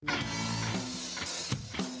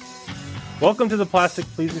Welcome to the Plastic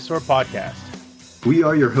Plesiosaur podcast. We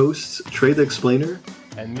are your hosts, Trey the Explainer,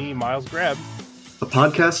 and me, Miles Greb. A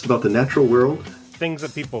podcast about the natural world, things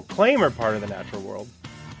that people claim are part of the natural world,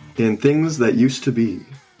 and things that used to be.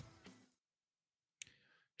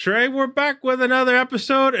 Trey, we're back with another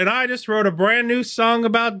episode, and I just wrote a brand new song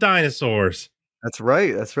about dinosaurs. That's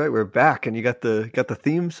right. We're back, and you got the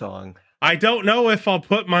theme song. I don't know if I'll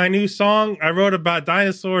put my new song I wrote about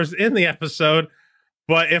dinosaurs in the episode,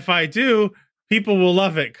 but if I do, people will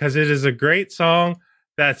love it because it is a great song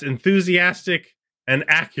that's enthusiastic and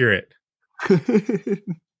accurate.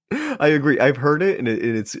 I agree. I've heard it, and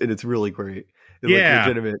it's really great. It's yeah, like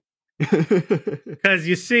legitimate. Because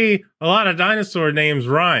you see, a lot of dinosaur names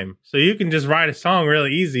rhyme, so you can just write a song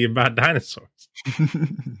really easy about dinosaurs.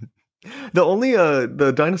 The only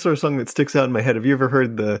the dinosaur song that sticks out in my head. Have you ever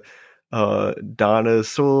heard the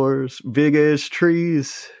dinosaurs, big as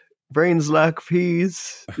trees, brains like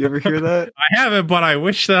peas? You ever hear that? I haven't, but I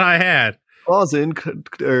wish that I had. Claws and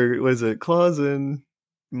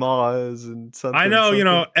maws and something. I know,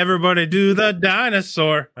 something. Everybody do the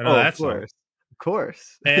dinosaur. I know that song. Of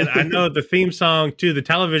course. And I know the theme song to the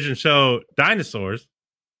television show Dinosaurs.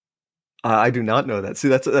 I do not know that. See,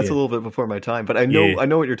 that's a little bit before my time, but I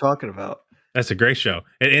know what you're talking about. That's a great show.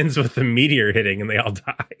 It ends with the meteor hitting and they all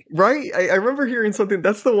die. Right? I remember hearing something.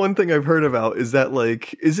 That's the one thing I've heard about. Is that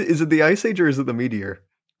like is it the Ice Age or is it the meteor?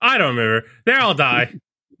 I don't remember. They all die.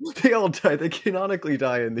 They all die. They canonically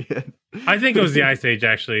die in the end. I think it was the Ice Age,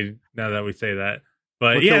 actually. Now that we say that,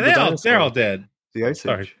 but yeah, they're all dead. The Ice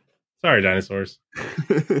Age. Sorry, dinosaurs.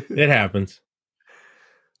 It happens.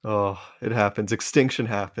 Oh, it happens. Extinction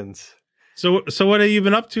happens. So what have you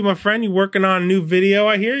been up to, my friend? You working on a new video?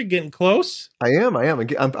 I hear you getting close. I am.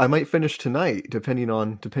 I might finish tonight, depending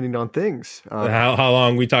on things. How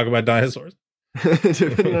long we talk about dinosaurs?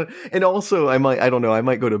 And also, I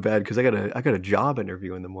might go to bed because I got a job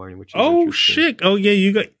interview in the morning. Which is shit! Oh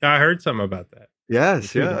yeah, I heard something about that.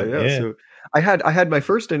 Yes, yeah. So I had my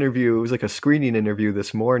first interview. It was like a screening interview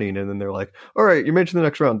this morning, and then they're like, "All right, you mentioned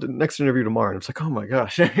the next interview tomorrow." And I was like, "Oh my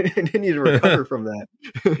gosh, I need to recover from that."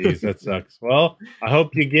 Jeez, that sucks. Well, I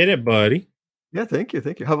hope you get it, buddy. Yeah, thank you.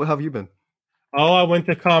 How have you been? Oh, I went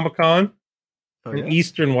to Comic-Con in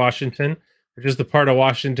Eastern Washington, which is the part of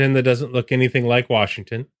Washington that doesn't look anything like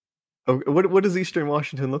Washington. Oh, what does Eastern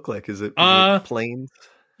Washington look like? Is it plains?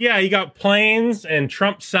 Yeah, you got plains and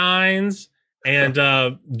Trump signs. And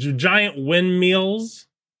giant windmills.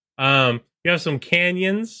 You have some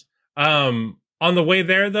canyons. On the way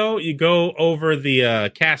there, though, you go over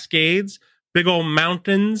the Cascades, big old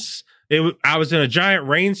mountains. I was in a giant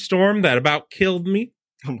rainstorm that about killed me.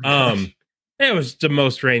 It was the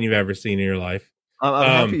most rain you've ever seen in your life.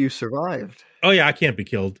 I'm happy you survived. Oh yeah, I can't be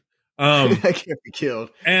killed. I can't be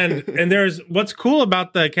killed. and there's what's cool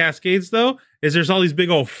about the Cascades, though, is there's all these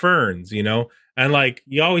big old ferns, And like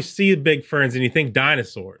you always see big ferns and you think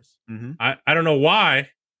dinosaurs. Mm-hmm. I don't know why,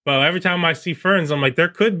 but every time I see ferns, I'm like, there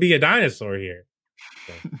could be a dinosaur here.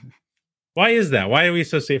 So, why is that? Why do we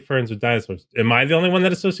associate ferns with dinosaurs? Am I the only one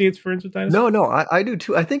that associates ferns with dinosaurs? No, I do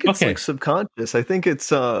too. I think it's like subconscious. I think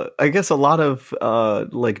it's I guess a lot of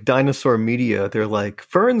like dinosaur media, they're like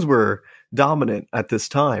ferns were dominant at this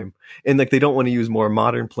time, and like they don't want to use more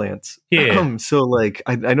modern plants. So like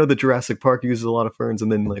I know that Jurassic Park uses a lot of ferns, and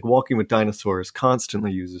then like Walking with Dinosaurs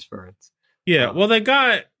constantly uses ferns. Well,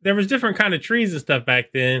 there was different kind of trees and stuff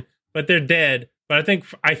back then, but they're dead. But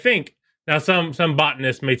I think now some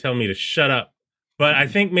botanists may tell me to shut up, but I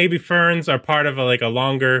think maybe ferns are part of a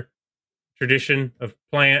longer tradition of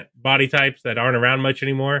plant body types that aren't around much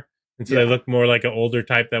anymore, and so they look more like an older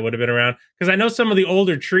type that would have been around. Because I know some of the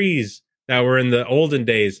older trees that were in the olden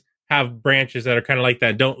days have branches that are kind of like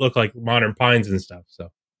that, don't look like modern pines and stuff. So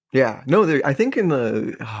yeah, no, I think in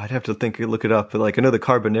the I'd have to look it up, but like I know the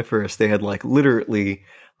Carboniferous, they had like literally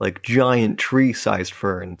like giant tree-sized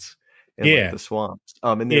ferns in like the swamps.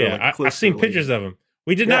 And they were, like, I've seen pictures of them.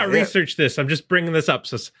 We did not research this. I'm just bringing this up.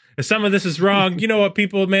 So if some of this is wrong, you know what,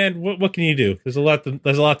 people, man, what can you do? There's a lot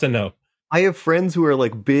to know. I have friends who are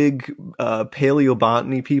like big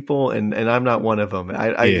paleobotany people, and I'm not one of them.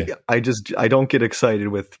 I don't get excited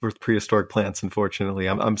with prehistoric plants. Unfortunately,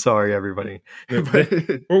 I'm sorry, everybody.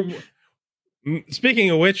 Speaking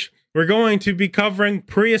of which, we're going to be covering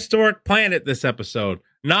Prehistoric Planet this episode,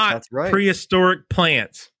 not prehistoric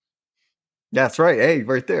plants. That's right. Hey,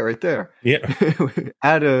 right there. Yeah.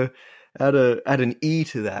 add an E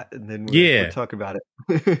to that, and then we'll talk about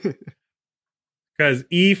it. Because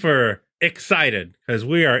E for excited, because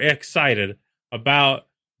we are excited about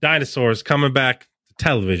dinosaurs coming back to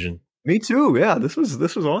television. Me too. Yeah, this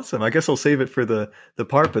was awesome. I guess I'll save it for the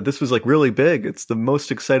part, but this was like really big. It's the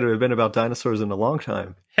most excited I've been about dinosaurs in a long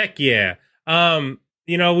time. Heck yeah.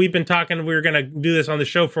 We've been talking, we were going to do this on the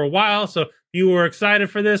show for a while. So if you were excited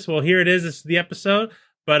for this, well, here it is. This is the episode.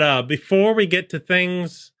 But before we get to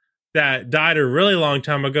things that died a really long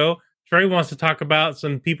time ago, Trey wants to talk about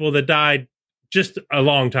some people that died just a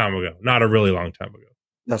long time ago, not a really long time ago.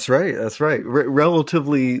 That's right.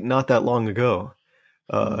 Relatively not that long ago.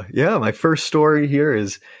 My first story here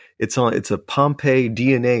is it's a Pompeii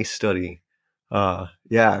DNA study.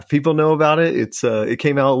 If people know about it, it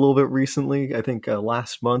came out a little bit recently, I think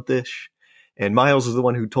last month-ish. And Miles is the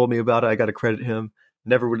one who told me about it. I got to credit him.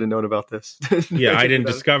 Never would have known about this. Yeah, I didn't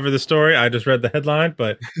discover the story. I just read the headline,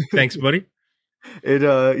 but thanks, buddy.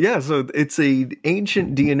 So it's a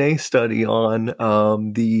ancient DNA study on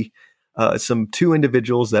some two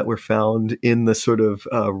individuals that were found in the sort of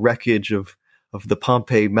wreckage of the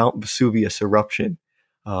Pompeii Mount Vesuvius eruption.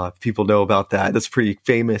 People know about that. That's a pretty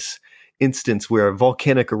famous instance where a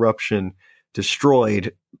volcanic eruption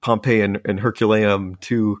destroyed Pompeii and Herculaneum,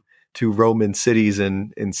 two Roman cities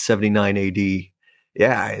in 79 AD.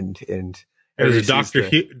 Yeah, and there's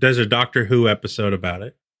a Doctor Who episode about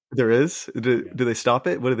it. There is? Do they stop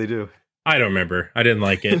it? What do they do? I don't remember. I didn't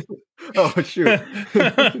like it. Oh, shoot.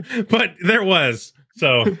 But there was.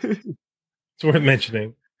 So it's worth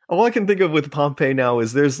mentioning. All I can think of with Pompeii now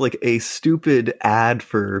is there's like a stupid ad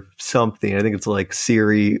for something. I think it's like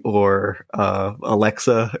Siri or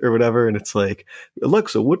Alexa or whatever. And it's like,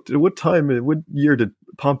 Alexa, what year did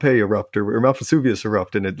Pompeii erupt or Mount Vesuvius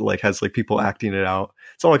erupt? And it like has like people acting it out.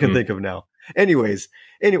 That's all I can think of now. Anyway,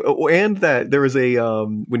 and that there was a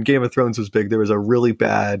when Game of Thrones was big, there was a really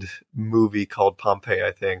bad movie called Pompeii,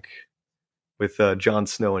 I think, with Jon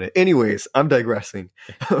Snow in it. Anyways, I'm digressing.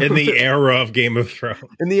 In the era of Game of Thrones.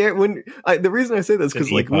 The reason I say this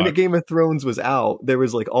because like when Game of Thrones was out, there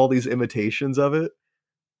was like all these imitations of it.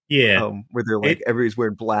 Yeah, where they're like everybody's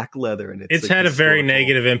wearing black leather, and it's like had a very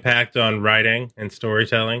negative impact on writing and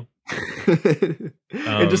storytelling.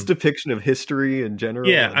 And just depiction of history in general.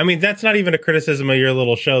 Yeah, I mean that's not even a criticism of your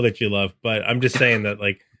little show that you love, but I'm just saying that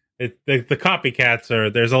like the copycats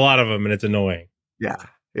there's a lot of them and it's annoying. Yeah,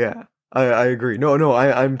 I agree. No,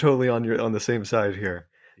 I'm totally on the same side here.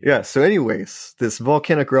 Yeah. So, anyways, this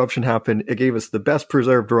volcanic eruption happened. It gave us the best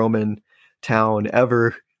preserved Roman town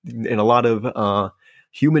ever, and a lot of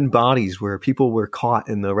human bodies where people were caught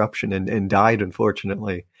in the eruption and died,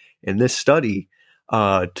 unfortunately. And this study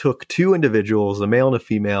took two individuals, a male and a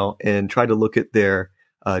female, and tried to look at their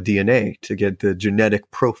DNA to get the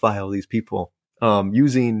genetic profile of these people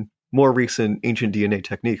using more recent ancient DNA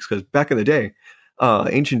techniques. Because back in the day,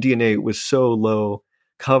 ancient DNA was so low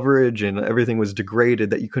coverage and everything was degraded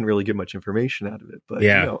that you couldn't really get much information out of it. But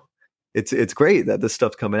it's great that this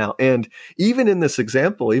stuff's coming out. And even in this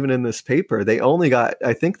example, even in this paper, they only got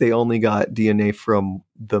DNA from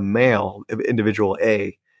the male, individual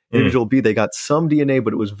A. Individual B, they got some DNA,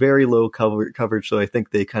 but it was very low coverage. So I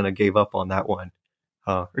think they kind of gave up on that one.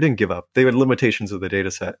 Or didn't give up. They had limitations of the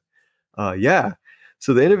data set.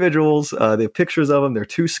 So the individuals, they have pictures of them. They're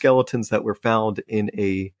two skeletons that were found in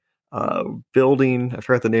a building. I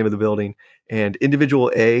forgot the name of the building. And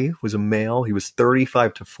individual A was a male. He was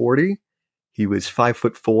 35 to 40. He was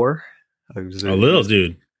 5'4". He was a little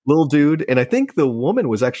dude. Little dude. And I think the woman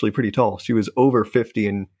was actually pretty tall. She was over 50,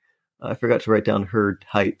 and I forgot to write down her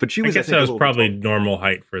height. But she was. I guess that was probably normal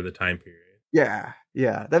height for the time period.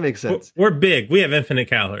 Yeah, that makes sense. We're big. We have infinite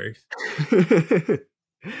calories.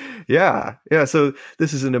 Yeah. So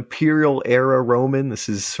this is an imperial era Roman. This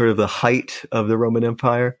is sort of the height of the Roman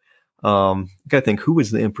Empire. Gotta think, who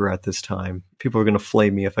was the emperor at this time? People are gonna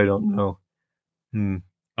flame me if I don't know.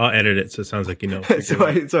 I'll edit it so it sounds like you know.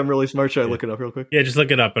 So I'm really smart. Should I look it up real quick? Yeah, just look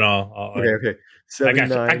it up and I'll Okay.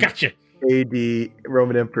 I got you. AD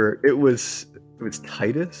Roman Emperor. It was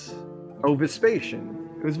Titus. Oh, Vespasian.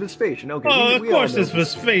 It was Vespasian. Okay. Oh, of course it's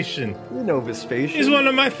Vespasian. You know Vespasian. He's one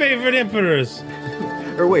of my favorite emperors.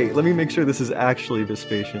 Or wait, let me make sure this is actually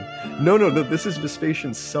Vespasian. No, this is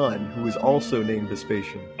Vespasian's son, who is also named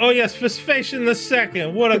Vespasian. Oh yes, Vespasian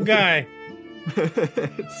II. What a guy.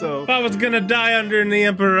 So if I was gonna die under the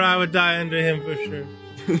emperor, I would die under him for sure.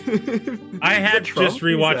 I had just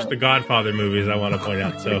rewatched the Godfather movies, I want to point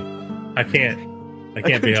out, so I can't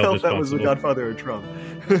be held responsible. That was the Godfather of Trump.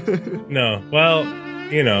 No, well,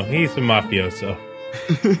 he's a mafioso.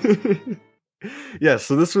 Yeah,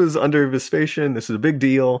 so this was under Vespasian. This is a big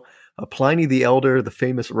deal. Pliny the Elder, the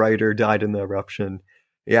famous writer, died in the eruption.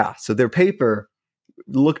 Yeah, so their paper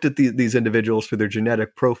looked at these individuals for their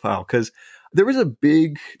genetic profile, because there was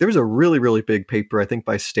a really, really big paper, I think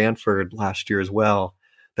by Stanford last year as well,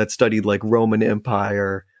 that studied like Roman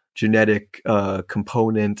Empire, genetic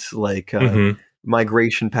components, like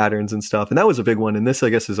migration patterns and stuff. And that was a big one. And this, I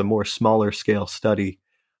guess, is a more smaller scale study.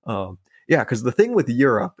 Yeah, because the thing with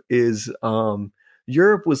Europe is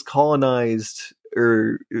Europe was colonized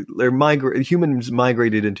or humans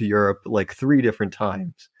migrated into Europe like 3 different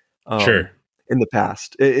times. Sure. In the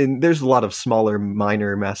past, and there's a lot of smaller,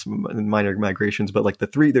 minor migrations, but like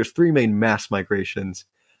there's 3 main mass migrations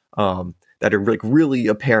that are like really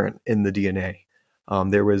apparent in the DNA.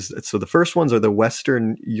 So the first ones are the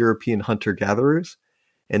Western European hunter-gatherers,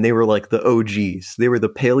 and they were like the OGs. They were the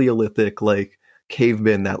Paleolithic like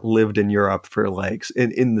cavemen that lived in Europe for like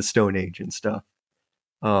in the Stone Age and stuff.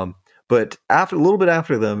 But a little bit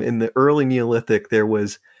after them, in the early Neolithic,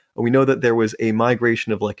 we know that there was a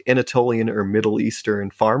migration of like Anatolian or Middle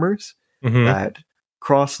Eastern farmers that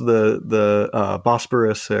crossed the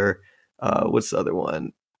Bosporus, or what's the other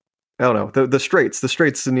one? I don't know, the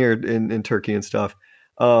straits near in Turkey and stuff,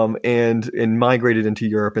 and migrated into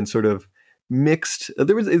Europe and sort of mixed.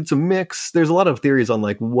 It's a mix. There's a lot of theories on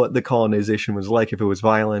like what the colonization was like, if it was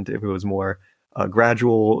violent, if it was more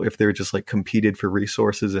gradual, if they were just like competed for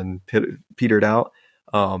resources and petered out.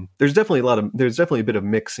 There's definitely a bit of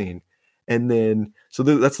mixing, and then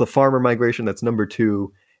that's the farmer migration. That's number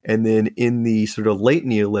 2, and then in the sort of late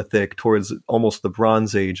Neolithic towards almost the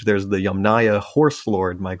Bronze Age, there's the Yamnaya horse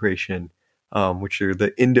lord migration, which are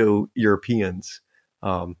the Indo-Europeans.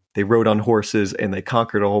 They rode on horses and they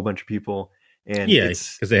conquered a whole bunch of people. And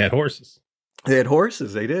because they had horses. They had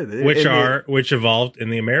horses. They did, which evolved in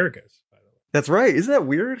the Americas. By the way. That's right. Isn't that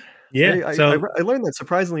weird? Yeah. I learned that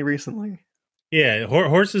surprisingly recently. Yeah,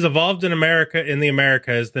 horses evolved in the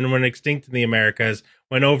Americas, then went extinct in the Americas,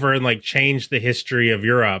 went over and like changed the history of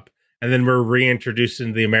Europe, and then were reintroduced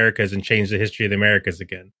into the Americas and changed the history of the Americas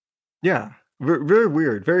again. Yeah, very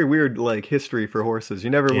weird like history for horses. You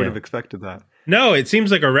never would have expected that. No, it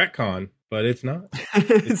seems like a retcon, but it's not.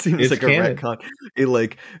 It seems like canon. A retcon, a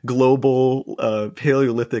like global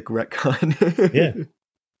Paleolithic retcon.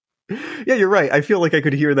 Yeah, you're right. I feel like I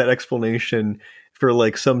could hear that explanation for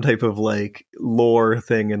like some type of like lore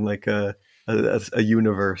thing in like a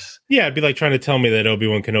universe. Yeah, it'd be like trying to tell me that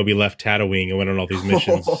Obi-Wan Kenobi left Tatooine and went on all these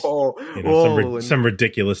missions. Some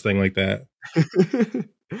ridiculous thing like that.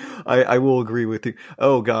 I will agree with you.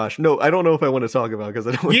 Oh gosh, no, I don't know if I want to talk about it because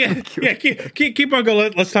I don't. Keep on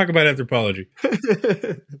going. Let's talk about anthropology.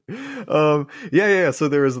 So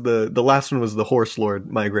there was the last one was the horse lord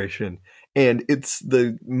migration. And it's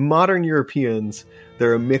the modern Europeans.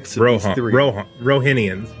 They're a mix of these 3.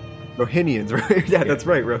 Rohinians. Rohinians, right? Yeah, that's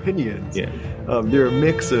right. Rohinians. Yeah. They're a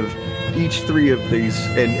mix of each 3 of these.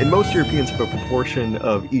 And most Europeans have a proportion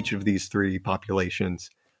of each of these 3 populations.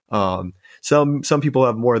 Some people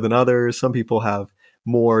have more than others. Some people have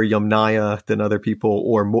more Yamnaya than other people,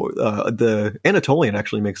 or more. The Anatolian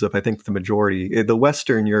actually makes up, I think, the majority. The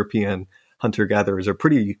Western European hunter-gatherers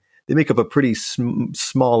they make up a pretty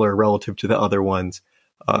smaller relative to the other ones,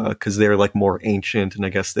 because they're like more ancient, and I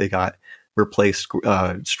guess they got replaced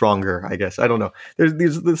stronger. I guess I don't know.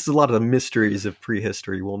 This is a lot of the mysteries of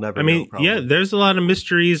prehistory. We'll never. There's a lot of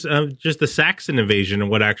mysteries of just the Saxon invasion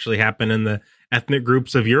and what actually happened in the ethnic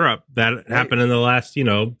groups of Europe that happened in the last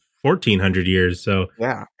 1400 years. So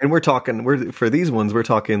yeah, and we're talking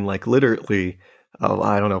like literally,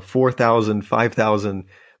 I don't know, 4,000, 5,000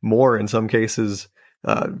 more in some cases.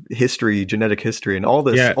 Genetic history, and all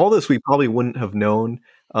this we probably wouldn't have known.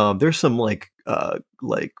 There's some like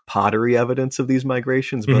pottery evidence of these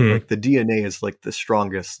migrations, but like the DNA is like the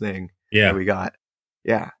strongest thing that we got.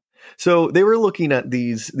 Yeah. So they were looking at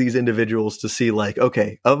these individuals to see like,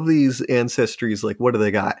 okay, of these ancestries, like what do they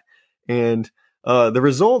got? And the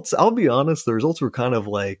results, I'll be honest, the results were kind of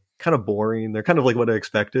boring. They're kind of like what I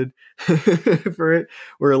expected for it.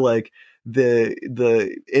 Where like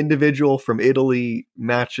the individual from Italy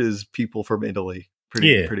matches people from Italy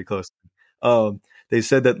pretty close. They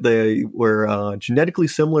said that they were genetically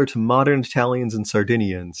similar to modern Italians and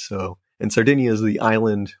Sardinians. So, and Sardinia is the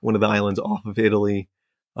island, one of the islands off of Italy,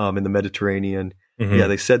 in the Mediterranean. Yeah,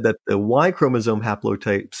 they said that the Y chromosome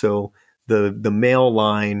haplotype, so the male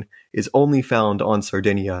line, is only found on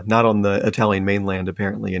Sardinia, not on the Italian mainland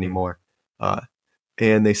apparently anymore.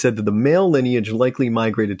 And they said that the male lineage likely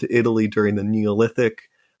migrated to Italy during the Neolithic,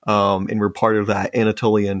 and were part of that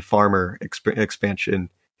Anatolian farmer expansion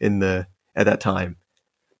at that time.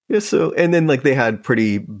 Yeah, so, and then like they had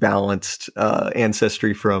pretty balanced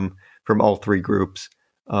ancestry from all 3 groups,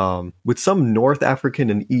 with some North African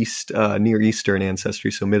and Near Eastern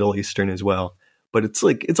ancestry, so Middle Eastern as well. But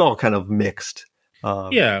it's all kind of mixed. So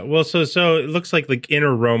it looks like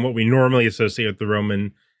Inner Rome, what we normally associate with the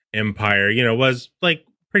Roman Empire, was like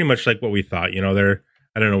pretty much like what we thought. They're,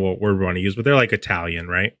 I don't know what word we want to use, but they're like Italian,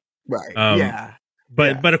 right? Right. Yeah.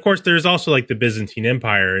 But of course, there's also like the Byzantine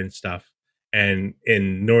Empire and stuff, and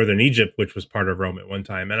in northern Egypt, which was part of Rome at one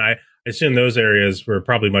time, and I assume those areas were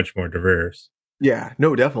probably much more diverse. Yeah,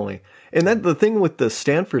 no, definitely. And then the thing with the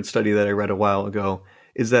Stanford study that I read a while ago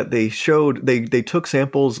is that they showed they took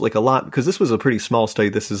samples like a lot, because this was a pretty small study.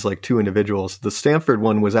 This is like 2 individuals. The Stanford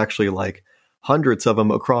one was actually like hundreds of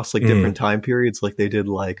them across like different time periods. Like they did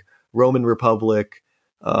like Roman Republic,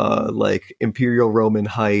 like Imperial Roman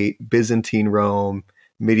height, Byzantine Rome,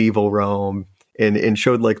 medieval Rome, and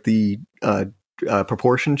showed like the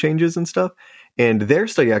proportion changes and stuff. And their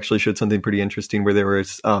study actually showed something pretty interesting, where there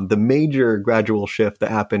was the major gradual shift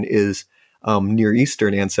that happened is Near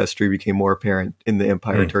Eastern ancestry became more apparent in the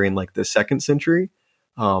empire during like the 2nd century.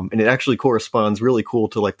 And it actually corresponds really cool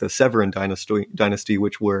to like the Severan dynasty,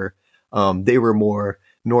 which were they were more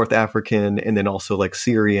North African and then also like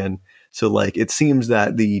Syrian. So like it seems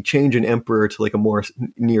that the change in emperor to like a more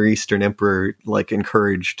Near Eastern emperor like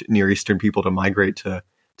encouraged Near Eastern people to migrate to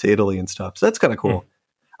Italy and stuff. So that's kind of cool.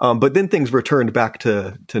 But then things returned back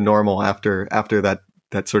to normal after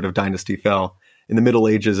that sort of dynasty fell. In the Middle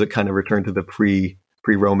Ages, it kind of returned to the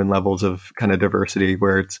pre-Roman levels of kind of diversity,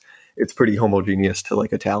 where it's pretty homogeneous to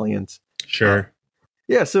like Italians. Sure.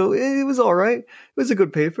 Yeah, so it was all right. It was a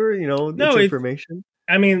good paper, it's information.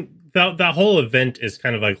 I mean, the whole event is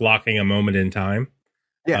kind of like locking a moment in time.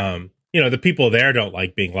 Yeah. The people there don't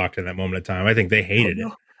like being locked in that moment of time. I think they hated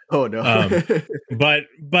it. Oh no.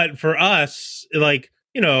 But for us, like,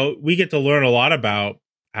 we get to learn a lot about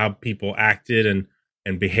how people acted and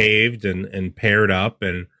behaved and paired up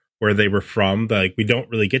and where they were from. Like, we don't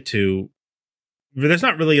really get to, there's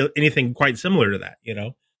not really anything quite similar to that,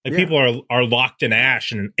 like people are locked in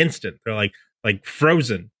ash in an instant. They're like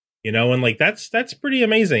frozen, and like, that's pretty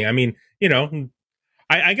amazing. I mean,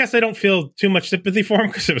 I guess I don't feel too much sympathy for them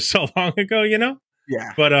because it was so long ago,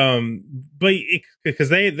 Yeah. But because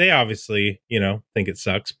they obviously, think it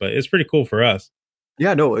sucks, but it's pretty cool for us.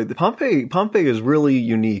 Yeah, no, Pompeii is really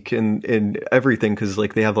unique in everything, because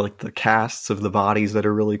like they have like the casts of the bodies that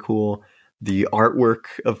are really cool. The artwork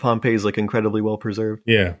of Pompeii is like incredibly well preserved.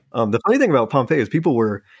 Yeah. The funny thing about Pompeii is people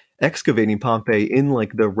were excavating Pompeii in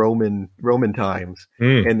like the Roman times,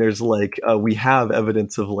 and there's like we have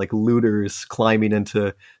evidence of like looters climbing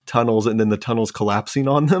into tunnels and then the tunnels collapsing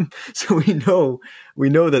on them. So we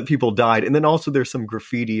know that people died, and then also there's some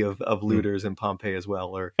graffiti of looters in Pompeii as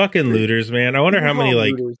well. Or fucking looters, man! I wonder how many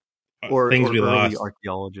like things we lost.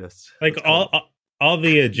 Archaeologists, like all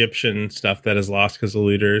the Egyptian stuff that is lost because of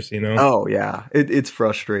looters. Oh yeah, it's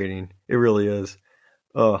frustrating. It really is.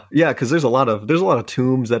 Yeah, because there's a lot of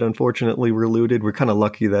tombs that unfortunately were looted. We're kind of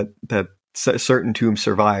lucky that certain tombs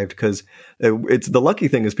survived, because it's the lucky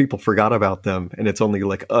thing is people forgot about them, and it's only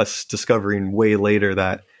like us discovering way later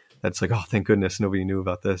that's like, oh, thank goodness nobody knew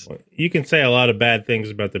about this. You can say a lot of bad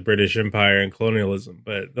things about the British Empire and colonialism,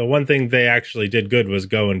 but the one thing they actually did good was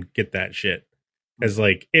go and get that shit, because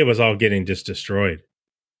like it was all getting just destroyed.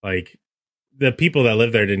 Like the people that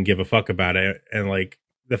lived there didn't give a fuck about it, and like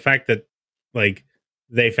the fact that like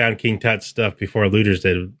they found King Tut's stuff before looters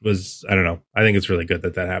did was, I don't know. I think it's really good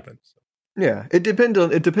that happens. Yeah, it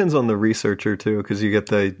depends on the researcher too, because you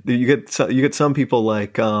get some people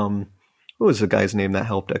like what was the guy's name that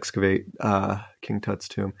helped excavate King Tut's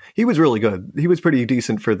tomb? He was really good. He was pretty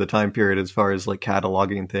decent for the time period as far as like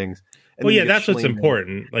cataloging things. And well, yeah, that's what's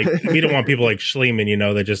important. Like we don't want people like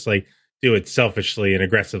Schliemann, that just like do it selfishly and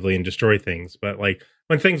aggressively and destroy things. But like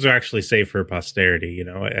when things are actually saved for posterity,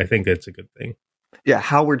 I think that's a good thing. Yeah,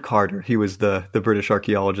 Howard Carter. He was the British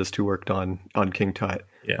archaeologist who worked on King Tut.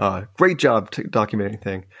 Yeah, great job documenting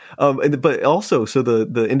thing. But also, so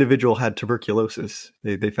the individual had tuberculosis.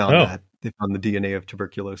 They found that. They found the DNA of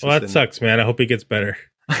tuberculosis. Well, that sucks, man. I hope he gets better.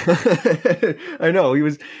 I know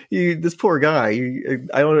this poor guy.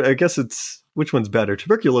 I guess it's which one's better.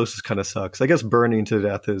 Tuberculosis kind of sucks. I guess burning to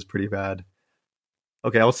death is pretty bad.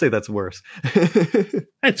 Okay, I'll say that's worse.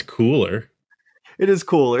 That's cooler. It is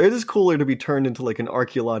cooler. It is cooler to be turned into like an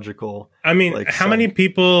archaeological. I mean, how many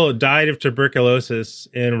people died of tuberculosis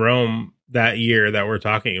in Rome that year that we're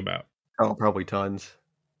talking about? Oh, probably tons.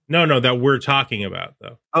 No, that we're talking about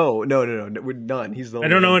though. Oh, no, none. He's the only I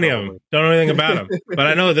don't know any of them. Don't know anything about him. But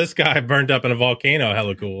I know this guy burned up in a volcano.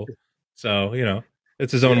 Hella cool. So,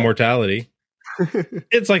 it's his own mortality.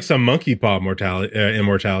 It's like some monkey paw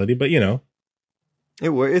immortality, but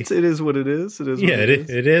it is what it is. It is.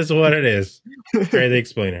 It is what it is. Trey the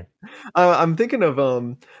Explainer. I'm thinking of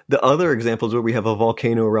the other examples where we have a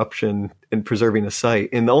volcano eruption and preserving a site,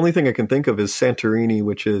 and the only thing I can think of is Santorini,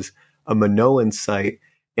 which is a Minoan site.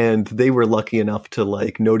 and they were lucky enough to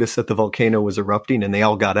like notice that the volcano was erupting, and they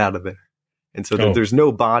all got out of there. And so there's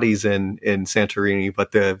no bodies in Santorini,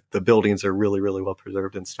 but the buildings are really, really well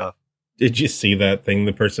preserved and stuff. Did you see that thing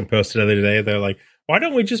the person posted the other day? They're like, why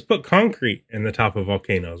don't we just put concrete in the top of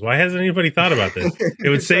volcanoes? Why hasn't anybody thought about this? It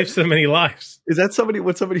would save so many lives. Is that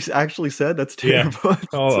what somebody actually said? That's terrible. Yeah.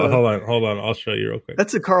 Hold on. I'll show you real quick.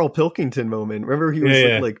 That's a Carl Pilkington moment. Remember, he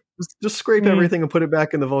was like, just scrape everything and put it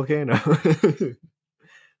back in the volcano.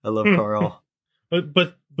 I love Carl.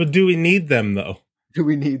 But do we need them though? Do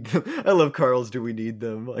we need them? I love Carl's. Do we need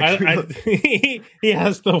them? Like, he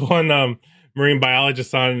has the one marine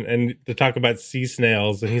biologist on and to talk about sea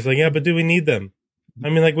snails, and he's like, yeah, but do we need them? I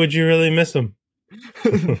mean, like, would you really miss them?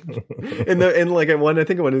 and like I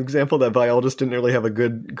think one example that biologist didn't really have a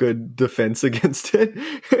good defense against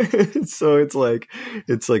it. So it's like,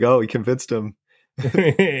 oh, he convinced him. He's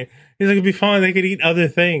like, it'd be fine. They could eat other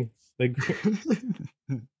things. Like,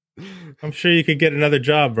 I'm sure you could get another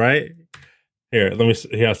job, right? Here, let me.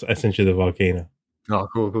 Here, I sent you the volcano. Oh,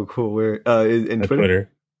 cool. Where in Twitter?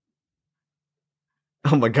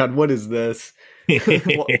 Oh my God, what is this?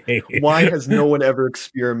 Why has no one ever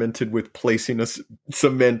experimented with placing a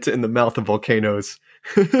cement in the mouth of volcanoes?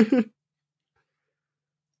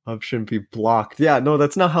 Option be blocked. Yeah, no,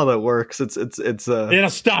 that's not how that works. It's It'll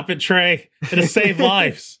stop it, Trey. It'll save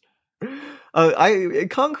lives.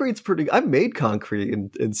 Concrete's pretty. I made concrete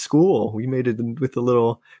in school. We made it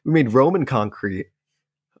we made Roman concrete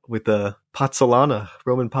with the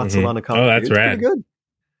Roman pozzolana concrete. Oh, that's rad. Pretty good.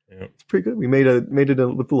 Yeah. It's pretty good. We made it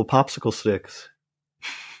with little popsicle sticks.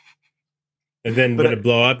 And then when it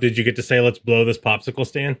blow up, did you get to say, let's blow this popsicle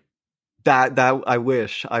stand? That I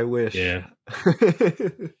wish. Yeah.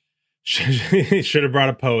 Should have brought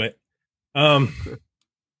a poet.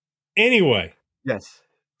 Anyway. Yes.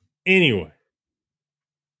 Anyway.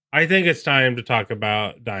 I think it's time to talk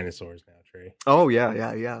about dinosaurs now, Trey. Oh,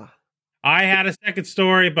 yeah. I had a second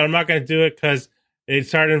story, but I'm not going to do it because it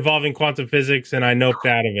started involving quantum physics, and I noped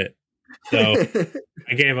out of it. So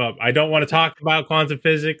I gave up. I don't want to talk about quantum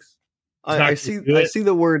physics. I see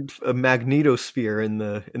the word magnetosphere in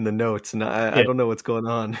the notes, and I don't know what's going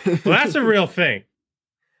on. Well, that's a real thing.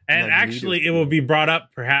 And actually, it will be brought up.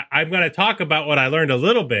 Perhaps I'm going to talk about what I learned a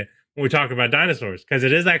little bit when we talk about dinosaurs, because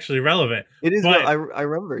it is actually relevant. It is. But, I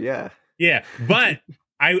remember. Yeah. Yeah. But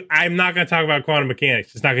I'm not going to talk about quantum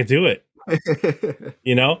mechanics. It's not going to do it.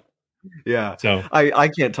 You know? Yeah. So I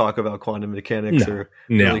can't talk about quantum mechanics or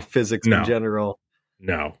really physics in general.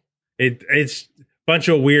 No. It's a bunch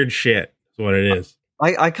of weird shit is what it is.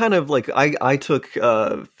 I kind of like I took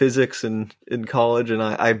physics in college, and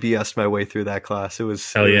I BS'd my way through that class. It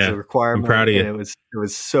was a requirement. I'm proud of you. It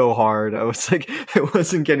was so hard. I was like, I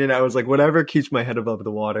wasn't getting it. I was like, whatever keeps my head above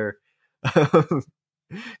the water, because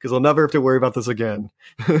I'll never have to worry about this again.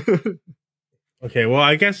 Okay, well,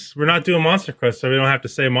 I guess we're not doing Monster Quest, so we don't have to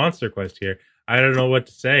say Monster Quest here. I don't know what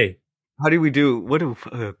to say. How do we do? What do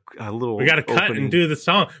a little? We got to cut and do the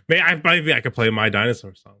song. Maybe I could play my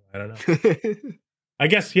dinosaur song. I don't know. I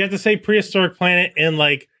guess you have to say prehistoric planet in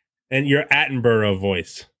your Attenborough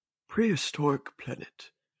voice. Prehistoric planet.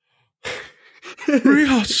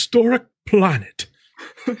 Prehistoric planet.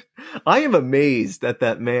 I am amazed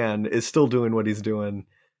that man is still doing what he's doing.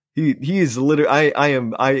 He is literally.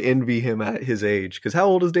 I envy him at his age, because how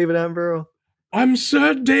old is David Attenborough? I'm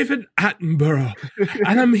Sir David Attenborough,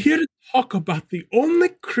 and I'm here to talk about the only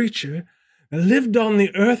creature that lived on the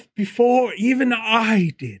earth before even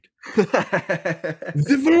I did.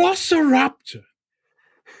 The Velociraptor.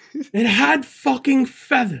 It had fucking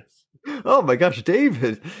feathers. Oh my gosh,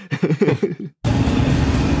 David.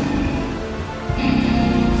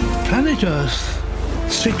 Planet Earth,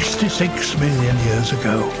 66 million years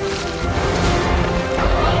ago.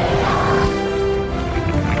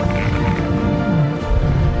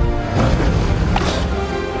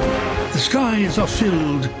 The skies are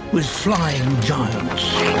filled with flying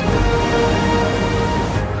giants.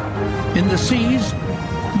 In the seas,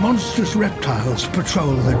 monstrous reptiles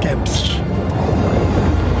patrol the depths.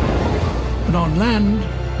 And on land,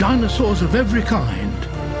 dinosaurs of every kind,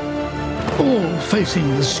 all facing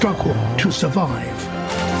the struggle to survive.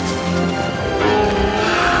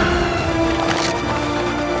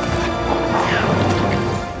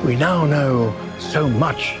 We now know so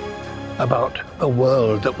much about a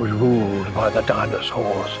world that was ruled by the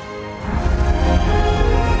dinosaurs.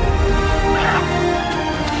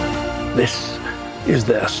 This is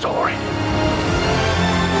their story.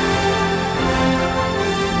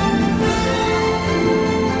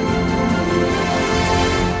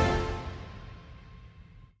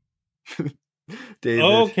 David.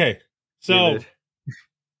 Okay, so David.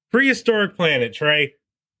 Prehistoric planet, Trey.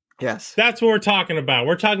 Yes. That's what we're talking about.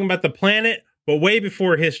 We're talking about the planet, but way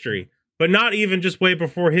before history. But not even just way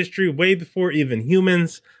before history, way before even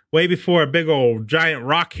humans, way before a big old giant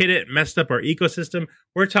rock hit it, messed up our ecosystem.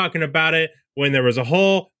 We're talking about it when there was a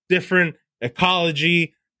whole different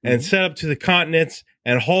ecology and set up to the continents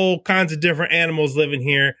and whole kinds of different animals living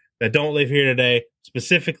here that don't live here today,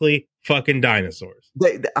 specifically fucking dinosaurs.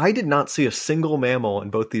 I did not see a single mammal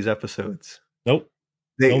in both these episodes. Nope.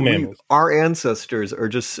 No mammals. Our ancestors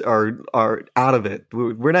are out of it.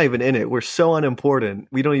 We're not even in it. We're so unimportant.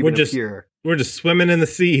 We don't even appear. We're just swimming in the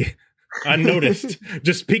sea, unnoticed,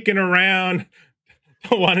 just peeking around.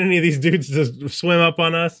 Don't want any of these dudes to swim up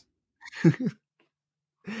on us.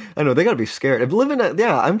 I know they got to be scared.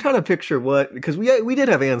 I'm trying to picture because we did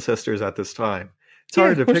have ancestors at this time. It's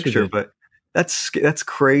hard to picture, but that's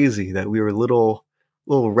crazy that we were little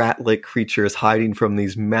rat-like creatures hiding from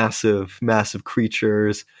these massive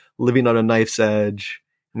creatures living on a knife's edge.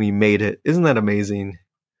 We made it. Isn't that amazing?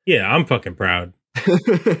 Yeah, I'm fucking proud.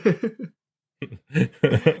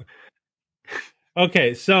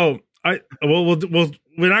 Okay, so we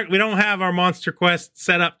don't have our Monster Quest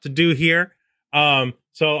set up to do here.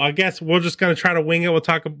 So I guess we're just gonna try to wing it.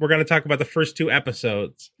 We're gonna talk about the first 2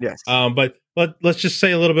 episodes. Yes. But let's just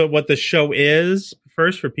say a little bit what the show is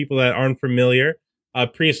first for people that aren't familiar.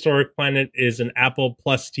 Prehistoric Planet is an Apple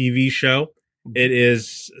Plus TV show. It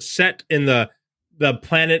is set in the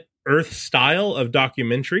planet Earth style of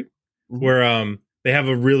documentary, where they have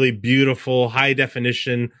a really beautiful, high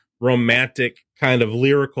definition, romantic kind of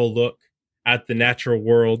lyrical look at the natural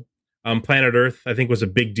world. Planet Earth, I think, was a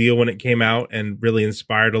big deal when it came out and really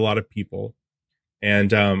inspired a lot of people.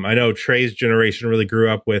 And I know Trey's generation really grew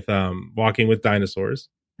up with Walking with Dinosaurs.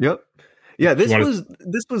 Yep. Yeah, this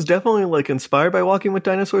was definitely like inspired by Walking with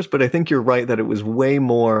Dinosaurs, but I think you're right that it was way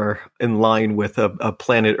more in line with a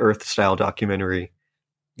Planet Earth style documentary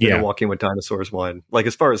than a Walking with Dinosaurs one. Like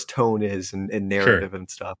as far as tone is and narrative and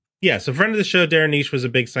stuff. Yeah, so friend of the show, Darren Niche, was a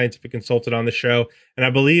big scientific consultant on the show, and I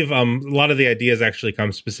believe a lot of the ideas actually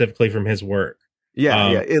come specifically from his work.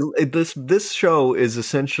 This show is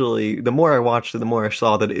essentially, the more I watched it, the more I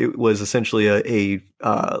saw that it was essentially a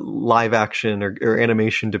live action or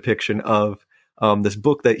animation depiction of this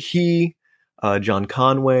book that John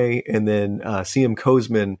Conway, and then C.M.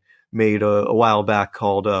 Kozeman made a while back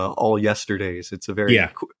called All Yesterdays. It's a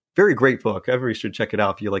very great book. Everybody should check it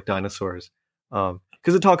out if you like dinosaurs.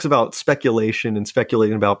 Because it talks about speculation and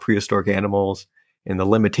speculating about prehistoric animals and the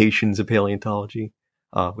limitations of paleontology.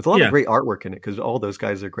 With a lot of great artwork in it, because all those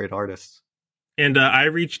guys are great artists. And I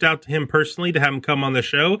reached out to him personally to have him come on the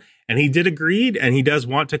show, and he did agree, and he does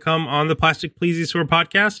want to come on the Plastic Plesiosaur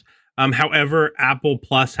podcast. However, Apple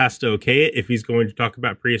Plus has to okay it if he's going to talk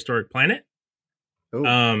about Prehistoric Planet. So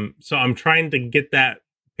I'm trying to get that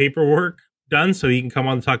paperwork done so he can come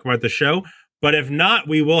on and talk about the show. But if not,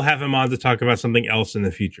 we will have him on to talk about something else in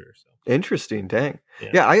the future. So. Interesting, dang.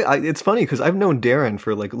 Yeah, I it's funny because I've known Darren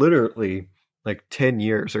for like literally like 10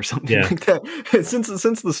 years or something like that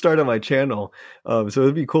since the start of my channel. So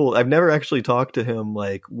it'd be cool. I've never actually talked to him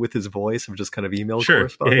like with his voice. I've just kind of emailed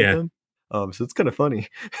corresponded with him. So it's kind of funny.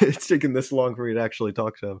 It's taken this long for me to actually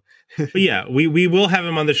talk to him. But yeah, we will have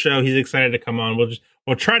him on the show. He's excited to come on.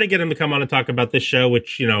 We'll try to get him to come on and talk about this show,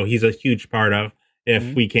 which, you know, he's a huge part of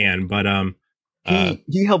if we can. But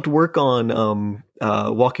he helped work on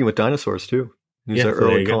Walking with Dinosaurs too. He's an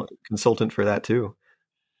early consultant for that too.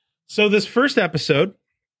 So this first episode,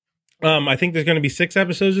 I think there's going to be 6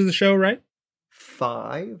 episodes of the show, right?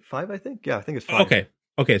 5, I think. Yeah, I think it's 5.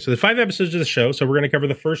 Okay. So the 5 episodes of the show. So we're going to cover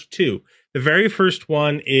the first 2. The very first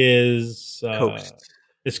one is Coasts.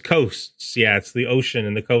 It's coasts. Yeah, it's the ocean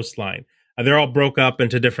and the coastline. They're all broke up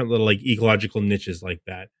into different little like ecological niches like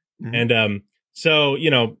that. And so, you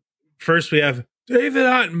know, first we have David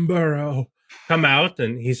Attenborough come out,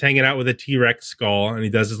 and he's hanging out with a T-Rex skull, and he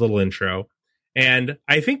does his little intro. And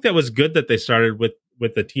I think that was good that they started with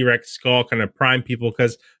the T-Rex skull, kind of prime people,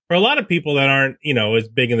 because for a lot of people that aren't, you know, as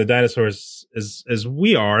big in the dinosaurs as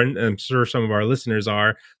we are, and I'm sure some of our listeners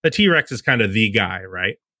are, the T-Rex is kind of the guy,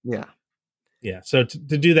 right? Yeah. So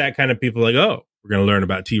to do that, kind of people like, oh, we're going to learn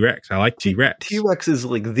about T-Rex. I like T-Rex. T-Rex is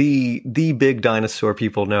like the big dinosaur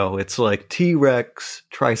people know. It's like T-Rex,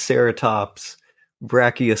 Triceratops,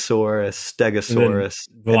 Brachiosaurus, Stegosaurus,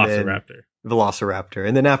 Velociraptor.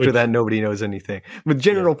 And then after that, nobody knows anything. But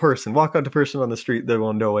general person, walk up to person on the street, they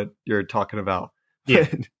won't know what you're talking about.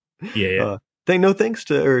 Thanks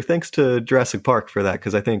to Jurassic Park for that,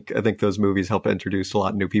 because I think those movies help introduce a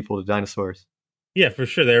lot of new people to dinosaurs. Yeah, for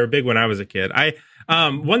sure. They were big when I was a kid.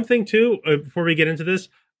 One thing too, before we get into this,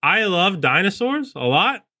 I love dinosaurs a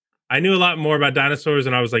lot. I knew a lot more about dinosaurs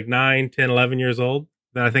when I was like 9, 10, 11 years old.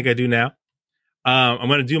 than I think I do now. I'm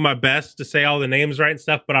going to do my best to say all the names right and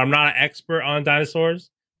stuff, but I'm not an expert on dinosaurs.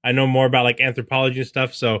 I know more about like anthropology and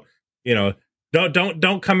stuff. So,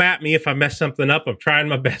 don't come at me if I mess something up. I'm trying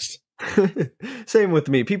my best. Same with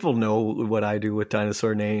me. People know what I do with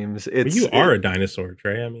dinosaur names. You are a dinosaur,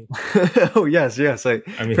 Trey. I mean, oh yes. I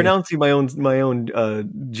mean, pronouncing my own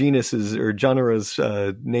genuses or genres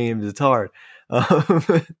names. It's hard.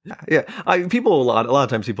 People a lot of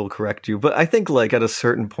times people correct you, but I think like at a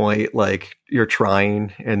certain point, like you're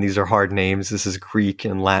trying, and these are hard names. This is Greek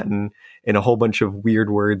and Latin and a whole bunch of weird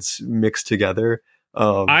words mixed together.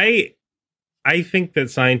 I think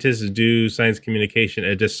that scientists do science communication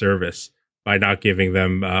a disservice by not giving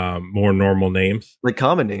them more normal names, like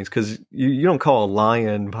common names, because you don't call a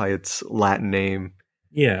lion by its Latin name.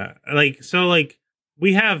 Yeah,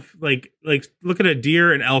 we have like look at a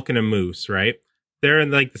deer, an elk, and a moose, right? They're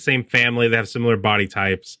in like the same family. They have similar body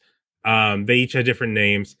types. They each have different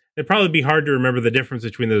names. It'd probably be hard to remember the difference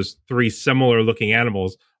between those three similar looking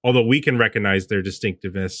animals, although we can recognize their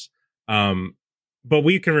distinctiveness. But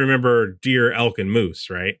we can remember deer, elk, and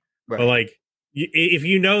moose, right? But like, if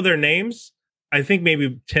you know their names, I think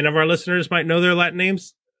maybe 10 of our listeners might know their Latin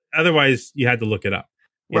names. Otherwise, you had to look it up,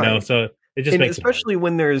 you know? So it just makes especially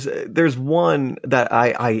when there's one that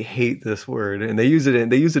I hate this word, and they use it in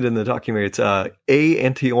the documentary. It's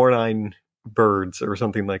Aeantiornine birds or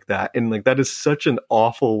something like that, and like that is such an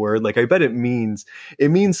awful word. Like I bet it means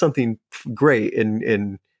something great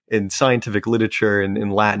in scientific literature and in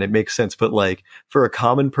Latin, it makes sense. But like for a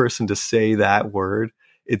common person to say that word,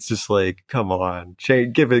 it's just like, come on,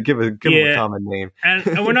 give it a common name.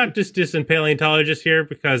 and we're not just dissing paleontologists here,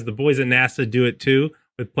 because the boys at NASA do it too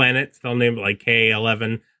with planets. They'll name it like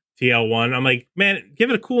K11, TL1. I'm like, man, give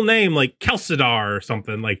it a cool name like Kelsidar or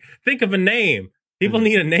something. Like, think of a name. People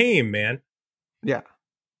need a name, man. Yeah.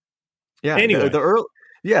 Anyway.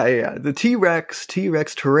 The T-Rex,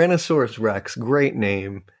 Tyrannosaurus Rex, great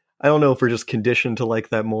name. I don't know if we're just conditioned to like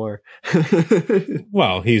that more.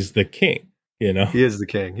 Well, he's the king, you know? He is the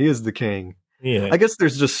king. Yeah. I guess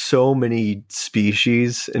there's just so many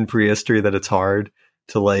species in prehistory that it's hard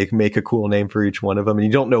to like make a cool name for each one of them. And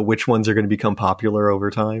you don't know which ones are going to become popular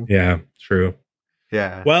over time. Yeah, true.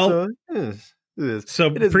 Yeah. Well, it is.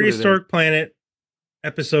 So Prehistoric Planet,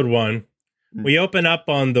 episode 1, we open up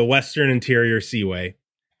on the Western Interior Seaway.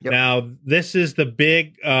 Yep. Now, this is the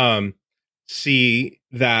big sea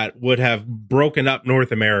that would have broken up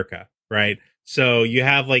North America, right? So you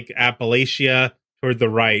have like Appalachia toward the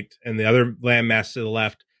right and the other landmass to the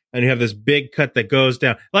left. And you have this big cut that goes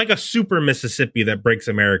down like a super Mississippi that breaks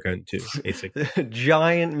America in two, basically.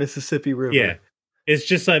 Giant Mississippi River. Yeah. It's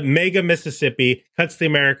just a mega Mississippi, cuts the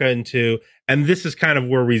America in two. And this is kind of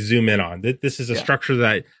where we zoom in on. This is a structure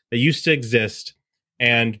that used to exist.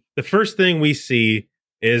 And the first thing we see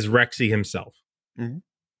is Rexy himself. Mm-hmm.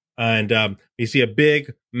 And you see a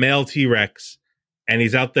big male T-Rex, and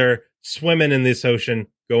he's out there swimming in this ocean,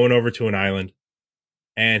 going over to an island.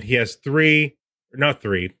 And he has I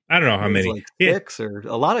don't know how many. Like 6 or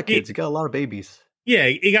a lot of kids. He got a lot of babies. Yeah,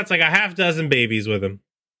 he got like a half dozen babies with him.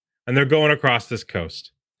 And they're going across this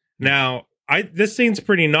coast. Now, this scene's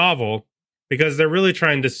pretty novel because they're really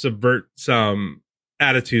trying to subvert some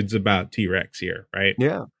attitudes about T-Rex here, right?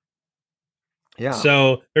 Yeah. Yeah.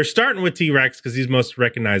 So they're starting with T-Rex because he's most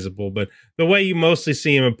recognizable, but the way you mostly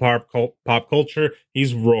see him in pop culture,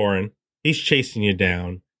 he's roaring, he's chasing you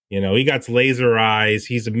down. You know, he got laser eyes.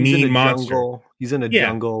 He's a mean monster. He's in a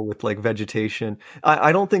jungle with like vegetation.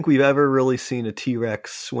 I don't think we've ever really seen a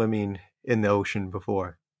T-Rex swimming in the ocean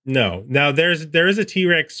before. No. Now there is a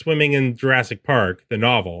T-Rex swimming in Jurassic Park, the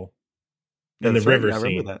novel, in the river scene. I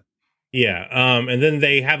remember that. Yeah. And then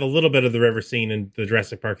they have a little bit of the river scene in the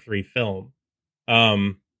Jurassic Park 3 film.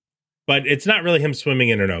 But it's not really him swimming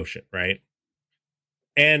in an ocean, right?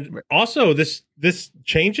 And also this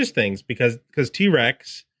changes things because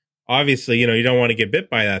T-Rex, obviously, you know, you don't want to get bit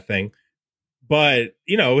by that thing, but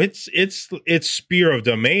you know, its sphere of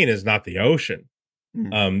domain is not the ocean.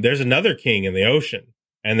 There's another king in the ocean,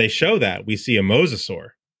 and they show that. We see a mosasaur.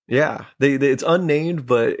 Yeah, it's unnamed,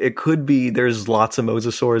 but it could be. There's lots of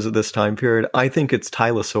mosasaurs at this time period. I think it's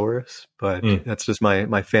Tylosaurus, but that's just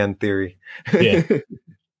my fan theory. Yeah.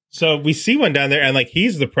 So we see one down there, and like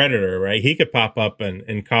he's the predator, right? He could pop up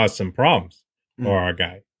and cause some problems for our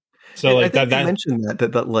guy. So and like I think that mentioned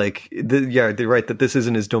that like they're right that this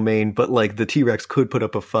isn't his domain, but like the T-Rex could put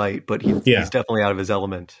up a fight, but he's definitely out of his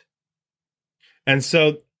element. And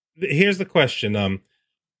so here's the question: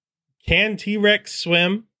 can T-Rex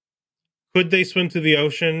swim? Could they swim through the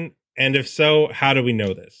ocean? And if so, how do we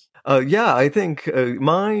know this? I think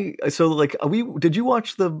did you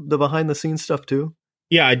watch the behind the scenes stuff too?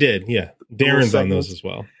 Yeah, I did. Yeah. Darren's on those as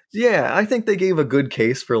well. Yeah, I think they gave a good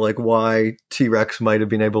case for like why T-Rex might have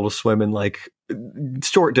been able to swim in like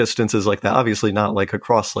short distances like that. Obviously not like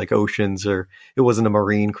across like oceans, or it wasn't a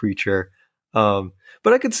marine creature.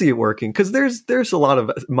 But I could see it working because there's a lot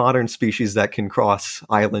of modern species that can cross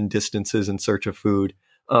island distances in search of food.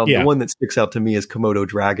 The one that sticks out to me is Komodo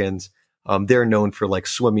dragons. They're known for like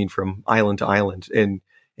swimming from island to island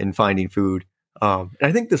and finding food. And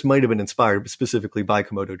I think this might have been inspired specifically by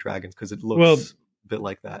Komodo dragons because it looks a bit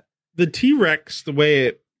like that. The T-Rex, the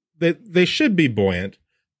way they should be buoyant.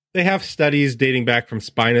 They have studies dating back from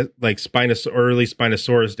early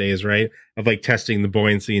Spinosaurus days, right? Of like testing the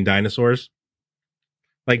buoyancy in dinosaurs.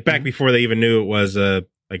 Like back before they even knew it was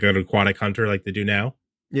like an aquatic hunter like they do now.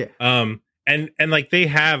 Yeah. And like they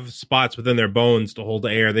have spots within their bones to hold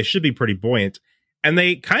the air. They should be pretty buoyant. And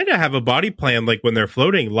they kind of have a body plan like when they're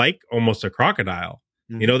floating, like almost a crocodile.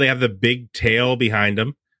 Mm-hmm. You know, they have the big tail behind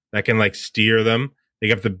them that can like steer them. They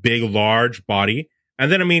have the big, large body.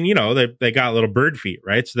 And then, I mean, you know, they got little bird feet,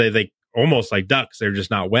 right? So they almost like ducks. They're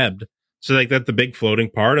just not webbed. So like that's the big floating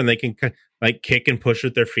part, and they can like kick and push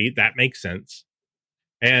with their feet. That makes sense.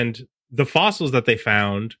 And the fossils that they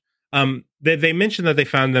found, they mentioned that they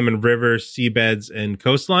found them in rivers, seabeds, and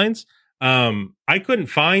coastlines. I couldn't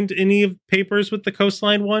find any papers with the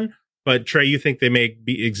coastline one, but Trey, you think they may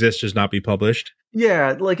exist, just not be published?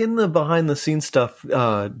 Yeah, like in the behind the scenes stuff,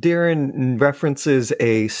 Darren references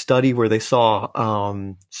a study where they saw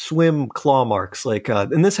swim claw marks. Like,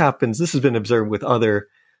 and this has been observed with other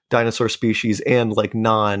dinosaur species and like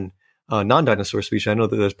non-dinosaur species. I know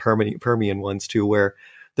that there's Permian ones too, where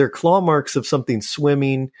they're claw marks of something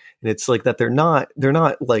swimming, and it's like that they're not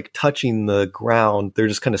like touching the ground. They're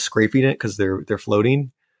just kind of scraping it because they're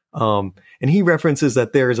floating. And he references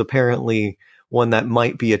that there is apparently one that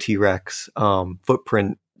might be a T-Rex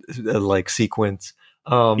footprint like sequence.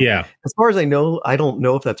 Yeah. As far as I know, I don't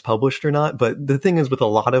know if that's published or not, but the thing is with a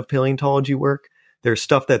lot of paleontology work, there's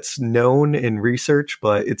stuff that's known in research,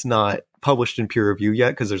 but it's not published in peer review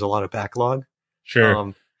yet because there's a lot of backlog.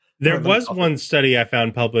 Sure. There was one study I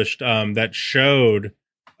found published that showed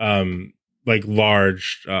like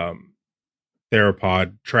large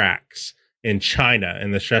theropod tracks in China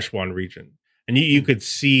in the Sichuan region. And you could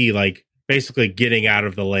see like basically getting out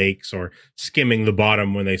of the lakes or skimming the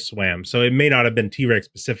bottom when they swam. So it may not have been T-Rex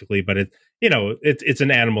specifically, but it's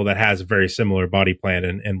an animal that has a very similar body plan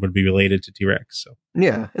and would be related to T-Rex. So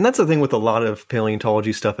yeah, and that's the thing with a lot of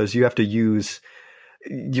paleontology stuff is you have to use.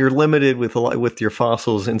 You're limited with your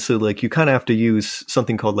fossils, and so like you kind of have to use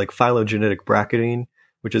something called like phylogenetic bracketing,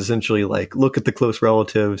 which is essentially like look at the close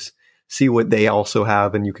relatives, see what they also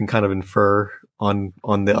have, and you can kind of infer on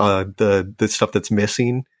the stuff that's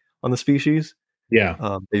missing on the species,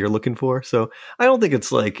 that you're looking for. So I don't think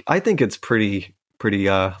it's like, I think it's pretty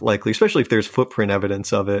likely, especially if there's footprint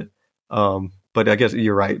evidence of it. But I guess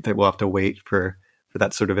you're right that we'll have to wait for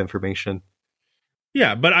that sort of information.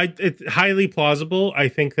 Yeah, but it's highly plausible. I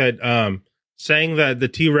think that saying that the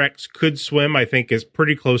T-Rex could swim, I think, is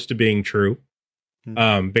pretty close to being true,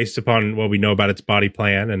 based upon what we know about its body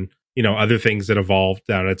plan and other things that evolved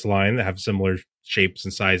down its line that have similar shapes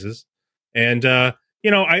and sizes. And I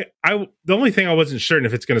the only thing I wasn't certain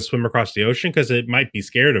if it's going to swim across the ocean because it might be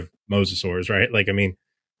scared of mosasaurs, right? Like, I mean, it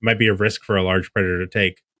might be a risk for a large predator to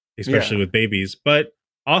take, especially with babies. But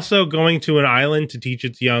also going to an island to teach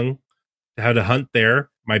its young how to hunt there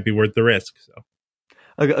might be worth the risk. So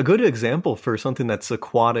a good example for something that's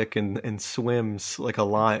aquatic and swims like a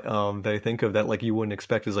lot that I think of that like you wouldn't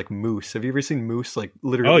expect is like moose. Have you ever seen moose like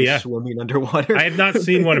literally swimming underwater? I have not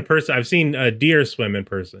seen one in person. I've seen a deer swim in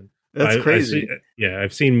person. That's crazy.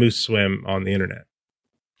 I've seen moose swim on the internet.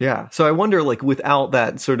 Yeah. So I wonder, like, without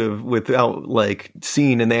like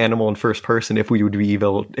seeing an animal in first person, if we would be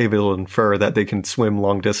able to infer that they can swim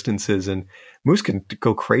long distances, and moose can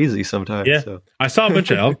go crazy sometimes. Yeah. So. I saw a bunch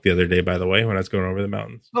of elk the other day, by the way, when I was going over the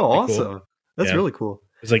mountains. Oh, awesome. Cool. That's really cool.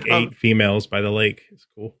 There's like 8 females by the lake. It's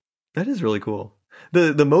cool. That is really cool.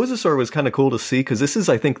 The mosasaur was kind of cool to see because this is,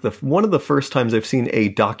 I think, one of the first times I've seen a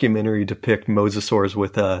documentary depict mosasaurs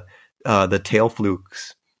with the tail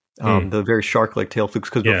flukes, the very shark-like tail flukes.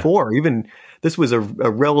 Because before, even this was a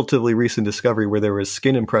relatively recent discovery where there was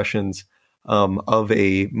skin impressions of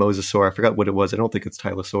a mosasaur. I forgot what it was. I don't think it's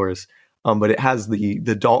Tylosaurus, but it has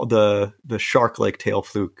the shark-like tail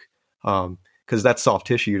fluke because that's soft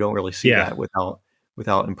tissue. You don't really see that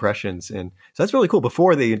without impressions, and so that's really cool.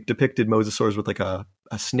 Before they depicted mosasaurs with like a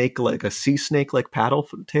snake, like a sea snake, like paddle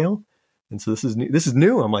tail. And so this is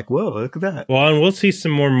new. I'm like, whoa, look at that. Well, and we'll see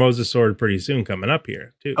some more mosasaur pretty soon coming up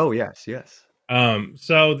here too. Oh, yes.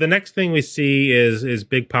 So the next thing we see is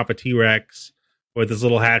Big Papa T-Rex. with his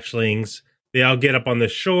little hatchlings. They all get up on the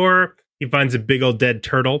shore. He finds a big old dead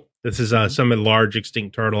turtle. This is some large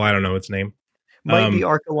extinct turtle. I don't know its name. Might be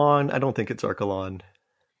Archelon. I don't think it's Archelon.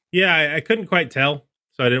 Yeah, I couldn't quite tell,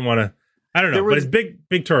 so I didn't want to. I don't know, but it's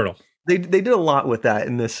big turtle. They did a lot with that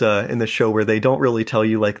in this show where they don't really tell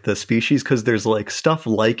you like the species because there's like stuff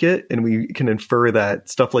like it, and we can infer that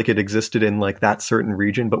stuff like it existed in like that certain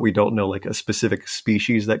region, but we don't know like a specific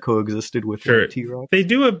species that coexisted with the T-Rex. They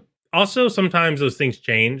do also sometimes those things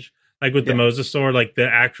change, like with the mosasaur, like the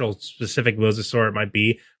actual specific mosasaur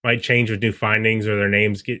it might change with new findings, or their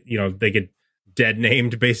names get they get dead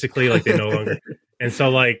named basically, like they no longer. And so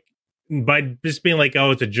like by just being like,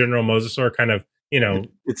 oh, it's a general mosasaur, kind of.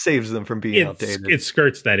 It saves them from being outdated. It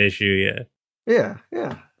skirts that issue, yeah.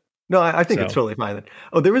 No, I think it's totally fine then.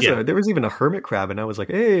 Oh, there was even a hermit crab, and I was like,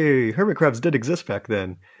 hey, hermit crabs did exist back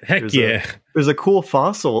then. Heck There's a cool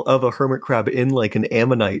fossil of a hermit crab in like an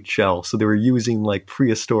ammonite shell, so they were using like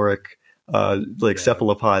prehistoric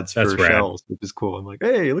cephalopods for shells, which is cool. I'm like,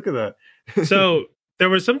 hey, look at that. So there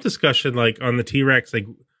was some discussion like on the T-Rex, like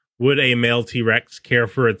would a male T-Rex care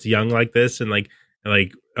for its young like this, and like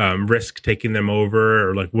risk taking them over,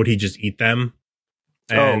 or like would he just eat them?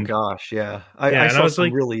 And, oh gosh, yeah. I saw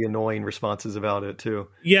some really annoying responses about it too.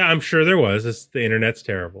 Yeah, I'm sure there was. The internet's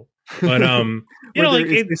terrible, but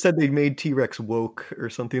they said they made T-Rex woke or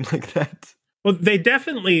something like that. Well, they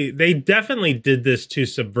definitely did this to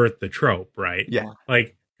subvert the trope, right? Yeah,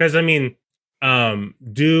 like because I mean,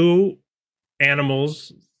 do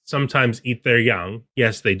animals sometimes eat their young?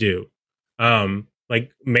 Yes, they do.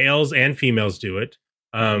 Like males and females do it.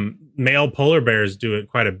 Male polar bears do it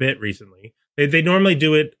quite a bit recently. They normally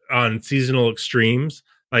do it on seasonal extremes,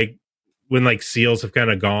 like when like seals have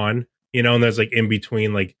kind of gone, and there's like in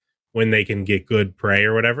between, like when they can get good prey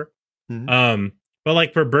or whatever. Mm-hmm. But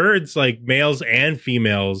like for birds, like males and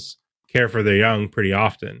females care for their young pretty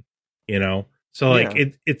often, So like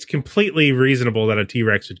it's completely reasonable that a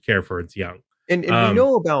T-Rex would care for its young. And we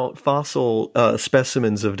know about fossil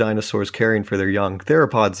specimens of dinosaurs caring for their young.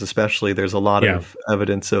 Theropods especially, there's a lot of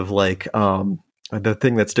evidence of like the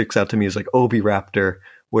thing that sticks out to me is like Oviraptor,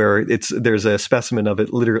 where there's a specimen of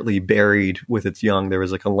it literally buried with its young. There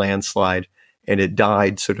was like a landslide and it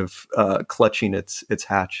died sort of clutching its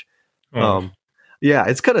hatch. Yeah,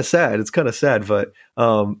 it's kind of sad. But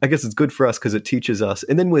I guess it's good for us because it teaches us.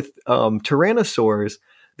 And then with tyrannosaurs,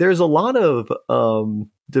 there's a lot of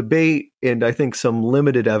debate and I think some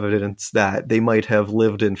limited evidence that they might have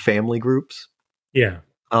lived in family groups. Yeah.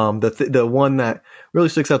 The one that really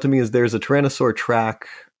sticks out to me is there's a Tyrannosaur track.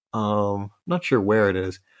 Not sure where it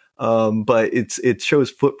is, but it shows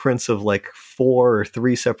footprints of like 4 or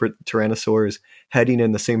 3 separate Tyrannosaurs heading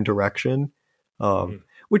in the same direction,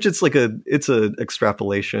 which it's a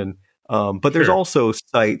extrapolation. But there's also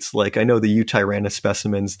sites like I know the Eutyrannus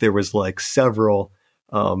specimens. There was like several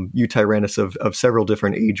Eutyrannus of several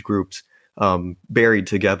different age groups buried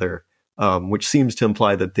together. Which seems to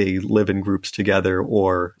imply that they live in groups together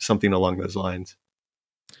or something along those lines.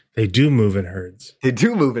 They do move in herds.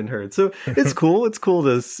 So it's cool. It's cool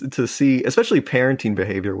to see, especially parenting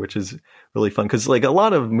behavior, which is really fun because like a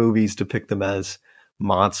lot of movies depict them as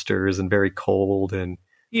monsters and very cold and.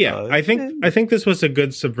 Yeah, I think this was a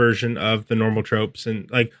good subversion of the normal tropes. And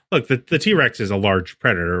like, look, the T-Rex is a large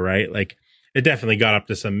predator, right? Like it definitely got up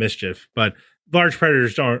to some mischief, but large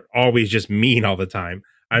predators aren't always just mean all the time.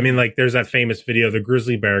 I mean, like, there's that famous video of the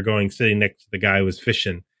grizzly bear sitting next to the guy who was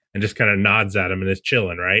fishing and just kind of nods at him and is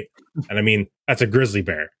chilling, right? And I mean, that's a grizzly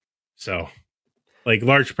bear. So, like,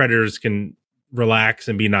 large predators can relax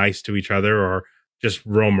and be nice to each other or just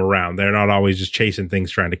roam around. They're not always just chasing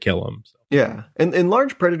things trying to kill them. So. Yeah. And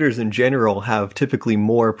large predators in general have typically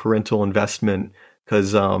more parental investment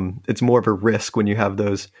because it's more of a risk when you have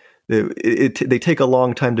those. They take a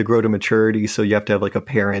long time to grow to maturity, so you have to have like a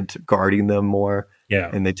parent guarding them more. Yeah,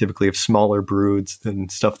 and they typically have smaller broods than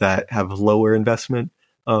stuff that have lower investment.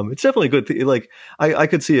 It's definitely a good. Like I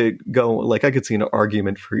could see it go. Like I could see an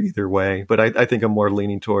argument for either way, but I think I'm more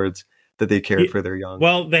leaning towards that they cared for their young.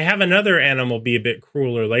 Well, they have another animal be a bit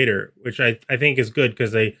crueler later, which I think is good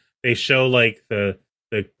because they show like the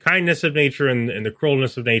kindness of nature and the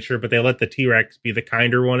cruelness of nature, but they let the T-Rex be the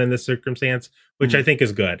kinder one in this circumstance, which I think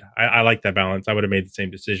is good. I like that balance. I would have made the same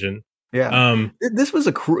decision. Yeah. This was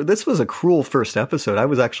a cruel first episode. I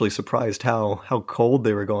was actually surprised how cold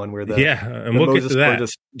they were going. Where and we'll get to that.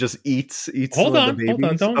 Just eats. Hold on, the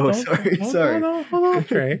babies. Hold on. Sorry. Hold on,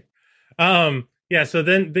 Trey. Yeah. So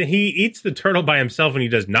then he eats the turtle by himself and he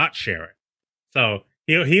does not share it. So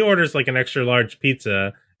he orders like an extra large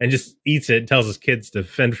pizza and just eats it and tells his kids to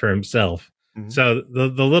fend for himself. Mm-hmm. So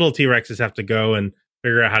the little T-Rexes have to go and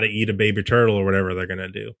figure out how to eat a baby turtle or whatever they're gonna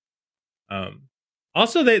do.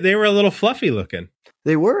 Also, they were a little fluffy looking.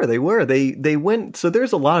 They were. They went. So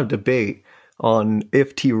there's a lot of debate on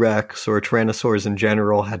if T-Rex or Tyrannosaurs in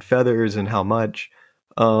general had feathers and how much.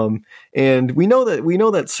 And we know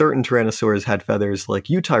that certain Tyrannosaurs had feathers. Like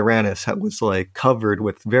Eutyrannus was like covered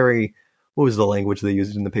with very, what was the language they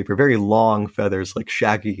used in the paper? Very long feathers, like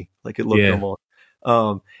shaggy, like it looked almost.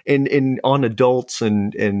 And on adults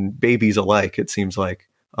and babies alike, it seems like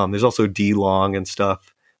there's also D-long and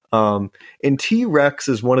stuff. And T-Rex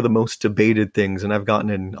is one of the most debated things, and I've gotten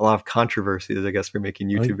in a lot of controversies, I guess, for making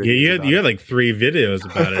YouTube videos. You had like 3 videos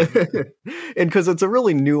about it. And because it's a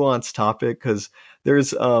really nuanced topic, because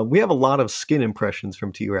there's we have a lot of skin impressions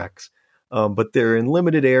from T-Rex, but they're in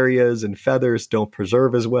limited areas, and feathers don't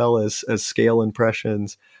preserve as well as scale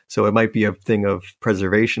impressions, so it might be a thing of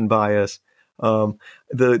preservation bias.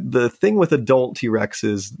 The thing with adult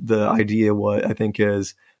T-Rexes, the idea what I think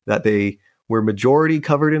is that they were majority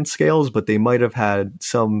covered in scales, but they might have had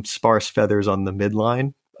some sparse feathers on the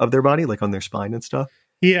midline of their body, like on their spine and stuff.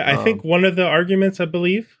 Yeah, I think one of the arguments, I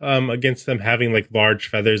believe, against them having like large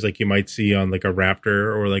feathers, like you might see on like a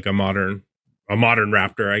raptor or like a modern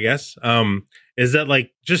raptor, I guess, is that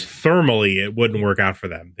like just thermally it wouldn't work out for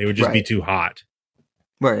them. They would just be too hot.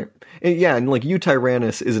 Right. And yeah, and like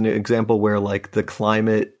Eutyrannus is an example where like the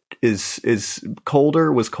climate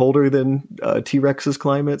was colder than T-Rex's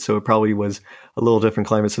climate, so it probably was a little different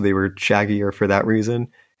climate, so they were shaggier for that reason.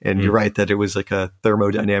 And you're right that it was like a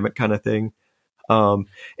thermodynamic kind of thing.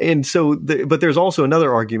 And so, but there's also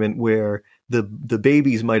another argument where the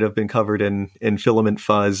babies might have been covered in filament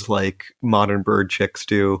fuzz like modern bird chicks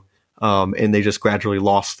do, and they just gradually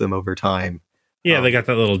lost them over time. Yeah, they got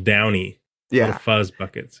that little downy. Yeah, fuzz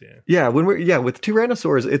buckets. Yeah. With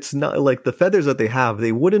Tyrannosaurs, it's not like the feathers that they have.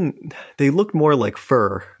 They look more like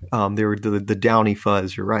fur. They were the downy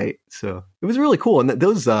fuzz. You're right. So it was really cool, and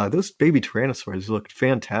those baby Tyrannosaurs looked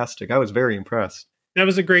fantastic. I was very impressed. That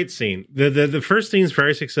was a great scene. The first scene is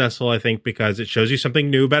very successful, I think, because it shows you something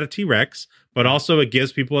new about a T-Rex, but also it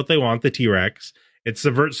gives people what they want, the T-Rex. It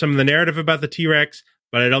subverts some of the narrative about the T-Rex,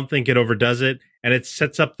 but I don't think it overdoes it, and it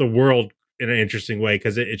sets up the world in an interesting way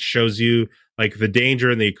because it shows you like the danger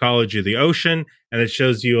and the ecology of the ocean, and it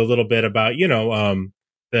shows you a little bit about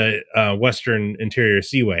the Western Interior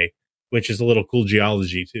Seaway, which is a little cool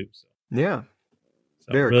geology too. So yeah,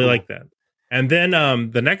 so very really cool. Like that. And then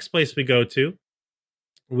the next place we go to,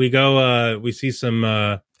 we see some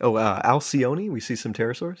Alcyone. We see some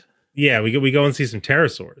pterosaurs. Yeah, we go and see some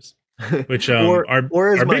pterosaurs. Which or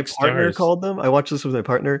as my partner stars called them, I watched this with my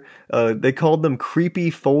partner. They called them creepy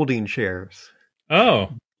folding chairs. Oh,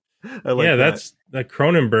 I like that. That's the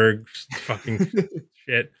Cronenberg fucking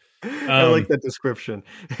shit. I like that description.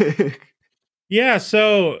 Yeah,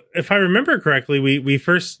 so if I remember correctly, we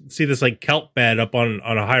first see this like kelp bed up on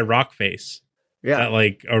a high rock face. Yeah, that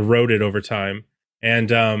like eroded over time, and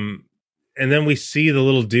then we see the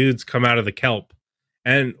little dudes come out of the kelp.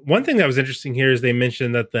 And one thing that was interesting here is they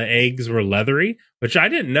mentioned that the eggs were leathery, which I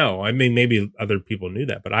didn't know. I mean, maybe other people knew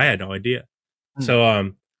that, but I had no idea.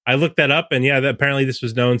 So I looked that up, and apparently this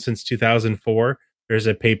was known since 2004. There's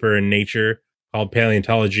a paper in Nature called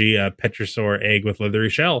Paleontology, Petrosaur Egg with Leathery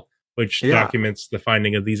Shell, which documents the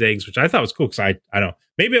finding of these eggs, which I thought was cool because I don't know.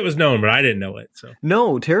 Maybe it was known, but I didn't know it. So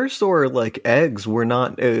no, pterosaur like eggs were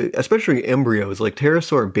not, especially embryos, like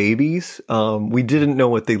pterosaur babies. We didn't know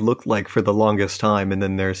what they looked like for the longest time, and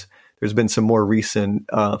then there's been some more recent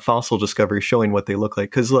fossil discoveries showing what they look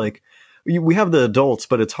like. Because like we have the adults,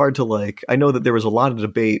 but it's hard to like. I know that there was a lot of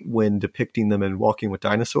debate when depicting them in Walking with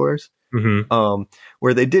Dinosaurs,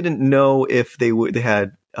 where they didn't know if they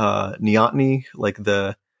had neoteny, like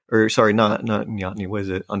not neoteny. What is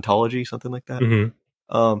it? Ontology, something like that.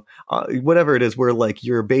 Whatever it is, where like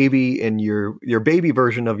your baby and your baby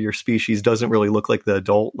version of your species doesn't really look like the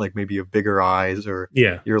adult, like maybe you have bigger eyes or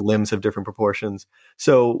your limbs have different proportions.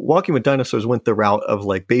 So Walking with Dinosaurs went the route of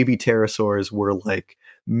like baby pterosaurs were like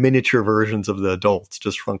miniature versions of the adults,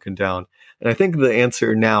 just shrunken down. And I think the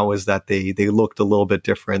answer now is that they looked a little bit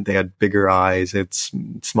different. They had bigger eyes, it's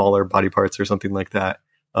smaller body parts or something like that.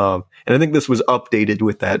 And I think this was updated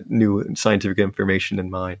with that new scientific information in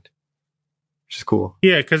mind. Which is cool.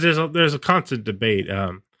 Yeah, because there's a constant debate.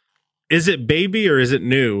 Is it baby or is it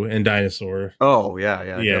new in dinosaur? Oh yeah,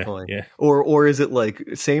 definitely. Yeah. Or is it like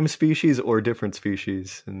same species or different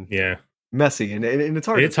species? And messy and it's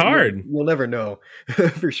hard. It's hard. You'll never know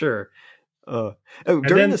for sure.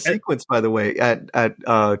 During the sequence, by the way, at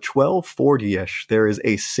 1240ish, there is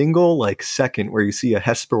a single like second where you see a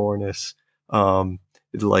Hesperornis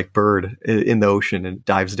like bird in the ocean and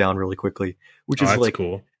dives down really quickly, which is like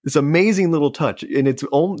cool. this amazing little touch, and it's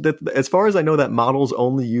only that, as far as I know, that model's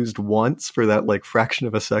only used once for that like fraction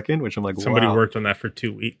of a second, which I'm like, somebody wow. worked on that for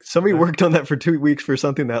 2 weeks. Somebody worked on that for 2 weeks for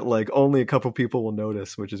something that like only a couple people will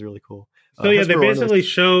notice, which is really cool. So yeah, they basically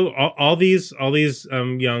show all these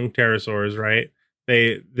young pterosaurs, right?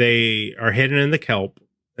 They are hidden in the kelp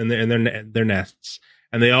and their nests,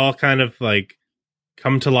 and they all kind of like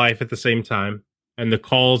come to life at the same time. And the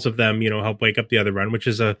calls of them, help wake up the other one, which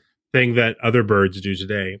is a thing that other birds do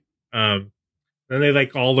today. Then they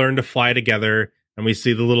like all learn to fly together, and we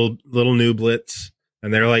see the little nublets,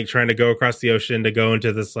 and they're like trying to go across the ocean to go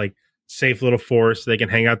into this like safe little forest. They can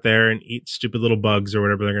hang out there and eat stupid little bugs or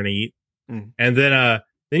whatever they're going to eat. And then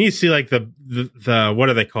you see like the what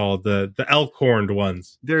are they called? The elk-horned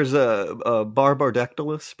ones. There's a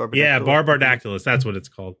Barbardactylus. Yeah, Barbardactylus. That's what it's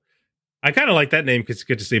called. I kind of like that name because it's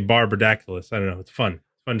good to say Barbardactylus. I don't know. It's fun.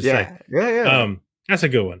 It's fun to say. Yeah. That's a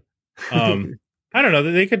good one. I don't know.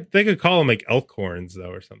 They could call them like elk horns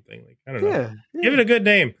though, or something. Like I don't know. Yeah. Give it a good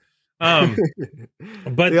name.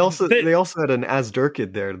 But they also had an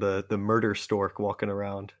Azdirkid there, the murder stork walking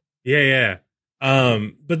around. Yeah.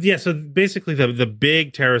 But yeah, so basically the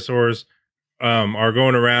big pterosaurs are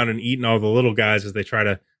going around and eating all the little guys as they try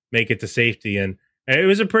to make it to safety, and it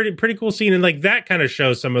was a pretty cool scene, and like that kind of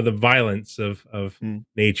shows some of the violence of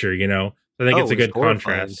nature, I think it's a good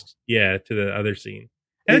contrast, to the other scene,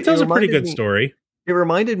 and it tells a pretty good story. It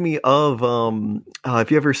reminded me of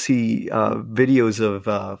if you ever see videos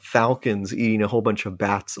of falcons eating a whole bunch of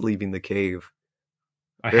bats leaving the cave.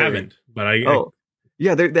 I haven't, but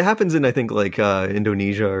yeah, that happens in I think like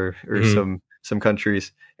Indonesia or some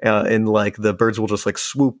countries, and like the birds will just like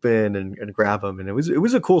swoop in and grab them, and it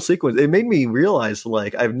was a cool sequence. It made me realize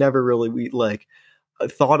like I've never really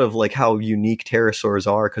thought of like how unique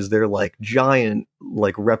pterosaurs are, because they're like giant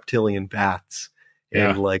like reptilian bats.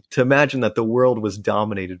 Yeah. And like to imagine that the world was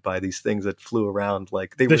dominated by these things that flew around,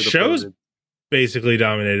 like the show's basically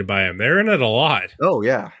dominated by them. They're in it a lot. Oh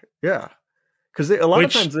yeah. Because a lot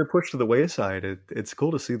of times they're pushed to the wayside. It's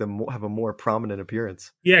cool to see them have a more prominent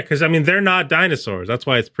appearance. Yeah, because I mean they're not dinosaurs. That's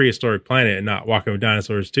why it's Prehistoric Planet and not Walking with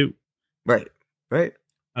Dinosaurs 2. Right.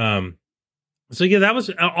 So yeah, that was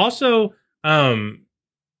also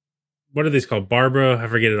what are these called? I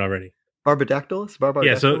forget it already. Barbardactylus?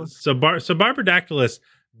 Yeah, so Barbardactylus,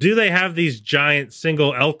 do they have these giant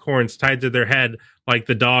single elk horns tied to their head like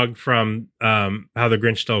the dog from How the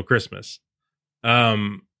Grinch Stole Christmas?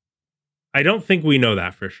 I don't think we know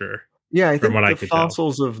that for sure. Yeah, I think the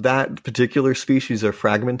fossils of that particular species are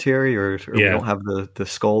fragmentary, or we don't have the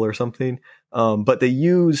skull or something. But they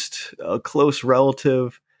used a close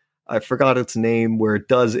relative, I forgot its name, where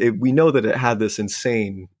we know that it had this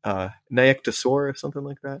insane Nyctosaur or something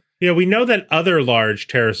like that. Yeah, we know that other large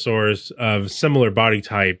pterosaurs of similar body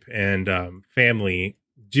type and family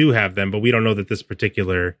do have them, but we don't know that this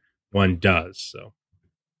particular one does. So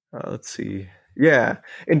let's see. Yeah,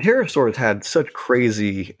 and pterosaurs had such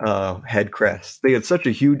crazy head crests. They had such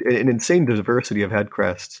an insane diversity of head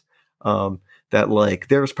crests that like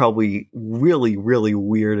there's probably really, really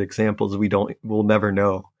weird examples we'll never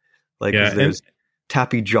know. Like there's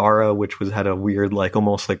Tapijara, which had a weird like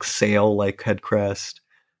almost like sail like head crest.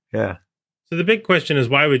 Yeah. So the big question is,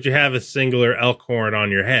 why would you have a singular elk horn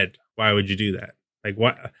on your head? Why would you do that? Like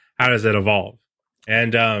what? How does it evolve?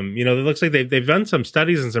 And it looks like they've done some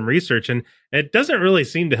studies and some research, and it doesn't really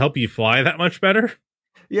seem to help you fly that much better.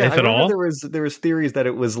 Yeah, if at all. There was theories that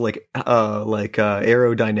it was like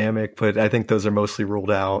aerodynamic, but I think those are mostly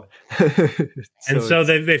ruled out. So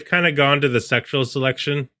they've kind of gone to the sexual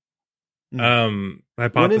selection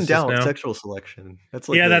hypothesis. When in doubt, now. Sexual selection. That's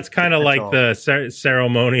like that's kind of like the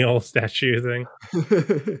ceremonial statue thing.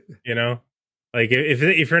 Like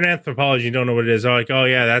if you're an anthropologist, you don't know what it is. Like, oh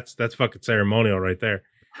yeah, that's fucking ceremonial right there.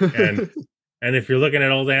 And and if you're looking at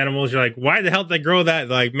old animals, you're like, why the hell did they grow that?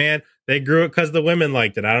 Like, man, they grew it because the women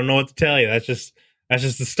liked it. I don't know what to tell you. That's just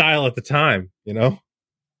the style at the time,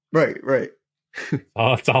 Right.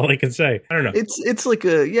 That's all I can say. I don't know. It's like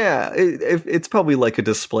it's probably like a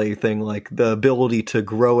display thing, like the ability to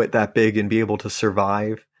grow it that big and be able to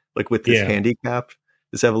survive, like with this handicap.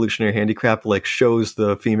 This evolutionary handicap like shows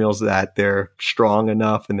the females that they're strong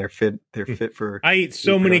enough and they're fit for. I eat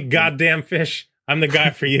so many goddamn fish. I'm the guy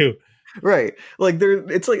for you. Right. Like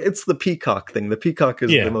it's the peacock thing. The peacock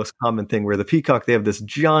is the most common thing, where the peacock, they have this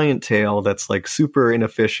giant tail that's like super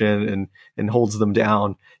inefficient and holds them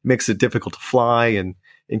down, makes it difficult to fly and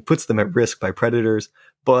puts them at risk by predators.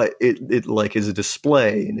 But it like is a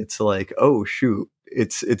display, and it's like, oh shoot,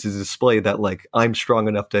 it's a display that like I'm strong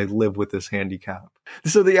enough to live with this handicap.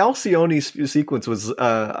 So the Alcyone sequence was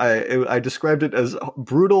I described it as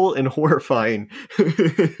brutal and horrifying.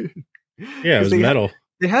 Yeah, it was metal.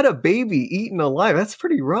 They had a baby eaten alive. That's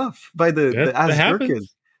pretty rough by the Azdirkids,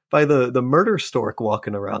 by the murder stork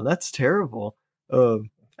walking around. That's terrible.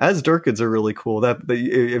 Azdirkids are really cool.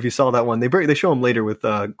 If you saw that one, they show them later with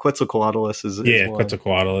Quetzalcoatlus is one.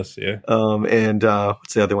 Quetzalcoatlus, yeah. And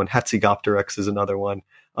what's the other one? Hatzegopteryx is another one.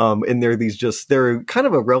 And they're kind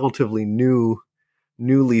of a relatively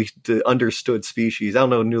newly understood species. I don't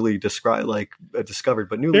know, newly discovered,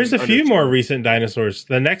 but newly. There's a few more recent dinosaurs.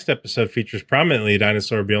 The next episode features prominently a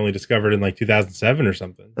dinosaur be only discovered in like 2007 or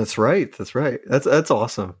something. That's right. That's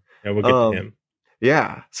awesome. Yeah, we'll get to him.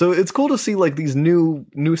 Yeah, so it's cool to see like these new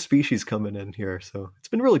species coming in here. So it's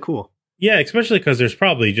been really cool. Yeah, especially because there's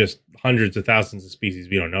probably just hundreds of thousands of species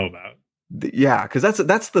we don't know about. Yeah, because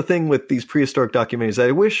that's the thing with these prehistoric documentaries.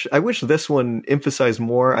 I wish this one emphasized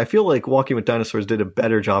more. I feel like Walking with Dinosaurs did a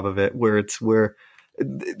better job of it, where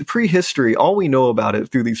the prehistory, all we know about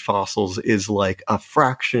it through these fossils is like a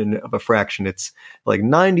fraction of a fraction. It's like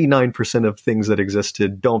 99% of things that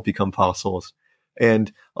existed don't become fossils.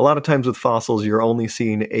 And a lot of times with fossils, you're only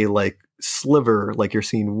seeing a like sliver, like you're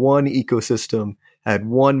seeing one ecosystem at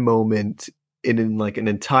one moment in like an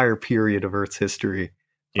entire period of Earth's history.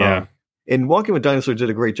 Yeah. And Walking with Dinosaurs did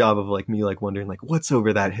a great job of like me like wondering like what's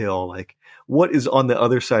over that hill, like what is on the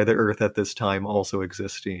other side of the Earth at this time also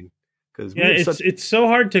existing. Because it's so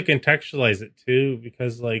hard to contextualize it too,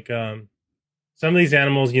 because like some of these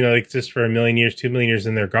animals, you know, exist for 1 million years, 2 million years,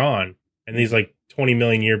 and they're gone. And these like 20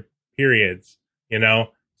 million year periods. You know,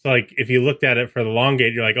 so like if you looked at it for the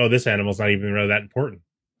longate, you're like, oh, this animal's not even really that important.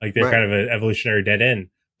 Like they're kind of an evolutionary dead end,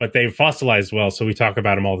 but they've fossilized well, so we talk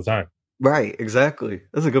about them all the time. Right, exactly.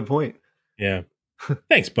 That's a good point. Yeah.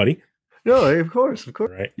 Thanks, buddy. No, of course.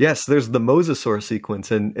 Right. Yes, there's the Mosasaur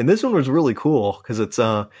sequence, and this one was really cool because it's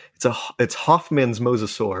Hoffman's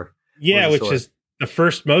Mosasaur. Yeah, which is the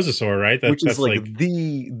first mosasaur, right? Which is like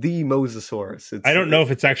the Mosasaurus. I don't know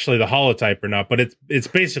if it's actually the holotype or not, but it's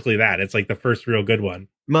basically that. It's like the first real good one.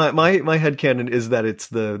 My headcanon is that it's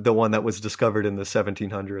the one that was discovered in the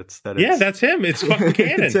 1700s. That's him. It's fucking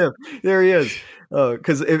canon. It's him. There he is.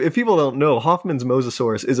 Because if people don't know, Hoffman's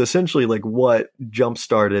Mosasaurus is essentially like what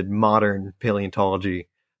jump-started modern paleontology.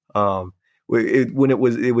 When it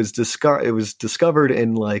was discovered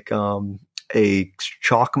in like a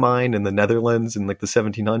chalk mine in the Netherlands in like the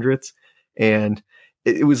 1700s, and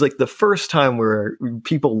it was like the first time where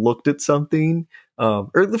people looked at something,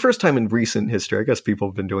 or the first time in recent history. I guess people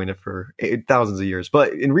have been doing it for thousands of years,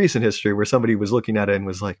 but in recent history, where somebody was looking at it and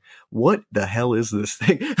was like, "What the hell is this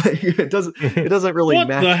thing?" It doesn't really what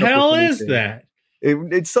match. What the up hell with is that?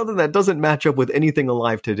 It's something that doesn't match up with anything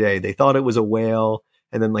alive today. They thought it was a whale,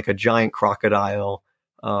 and then like a giant crocodile,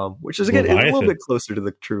 which is again a little bit closer to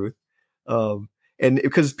the truth. And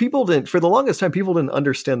because for the longest time, people didn't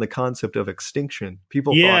understand the concept of extinction.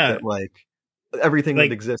 People thought that like everything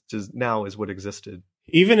that exists is what existed.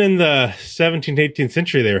 Even in the 17th, 18th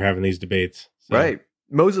century, they were having these debates. So. Right.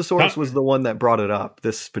 Mosasaurus was the one that brought it up,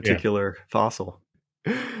 this particular fossil.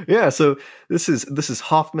 Yeah. So this is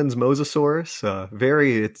Hoffman's Mosasaurus.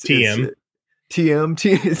 It's TM.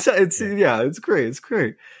 It's great. It's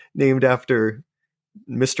great. Named after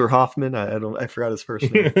Mr. Hoffman. I forgot his first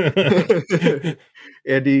name.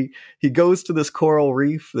 And he goes to this coral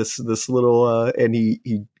reef, this little, and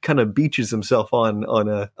he kind of beaches himself on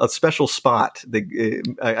a special spot. He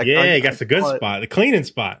got the good spot, the cleaning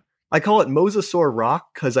spot. I call it Mosasaur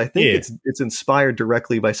Rock because I think it's inspired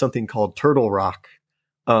directly by something called Turtle Rock.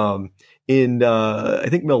 In I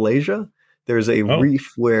think Malaysia, there's a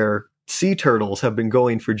reef where sea turtles have been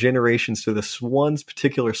going for generations to this one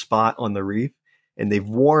particular spot on the reef. And they've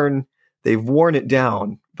worn it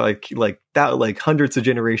down by like hundreds of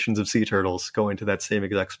generations of sea turtles going to that same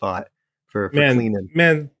exact spot for cleaning.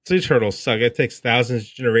 Man, sea turtles suck. It takes thousands of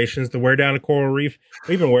generations to wear down a coral reef.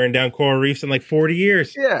 We've been wearing down coral reefs in like 40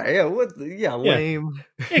 years. Yeah. Lame.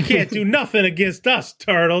 You can't do nothing against us,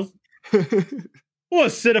 turtles. We'll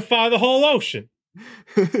acidify the whole ocean.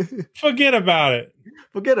 Forget about it.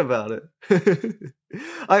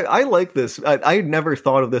 I like this. I never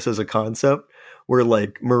thought of this as a concept where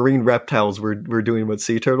like marine reptiles were doing what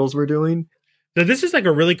sea turtles were doing. So this is like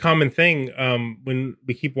a really common thing. When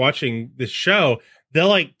we keep watching this show, they'll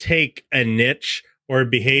like take a niche or a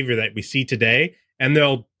behavior that we see today, and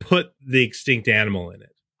they'll put the extinct animal in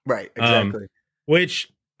it. Right. Exactly.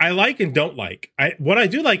 Which I like and don't like. What I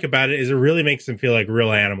do like about it is it really makes them feel like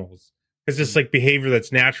real animals. It's just like behavior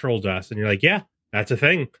that's natural to us. And you're like, yeah, that's a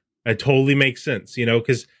thing. That totally makes sense, you know,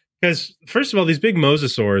 because because first of all, these big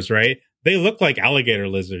mosasaurs, right? They look like alligator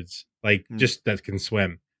lizards, like just that can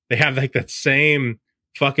swim. They have like that same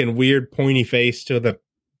fucking weird pointy face to the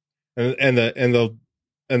and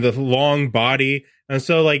the long body. And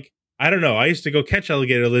so like, I don't know. I used to go catch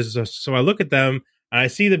alligator lizards. So I look at them and I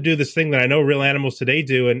see them do this thing that I know real animals today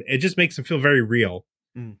do. And it just makes them feel very real.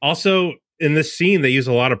 Also in this scene, they use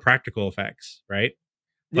a lot of practical effects, right?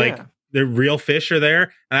 Like the real fish are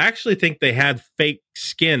there. And I actually think they had fake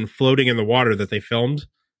skin floating in the water that they filmed.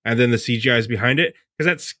 And then the CGI is behind it. Because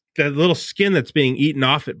that's that little skin that's being eaten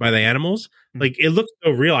off it by the animals. Like it looks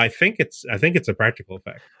so real. I think it's a practical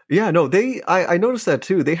effect. Yeah, no, I noticed that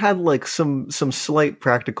too. They had like some slight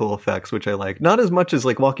practical effects, which I like. Not as much as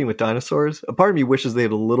like Walking with Dinosaurs. A part of me wishes they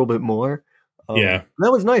had a little bit more. That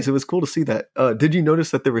was nice. It was cool to see that. Did you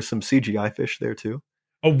notice that there was some CGI fish there too?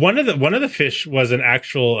 Oh, one of the fish was an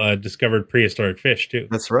actual discovered prehistoric fish too.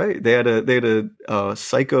 That's right. They had a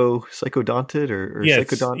psychodontid or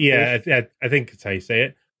psychodont. Yeah, I think that's how you say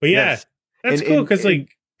it. But yeah, that's cool because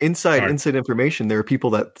like inside information, there are people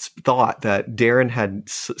that thought that Darren had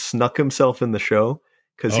snuck himself in the show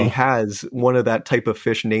because he has one of that type of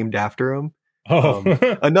fish named after him.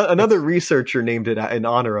 Another researcher named it in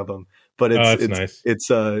honor of him, but it's nice.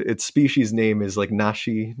 Its species name is like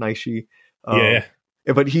Naishi.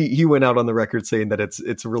 But he went out on the record saying that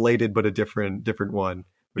it's related but a different one.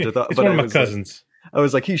 Which I thought, it's one of my cousins. I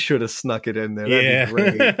was like, he should have snuck it in there. That'd be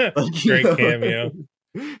great. Like, great cameo.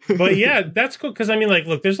 But yeah, that's cool because I mean, like,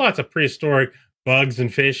 look, there's lots of prehistoric bugs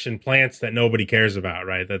and fish and plants that nobody cares about,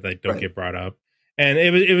 right? That they don't get brought up, and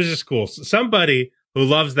it was just cool. Somebody who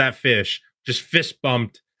loves that fish just fist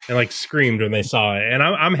bumped and like screamed when they saw it, and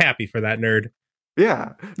I'm happy for that nerd.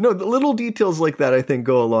 Yeah, no, the little details like that I think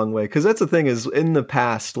go a long way because that's the thing is in the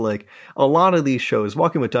past, like a lot of these shows,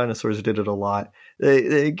 Walking with Dinosaurs did it a lot.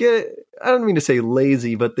 They get, I don't mean to say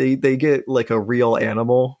lazy, but they get like a real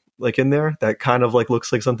animal like in there that kind of like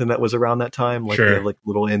looks like something that was around that time, like they have like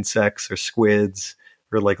little insects or squids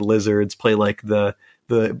or like lizards play like the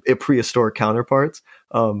prehistoric counterparts.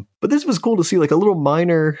 But this was cool to see like a little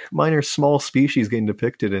minor small species getting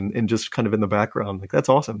depicted and just kind of in the background. Like that's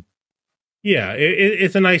awesome. Yeah,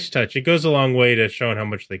 it's a nice touch. It goes a long way to showing how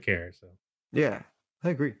much they care. So yeah, I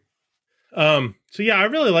agree. So yeah, I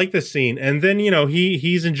really like this scene. And then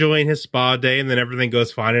he's enjoying his spa day, and then everything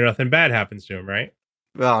goes fine, and nothing bad happens to him, right?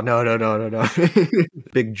 Oh no!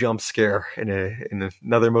 Big jump scare in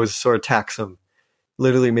another mosasaur attacks him.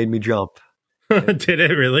 Literally made me jump. Did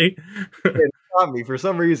it really? It got me for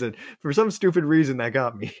some reason. For some stupid reason, that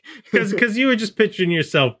got me. Because you were just picturing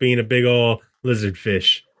yourself being a big old lizard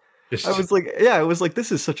fish. I was like,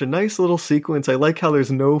 this is such a nice little sequence. I like how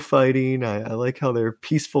there's no fighting. I like how they're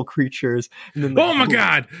peaceful creatures. And then oh my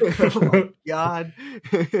god! Oh my god!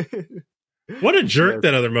 What a jerk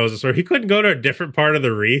that other mosasaur. He couldn't go to a different part of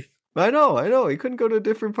the reef. I know. He couldn't go to a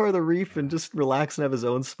different part of the reef and just relax and have his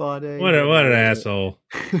own spa day. What an asshole.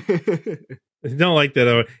 I don't like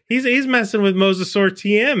that. He's messing with Mosasaur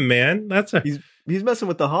TM, man. He's messing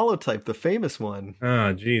with the holotype, the famous one.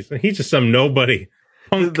 Oh, jeez. He's just some nobody.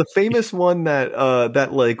 The famous one that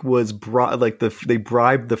like was they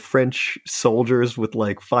bribed the French soldiers with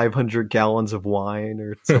like 500 gallons of wine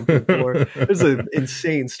or something. There's an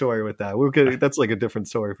insane story with that. That's like a different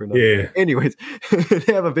story for another day. Anyways,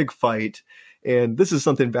 they have a big fight, and this is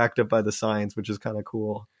something backed up by the science, which is kind of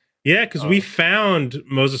cool. Yeah, because we found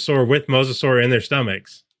Mosasaur with Mosasaur in their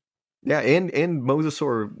stomachs. Yeah, and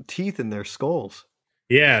Mosasaur teeth in their skulls.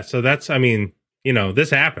 Yeah, so that's, this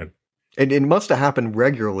happened. And it must have happened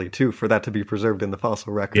regularly, too, for that to be preserved in the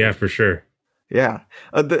fossil record. Yeah, for sure. Yeah.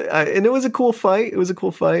 And it was a cool fight. It was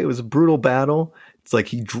a brutal battle. It's like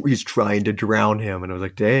he's trying to drown him. And I was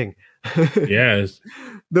like, dang. Yes.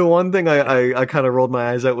 The one thing I kind of rolled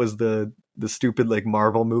my eyes at was the stupid like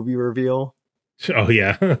Marvel movie reveal. Oh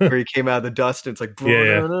yeah. Where he came out of the dust and it's like,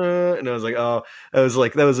 yeah. And I was like, oh, I was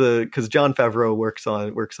like, that was because Jon Favreau works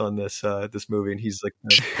on this movie, and he's like,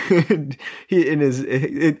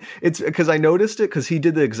 it's because I noticed it because he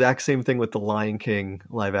did the exact same thing with the Lion King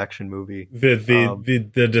live action movie.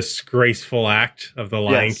 The disgraceful act of the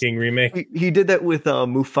Lion King remake. He did that with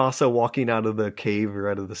Mufasa walking out of the cave or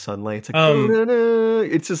out of the sunlight. It's like,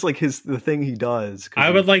 it's just like the thing he does. I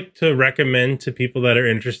would like to recommend to people that are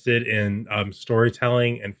interested in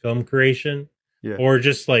storytelling and film creation, or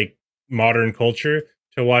just like modern culture,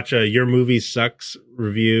 to watch a Your Movie Sucks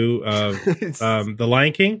review of The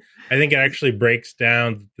Lion King. I think it actually breaks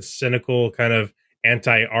down the cynical kind of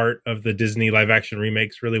anti-art of the Disney live action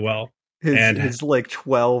remakes really well. His like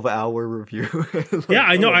 12-hour review. Like, yeah,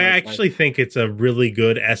 I know. I actually think it's a really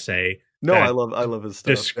good essay No, that I love his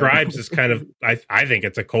stuff. describes this kind of, I think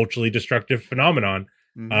it's a culturally destructive phenomenon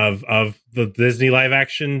Mhm. of the Disney live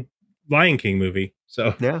action Lion King movie.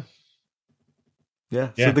 So Yeah. So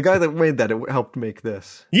Yeah. the guy that made that, it helped make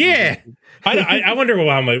this. yeah, I wonder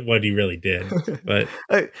what he really did, but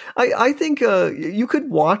I think you could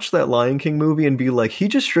watch that Lion King movie and be like, he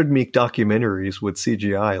just should make documentaries with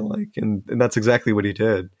CGI, like, and that's exactly what he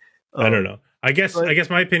did. I don't know. I guess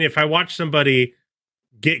my opinion, if I watch somebody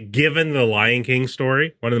get given the Lion King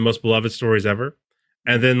story, one of the most beloved stories ever,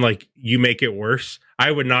 and then like you make it worse,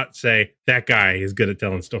 I would not say that guy is good at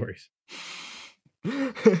telling stories.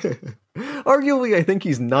 Arguably, I think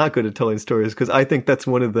he's not good at telling stories, because I think that's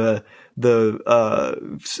one of the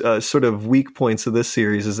sort of weak points of this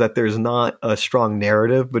series, is that there's not a strong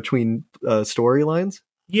narrative between storylines.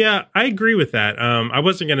 Yeah, I agree with that. I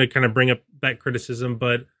wasn't going to kind of bring up that criticism,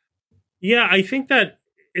 but yeah, I think that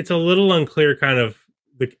it's a little unclear kind of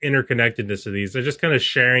the interconnectedness of these. They're just kind of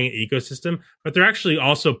sharing an ecosystem, but they're actually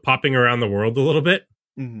also popping around the world a little bit.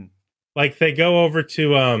 Mm-hmm. Like they go over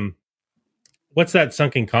to what's that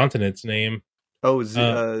sunken continent's name? Oh,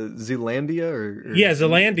 Zealandia or yeah,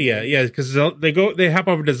 Zealandia. Yeah, because they hop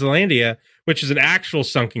over to Zealandia, which is an actual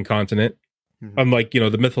sunken continent, unlike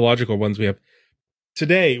the mythological ones we have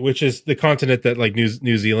today, which is the continent that like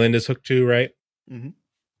New Zealand is hooked to, right? Mm-hmm.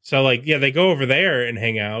 So like, yeah, they go over there and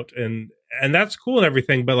hang out, and that's cool and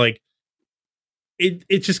everything, but like,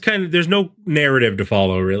 it just kind of, there's no narrative to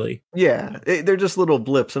follow, really. Yeah, they're just little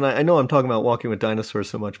blips, and I know I'm talking about Walking with Dinosaurs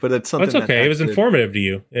so much, but it's something. That's okay. It was informative to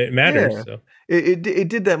you. It matters. Yeah. So. It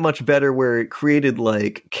did that much better, where it created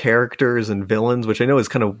like characters and villains, which I know is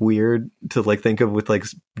kind of weird to like think of with like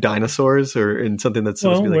dinosaurs or in something that's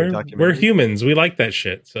supposed to be like a documentary. We're humans. We like that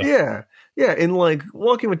shit. So yeah. In like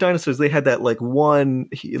Walking with Dinosaurs, they had that like one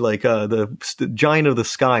like the giant of the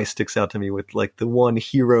sky sticks out to me with like the one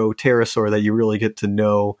hero pterosaur that you really get to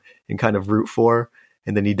know and kind of root for,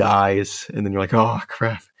 and then he dies, and then you're like, oh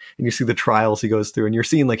crap, and you see the trials he goes through, and you're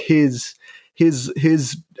seeing like his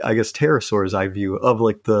I guess pterosaur's eye view of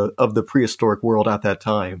like the prehistoric world at that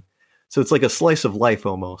time. So it's like a slice of life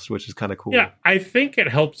almost, which is kind of cool. Yeah, I think it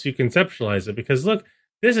helps you conceptualize it, because look,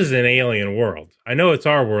 this is an alien world. I know it's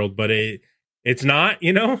our world, but it's not,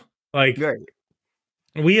 like right.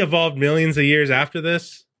 We evolved millions of years after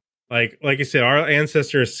this. Like I said, our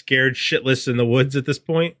ancestors are scared shitless in the woods at this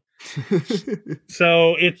point.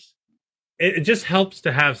 So it just helps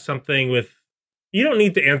to have something with, you don't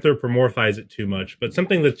need to anthropomorphize it too much, but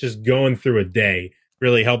something that's just going through a day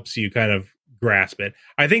really helps you kind of grasp it.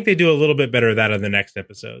 I think they do a little bit better of that in the next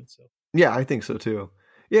episode. So yeah, I think so too.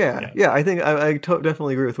 Yeah. I think I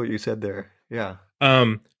definitely agree with what you said there. Yeah.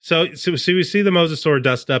 So we see the Mosasaur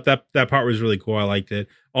dust up. That part was really cool. I liked it.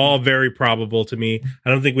 All very probable to me. I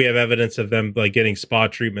don't think we have evidence of them like getting spa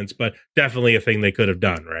treatments, but definitely a thing they could have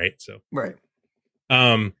done, right? So right.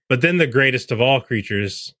 But then the greatest of all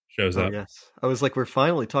creatures shows up. Yes, I was like, we're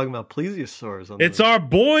finally talking about plesiosaurs. It's our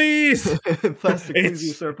boys. Plastic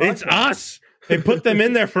plesiosaur podcast. It's us. They put them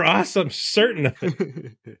in there for us. I'm certain of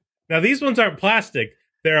it. Now these ones aren't plastic.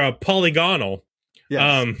 They're a polygonal.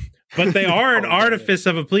 Yes. But they are an artifice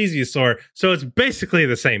of a plesiosaur, so it's basically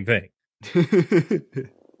the same thing.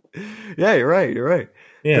 Yeah, you're right.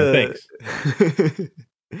 Yeah, thanks.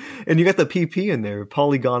 And you got the PP in there,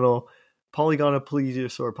 polygonal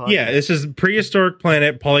plesiosaur podcast. Yeah, this is Prehistoric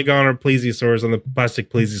Planet Polygonal Plesiosaurs on the Plastic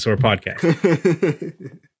Plesiosaur podcast.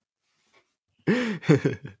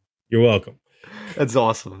 You're welcome. That's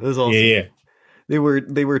awesome. Yeah. They were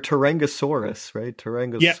Tyrannosaurus, right?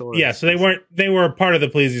 Tyrannosaurus. Yeah. So they were a part of the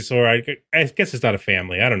plesiosaur. I guess it's not a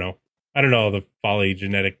family. I don't know all the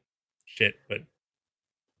polygenetic shit, but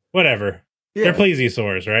whatever. Yeah. They're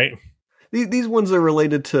plesiosaurs, right? These ones are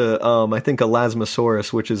related to I think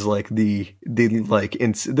Elasmosaurus, which is like this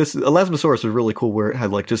Elasmosaurus was really cool, where it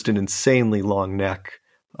had like just an insanely long neck.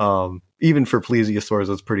 Even for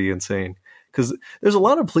plesiosaurs, it's pretty insane, because there's a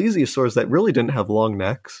lot of plesiosaurs that really didn't have long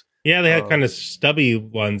necks. Yeah, they had kind of stubby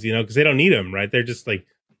ones, because they don't need them, right? They're just like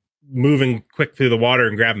moving quick through the water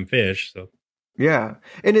and grabbing fish. So yeah,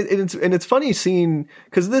 and it's funny seeing,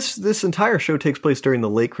 because this entire show takes place during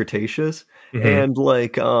the late Cretaceous, and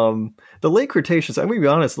like the late Cretaceous. I'm gonna be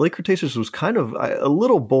honest, the late Cretaceous was kind of a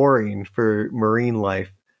little boring for marine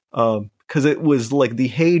life, because it was like the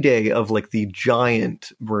heyday of like the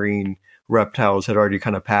giant marine reptiles had already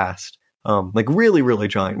kind of passed. Like really, really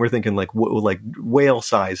giant. We're thinking like whale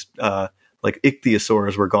sized, like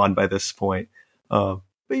ichthyosaurs were gone by this point. But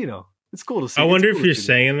it's cool to see. I wonder if you're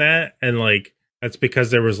saying that, and like that's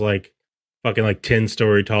because there was like fucking like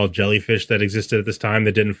 10-story tall jellyfish that existed at this time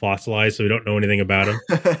that didn't fossilize, so we don't know anything about them.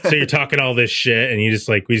 So you're talking all this shit, and you just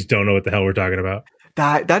like we just don't know what the hell we're talking about.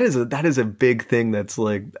 That is a big thing. That's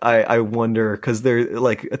like I wonder, because they're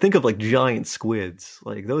like, I think of like giant squids,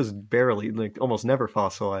 like those barely, like almost never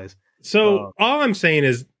fossilize. So all I'm saying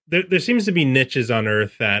is there seems to be niches on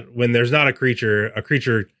Earth that when there's not a creature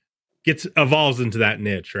evolves into that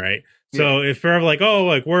niche, right? So if we're like, oh,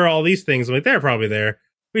 like where are all these things? I'm like, they're probably there.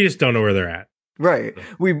 We just don't know where they're at. Right.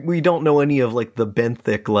 We don't know any of like the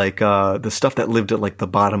benthic, like the stuff that lived at like the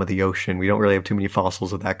bottom of the ocean. We don't really have too many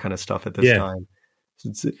fossils of that kind of stuff at this time.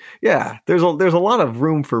 So there's a lot of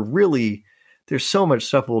room for really. There's so much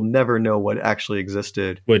stuff we'll never know what actually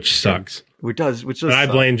existed, which sucks. Which I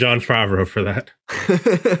blame Jon Favreau for that.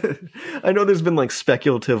 I know there's been like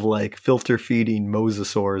speculative, like filter feeding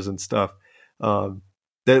mosasaurs and stuff.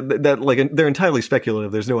 That like they're entirely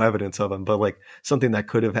speculative. There's no evidence of them, but like something that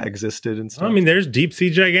could have existed and stuff. I mean, there's deep sea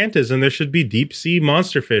gigantes, and there should be deep sea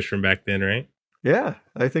monster fish from back then, right? Yeah,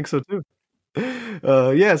 I think so too.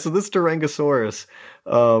 So this Durangosaurus,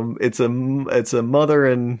 it's a mother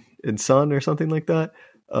and son or something like that.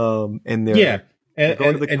 And they're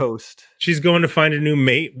going to the coast. She's going to find a new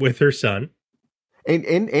mate with her son, and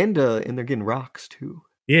they're getting rocks too.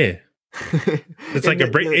 Yeah. It's like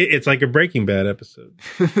it's like a Breaking Bad episode.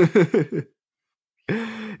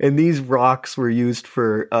 And these rocks were used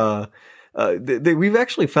for we've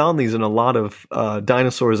actually found these in a lot of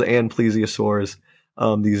dinosaurs and plesiosaurs.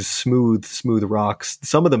 These smooth rocks.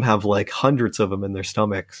 Some of them have like hundreds of them in their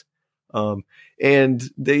stomachs. And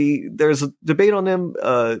there's a debate on them.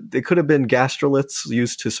 They could have been gastroliths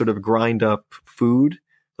used to sort of grind up food,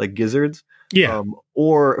 like gizzards. Yeah.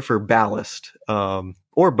 Or for ballast.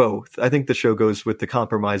 Or both. I think the show goes with the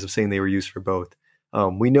compromise of saying they were used for both.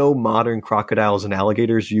 We know modern crocodiles and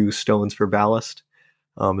alligators use stones for ballast.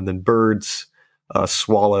 And then birds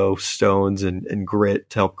swallow stones and grit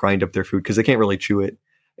to help grind up their food because they can't really chew it.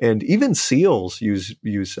 And even seals use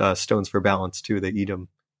stones for balance too. They eat them.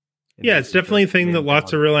 Yeah, it's definitely a thing that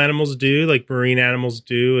lots of real animals do, like marine animals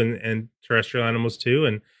do, and terrestrial animals too.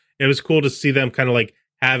 And it was cool to see them kind of like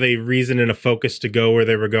have a reason and a focus to go where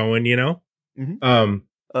they were going, you know? Mm-hmm.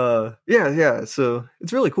 So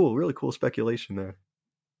it's really cool speculation there.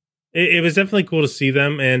 It was definitely cool to see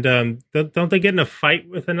them. And don't they get in a fight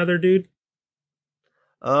with another dude?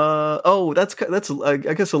 That's I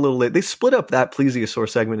guess a little late. They split up that plesiosaur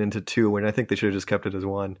segment into two, and I think they should have just kept it as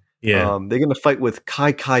one. Yeah. They're going to fight with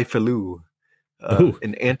Kai-Kai-Falu,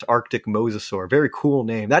 an Antarctic mosasaur. Very cool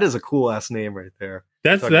name. That is a cool ass name right there.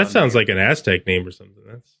 That sounds like an Aztec name or something.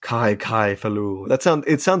 That's Kai-Kai-Falu.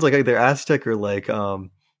 It sounds like either Aztec or like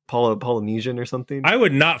Polynesian or something. I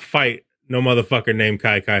would not fight no motherfucker named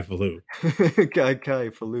Kai-Kai-Falu.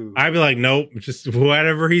 Kai-Kai-Falu. I'd be like, nope, just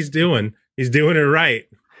whatever he's doing it right.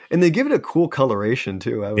 And they give it a cool coloration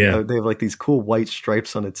too. They have like these cool white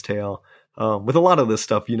stripes on its tail. With a lot of this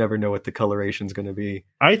stuff, you never know what the coloration is going to be.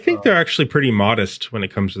 I think they're actually pretty modest when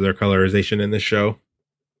it comes to their colorization in this show.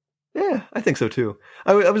 Yeah, I think so too.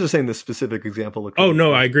 I was just saying this specific example. Oh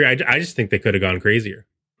no, I agree. I just think they could have gone crazier.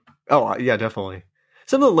 Oh yeah, definitely.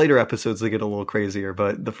 Some of the later episodes they get a little crazier,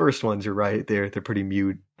 but the first ones, you're right, they're pretty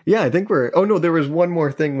mute. Yeah, I think we're. Oh no, there was one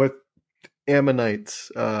more thing with ammonites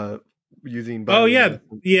using. Oh yeah.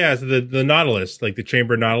 So the Nautilus, like the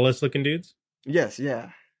chamber Nautilus looking dudes. Yes.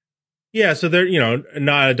 Yeah. Yeah. So they're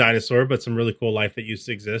not a dinosaur, but some really cool life that used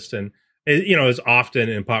to exist, and is often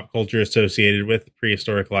in pop culture associated with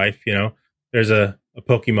prehistoric life. There's a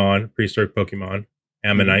prehistoric Pokemon,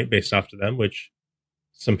 Ammonite, based off to them, which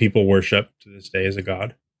some people worship to this day as a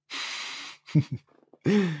god.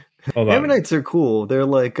 Ammonites are cool. They're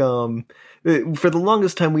like, for the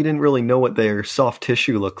longest time, we didn't really know what their soft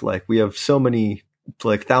tissue looked like. We have so many,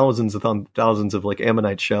 like thousands of like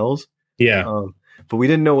ammonite shells. Yeah. But we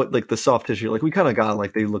didn't know what like the soft tissue, like we kind of got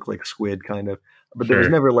like they look like squid kind of, but there was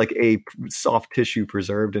never like a soft tissue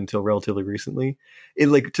preserved until relatively recently. It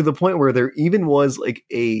like to the point where there even was like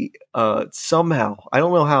a somehow, I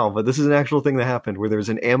don't know how, but this is an actual thing that happened where there's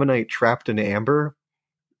an ammonite trapped in amber,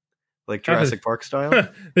 like Jurassic Park style.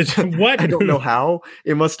 What? I don't know how.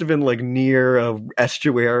 It must have been like near a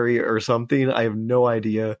estuary or something. I have no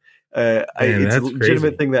idea. It's a legitimate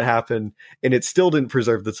crazy thing that happened, and it still didn't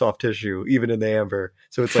preserve the soft tissue, even in the amber.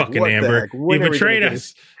 So it's fucking like, amber. You betrayed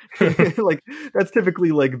us. Like that's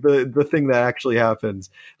typically like the thing that actually happens.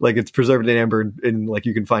 Like it's preserved in amber, and like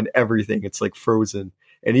you can find everything. It's like frozen,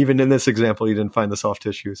 and even in this example, you didn't find the soft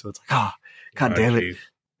tissue. So it's like, god damn it.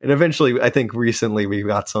 And eventually, I think recently we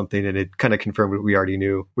got something, and it kind of confirmed what we already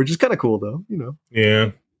knew, which is kind of cool, though.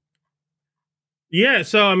 Yeah. Yeah.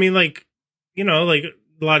 So I mean, like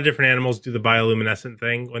a lot of different animals do the bioluminescent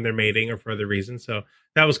thing when they're mating or for other reasons. So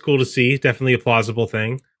that was cool to see. Definitely a plausible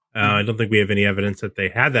thing. I don't think we have any evidence that they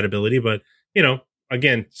had that ability, but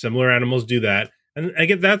again, similar animals do that. And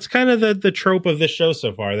again, that's kind of the trope of this show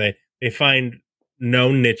so far. They find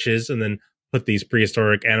known niches and then put these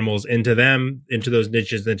prehistoric animals into those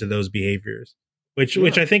niches, into those behaviors, which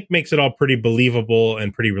I think makes it all pretty believable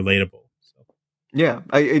and pretty relatable. So. Yeah,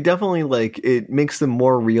 it definitely it makes them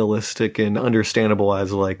more realistic and understandable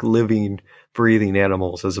as living, breathing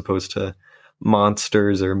animals as opposed to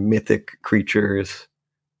monsters or mythic creatures.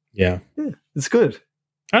 Yeah, it's good.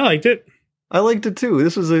 I liked it. I liked it too.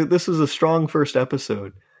 This was a strong first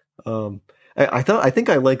episode. I think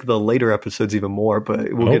I like the later episodes even more,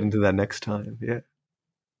 but we'll get into that next time. Yeah.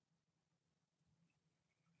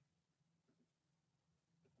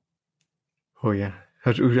 Oh yeah.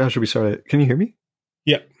 How should we start it? Can you hear me?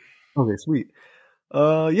 Yeah. Okay, sweet.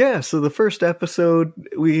 So the first episode,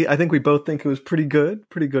 I think we both think it was pretty good.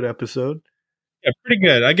 Pretty good episode. Yeah, pretty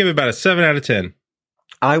good. I give it about a 7 out of 10.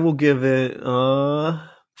 I will give it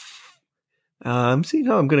I'm seeing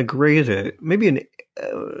how I'm going to grade it. Maybe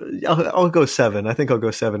I'll go 7. I think I'll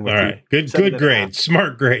go 7 with all right. Good grade.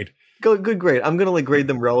 Smart grade. Good grade. I'm going to grade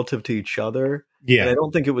them relative to each other. Yeah. And I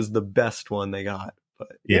don't think it was the best one they got,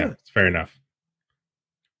 but yeah, it's fair enough.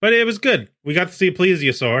 But it was good. We got to see a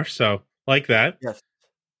plesiosaur, so like that. Yes.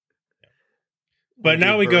 But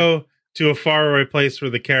now we go to a faraway place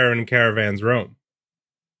where the Karen and caravans roam.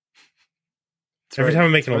 Every time I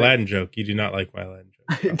make an Aladdin joke, you do not like my Aladdin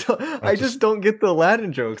joke. I just don't get the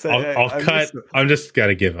Aladdin jokes. I'll cut. I'm just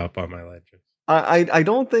gotta give up on my Aladdin jokes. I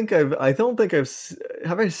don't think I've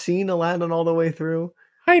have I seen Aladdin all the way through?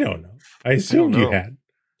 I don't know. I assumed you had.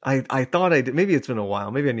 I thought I did. Maybe it's been a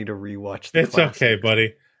while. Maybe I need to rewatch. It's okay,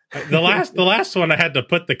 buddy. The last one I had to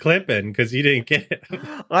put the clip in because you didn't get it.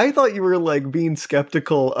 I thought you were being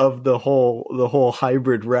skeptical of the whole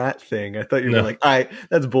hybrid rat thing. I thought you were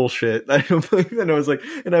that's bullshit. I don't believe. And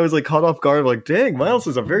I was caught off guard. Dang, Miles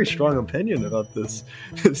has a very strong opinion about this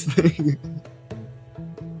thing.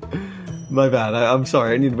 My bad. I'm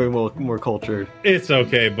sorry. I need to be more cultured. It's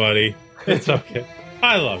okay, buddy. It's okay.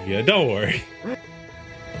 I love you. Don't worry.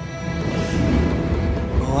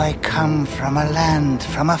 I come from a land,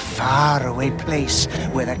 from a faraway place,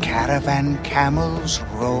 where the caravan camels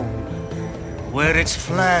roam. Where it's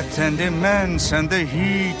flat and immense and the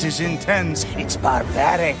heat is intense. It's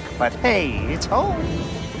barbaric, but hey, it's home.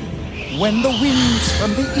 When the wind's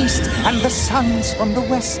from the east and the sun's from the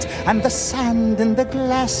west and the sand in the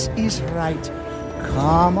glass is right,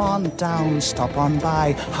 come on down, stop on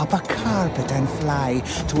by, hop a carpet and fly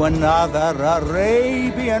to another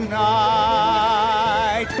Arabian night.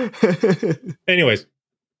 Anyways,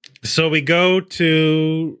 so we go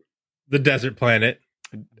to the desert planet,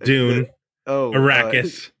 Dune,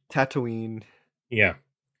 Arrakis, Tatooine. Yeah.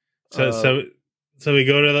 So we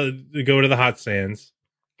go to the hot sands.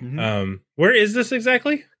 Mm-hmm. Where is this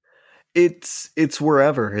exactly? It's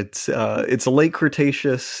wherever. It's a late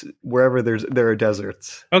Cretaceous, wherever there are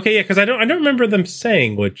deserts. Okay, yeah, because I don't remember them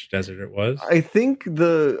saying which desert it was. I think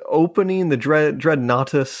the opening, the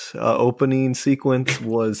Dreadnoughtus opening sequence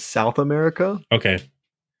was South America. Okay.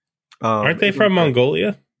 Aren't they from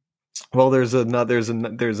Mongolia? Well, there's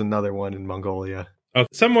another one in Mongolia. Oh,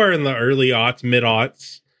 somewhere in the early aughts, mid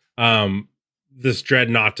aughts, this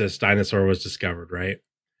Dreadnoughtus dinosaur was discovered, right?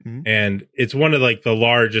 Mm-hmm. And it's one of the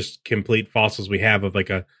largest complete fossils we have of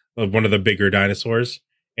one of the bigger dinosaurs,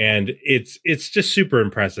 and it's just super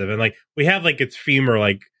impressive. And we have its femur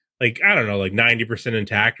I don't know 90%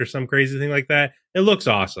 intact or some crazy thing like that. It looks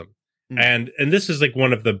awesome. Mm-hmm. And this is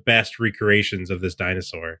one of the best recreations of this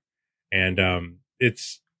dinosaur. And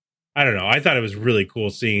it's I don't know. I thought it was really cool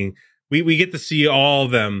seeing we get to see all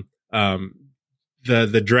of them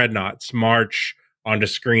the dreadnoughts march onto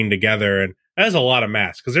screen together, and that is a lot of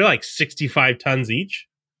mass because they're 65 tons each.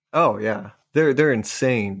 Oh yeah, they're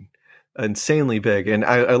insanely big, and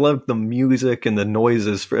I love the music and the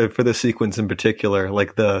noises for the sequence in particular.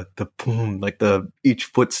 The boom, each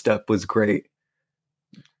footstep was great.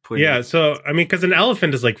 Yeah, so I mean, because an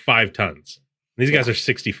elephant is 5 tons. These guys are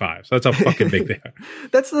 65, so that's how fucking big they are.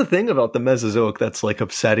 That's the thing about the Mesozoic that's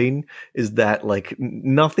upsetting is that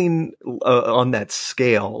nothing on that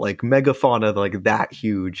scale, megafauna that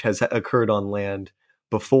huge, has occurred on land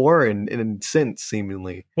before and since,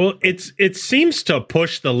 seemingly. Well, it seems to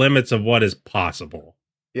push the limits of what is possible.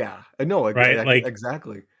 Yeah, I know, right?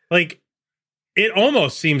 Exactly. It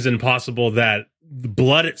almost seems impossible that the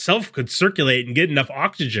blood itself could circulate and get enough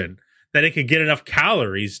oxygen, that it could get enough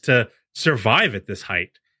calories to survive at this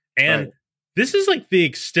height. And This is the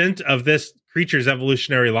extent of this creature's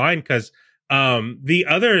evolutionary line, because the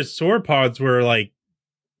other sauropods were like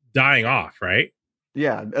dying off, right?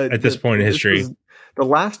 Yeah. At this point in history. The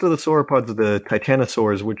last of the sauropods are the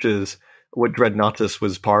titanosaurs, which is what Dreadnoughtus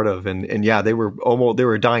was part of. And yeah, they were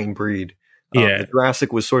a dying breed. The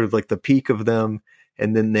Jurassic was sort of like the peak of them.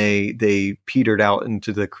 And then they petered out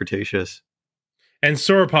into the Cretaceous. And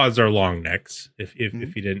sauropods are long necks, if you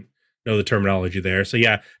didn't know the terminology there. So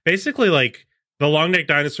yeah, basically like the long neck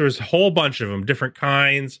dinosaurs, a whole bunch of them, different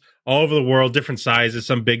kinds, all over the world, different sizes,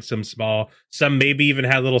 some big, some small, some maybe even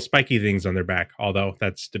had little spiky things on their back, although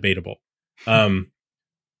that's debatable. You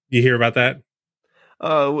hear about that?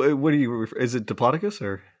 What do you? Is it Diplodocus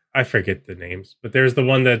or? I forget the names, but there's the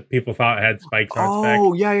one that people thought had spikes on its back.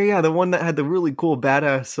 Oh, yeah. The one that had the really cool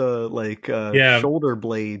badass, shoulder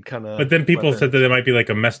blade kind of. But then people said that it might be like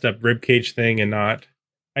a messed up rib cage thing and not.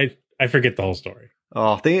 I forget the whole story.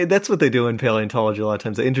 Oh, that's what they do in paleontology a lot of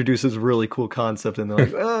times. They introduce this really cool concept and they're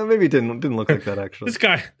like, maybe it didn't look like that actually.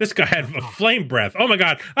 This guy had a flame breath. Oh my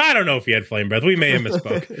God. I don't know if he had flame breath. We may have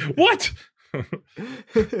misspoke. What?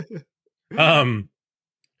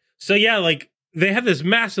 So yeah, like they have this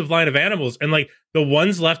massive line of animals and like the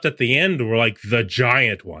ones left at the end were like the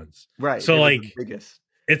giant ones. Right. So like the biggest.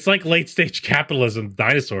 It's like late stage capitalism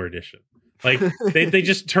dinosaur edition. Like they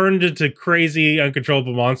just turned into crazy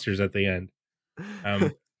uncontrollable monsters at the end.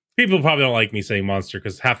 People probably don't like me saying monster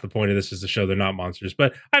because half the point of this is to show they're not monsters.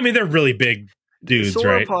 But I mean, they're really big dudes,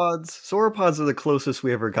 right? Sauropods are the closest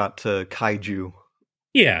we ever got to kaiju.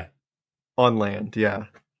 Yeah. On land, yeah.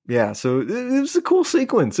 Yeah, so it was a cool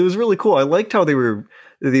sequence. It was really cool. I liked how they were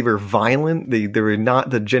violent. They were not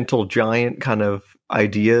the gentle giant kind of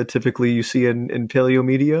idea typically you see in paleo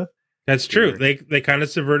media. That's true. They kind of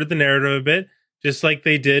subverted the narrative a bit, just like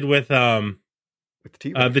they did with the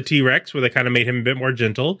T-Rex, where they kind of made him a bit more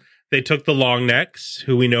gentle. They took the long necks,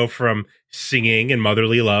 who we know from Singing and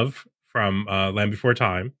Motherly Love from Land Before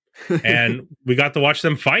Time, and we got to watch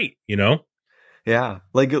them fight, you know? Yeah,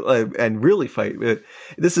 and really fight.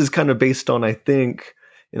 This is kind of based on, I think,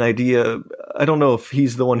 an idea. I don't know if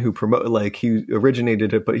he's the one who he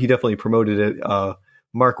originated it, but he definitely promoted it.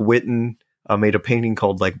 Mark Whitten made a painting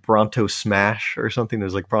called like Bronto Smash or something.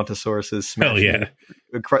 There's like brontosauruses smashing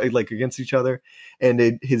like against each other,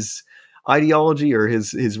 and his ideology or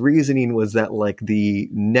his reasoning was that like the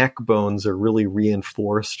neck bones are really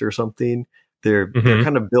reinforced or something. They're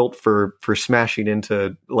kind of built for smashing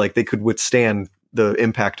into, like they could withstand the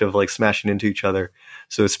impact of like smashing into each other.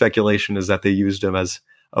 So speculation is that they used them as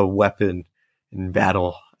a weapon in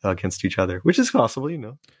battle against each other, which is possible, you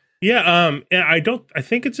know. Yeah, I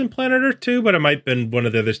think it's in Planet Earth too, but it might have been one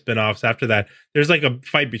of the other spin-offs after that. There's like a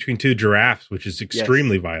fight between two giraffes, which is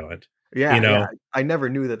extremely violent. Yeah, you know? Yeah. I never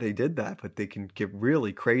knew that they did that, but they can get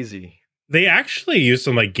really crazy. They actually use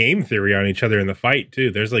some like game theory on each other in the fight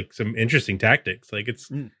too. There's like some interesting tactics. Like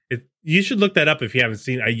you should look that up if you haven't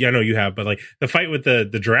seen. I know you have, but like the fight with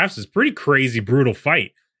the giraffes is pretty crazy, brutal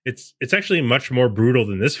fight. It's actually much more brutal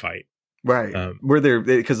than this fight. Right.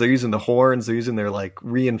 Because they're using the horns, they're using their like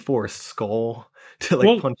reinforced skull to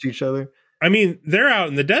like punch each other. I mean, they're out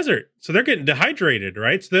in the desert, so they're getting dehydrated,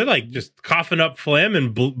 right? So they're like just coughing up phlegm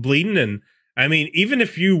and bleeding. And I mean, even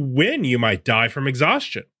if you win, you might die from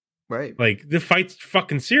exhaustion. Right. Like the fight's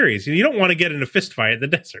fucking serious. You don't want to get in a fist fight in the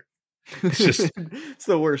desert. It's just it's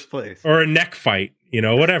the worst place. Or a neck fight, you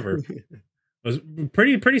know, whatever. It was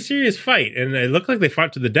pretty serious fight, and it looked like they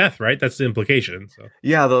fought to the death, right? That's the implication. So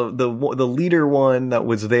yeah, the leader one that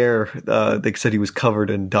was there, they said he was covered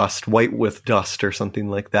in dust, white with dust or something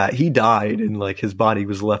like that. He died, and like his body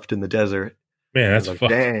was left in the desert. Man, that's like,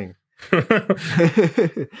 dang.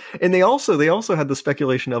 And they also had the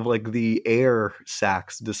speculation of like the air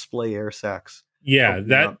sacs, display air sacs. Yeah,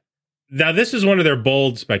 now this is one of their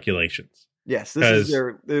bold speculations. Yes, this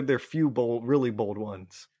is their few really bold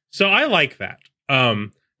ones. So I like that.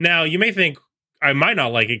 Now you may think I might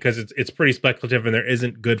not like it because it's pretty speculative and there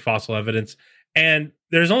isn't good fossil evidence, and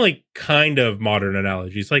there's only kind of modern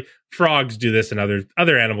analogies. Like frogs do this, and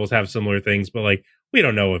other animals have similar things, but like we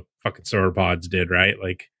don't know what fucking sauropods did, right?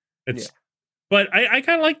 Like. But I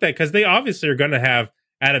kind of like that because they obviously are going to have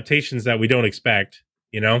adaptations that we don't expect,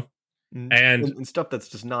 you know, and stuff that's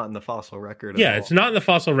just not in the fossil record. Yeah, it's not in the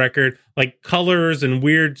fossil record, like colors and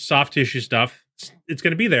weird soft tissue stuff. It's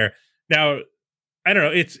going to be there. Now, I don't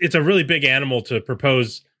know. It's a really big animal to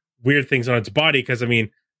propose weird things on its body because I mean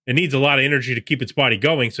it needs a lot of energy to keep its body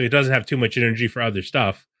going, so it doesn't have too much energy for other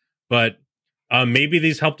stuff. But maybe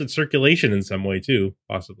these helped its circulation in some way too,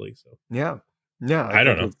 possibly. So yeah. I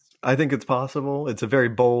don't know. I think it's possible. It's a very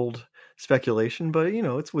bold speculation, but you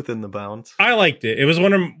know, it's within the bounds. I liked it. It was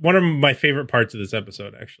one of my favorite parts of this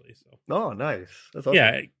episode, actually. So. Oh, nice. That's awesome.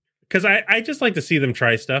 Yeah, because I just like to see them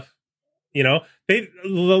try stuff. You know,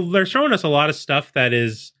 they're showing us a lot of stuff that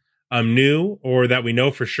is new or that we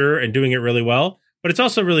know for sure and doing it really well. But it's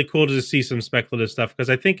also really cool to see some speculative stuff because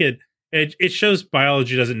I think it shows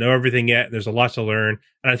biology doesn't know everything yet. There's a lot to learn,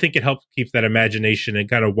 and I think it helps keep that imagination and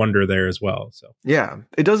kind of wonder there as well. So yeah,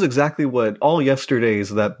 it does exactly what All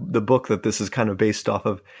Yesterdays, that the book that this is kind of based off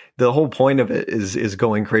of. The whole point of it is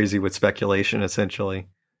going crazy with speculation, essentially.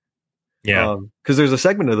 Yeah, because there's a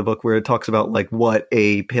segment of the book where it talks about like what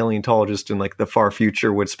a paleontologist in like the far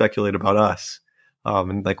future would speculate about us,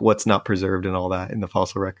 and like what's not preserved and all that in the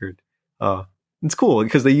fossil record. It's cool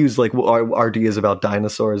because they use like our ideas about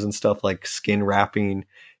dinosaurs and stuff like skin wrapping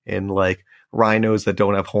and like rhinos that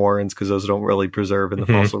don't have horns because those don't really preserve in the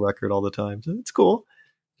fossil record all the time. So it's cool.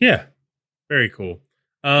 Yeah, very cool.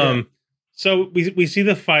 So we see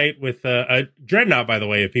the fight with a dreadnought. By the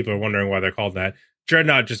way, if people are wondering why they're called that.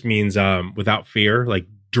 Dreadnought just means without fear, like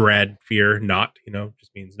dread, fear, not,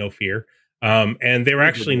 just means no fear. And they were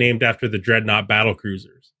actually named after the Dreadnought battle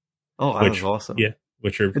cruisers. Oh, that was awesome. Yeah,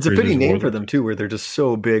 which are it's a pretty name for them too, where they're just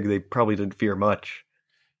so big they probably didn't fear much.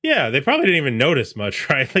 Yeah, they probably didn't even notice much,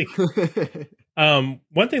 right? Like,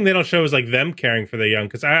 one thing they don't show is like them caring for their young,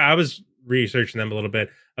 because I was researching them a little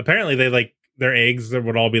bit. Apparently, they like their eggs that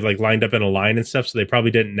would all be like lined up in a line and stuff, so they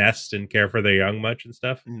probably didn't nest and care for their young much and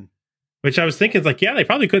stuff. Which I was thinking, like, yeah, they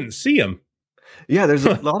probably couldn't see them. Yeah, there's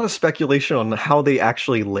a lot of speculation on how they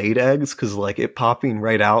actually laid eggs, because like it popping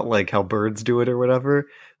right out, like how birds do it or whatever.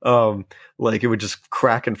 Like it would just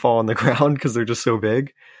crack and fall on the ground because they're just so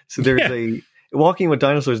big. So there's Walking with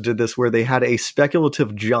Dinosaurs did this where they had a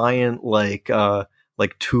speculative giant like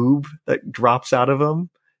tube that drops out of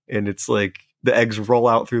them, and it's like the eggs roll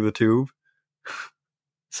out through the tube.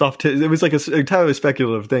 It was like a entirely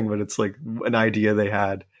speculative thing, but it's like an idea they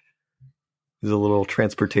had. It's a little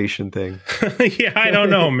transportation thing. Yeah, I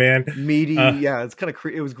don't know, man. Meaty, yeah. It's kind of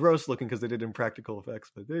it was gross looking because they did impractical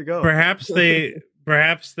effects, but there you go. Perhaps they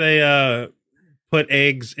put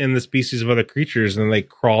eggs in the species of other creatures and they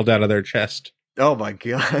crawled out of their chest. Oh my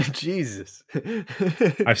god, Jesus!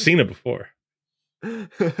 I've seen it before.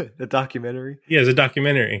 The documentary. Yeah, it's a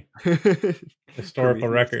documentary. Historical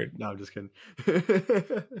record. No, I'm just kidding.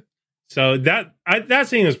 So that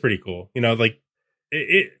scene was pretty cool. Like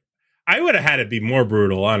it. I would have had it be more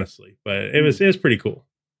brutal, honestly, but it was pretty cool.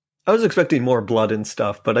 I was expecting more blood and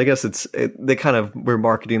stuff, but I guess they kind of were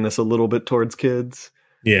marketing this a little bit towards kids.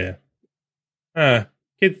 Yeah,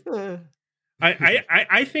 kids.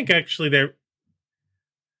 I think actually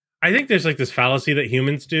I think there's like this fallacy that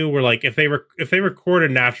humans do, where like if they record a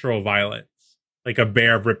natural violence, like a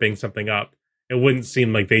bear ripping something up, it wouldn't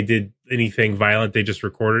seem like they did anything violent. They just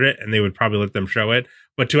recorded it, and they would probably let them show it.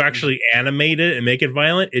 But to actually animate it and make it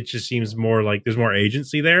violent, it just seems more like there's more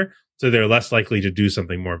agency there, so they're less likely to do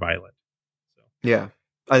something more violent. So. Yeah,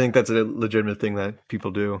 I think that's a legitimate thing that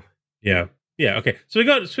people do. Yeah. Okay, so we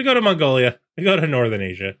go to Mongolia, we go to Northern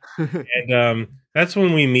Asia, and that's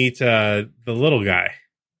when we meet the little guy.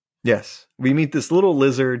 Yes, we meet this little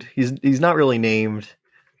lizard. He's not really named,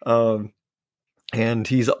 and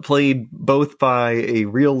he's played both by a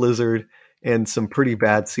real lizard and some pretty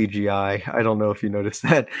bad CGI. I don't know if you noticed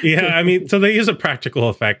that. Yeah, I mean, so they use a practical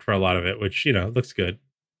effect for a lot of it, which, looks good.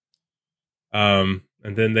 And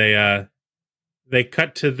then they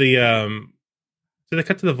cut to the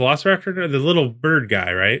Velociraptor, the little bird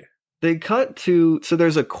guy, right? They cut to, so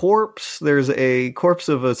there's a corpse of a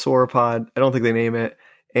sauropod. I don't think they name it.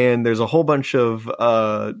 And there's a whole bunch of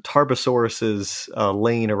Tarbosauruses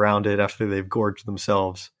laying around it after they've gorged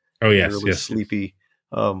themselves. Oh yes, really sleepy.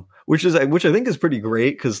 Which I think is pretty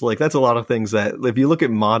great, because like that's a lot of things that if you look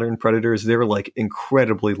at modern predators, they're like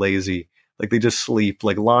incredibly lazy. Like they just sleep.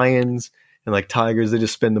 Like lions and like tigers, they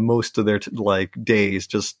just spend the most of their days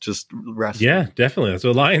just resting. Yeah, definitely. That's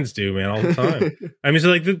what lions do, man, all the time. I mean, so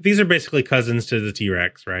like these are basically cousins to the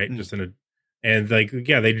T-Rex, right? And like,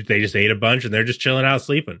 yeah, they just ate a bunch and they're just chilling out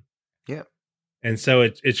sleeping. Yeah. And so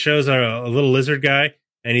it shows a little lizard guy,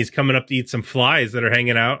 and he's coming up to eat some flies that are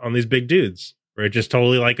hanging out on these big dudes. Where it's just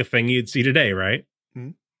totally like a thing you'd see today, right?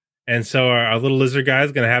 Mm-hmm. And so our little lizard guy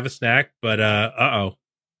is going to have a snack, but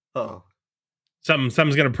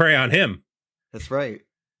something's going to prey on him. That's right.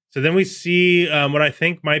 So then we see what I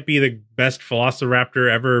think might be the best Velociraptor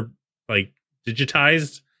ever, like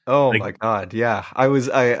digitized. Oh my god, yeah. I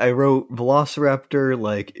wrote Velociraptor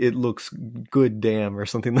like it looks good damn or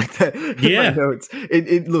something like that. Yeah. In my notes.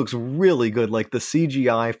 It looks really good, like the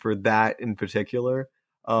CGI for that in particular.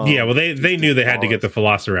 Yeah, well they knew they had to get the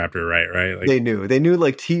Velociraptor right? Like, they knew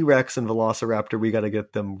like T-Rex and Velociraptor, we got to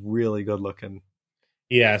get them really good looking.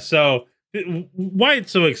 Yeah, so why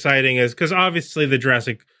it's so exciting is because obviously the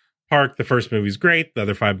Jurassic Park, the first movie's great. The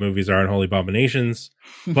other 5 movies are unholy abominations.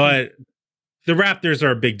 But the raptors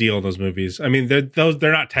are a big deal in those movies. I mean,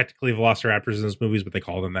 they're not technically velociraptors in those movies, but they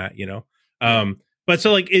call them that, But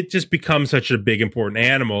so like it just becomes such a big important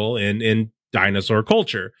animal in dinosaur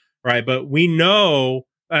culture, right? But we know,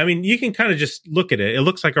 I mean, you can kind of just look at it. It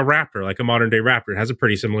looks like a raptor, like a modern day raptor. It has a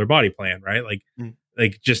pretty similar body plan, right?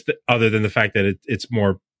 Like just other than the fact that it's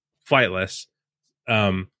more flightless.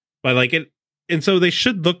 But like it, and so they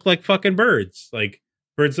should look like fucking birds, like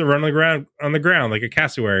birds that run on the ground, like a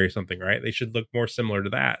cassowary or something, right? They should look more similar to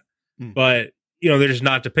that. But they're just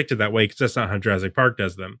not depicted that way because that's not how Jurassic Park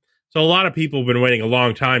does them. So a lot of people have been waiting a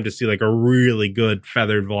long time to see like a really good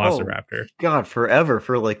feathered velociraptor. God, forever.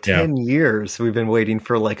 For like 10 years, we've been waiting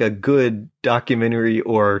for like a good documentary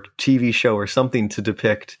or TV show or something to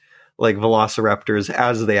depict like velociraptors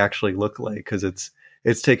as they actually look like, because it's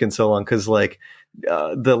taken so long. Because like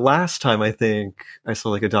the last time I think I saw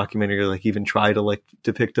like a documentary like even try to like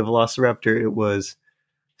depict a velociraptor, it was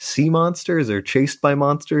sea monsters or chased by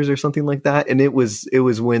monsters or something like that, and it was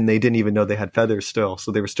when they didn't even know they had feathers still,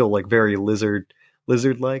 so they were still like very lizard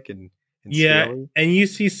like and scaly. And you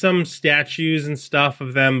see some statues and stuff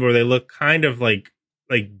of them where they look kind of like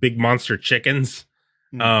big monster chickens,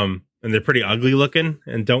 and they're pretty ugly looking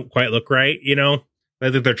and don't quite look right,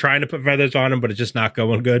 they're trying to put feathers on them, but it's just not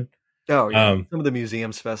going good. Oh yeah. Some of the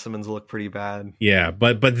museum specimens look pretty bad. Yeah,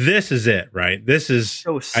 but this is it, right? This is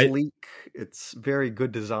so sleek. It's very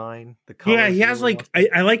good design. The colors. Yeah, he has like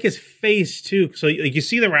I like his face too. So like you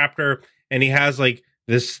see the raptor, and he has like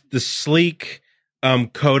this sleek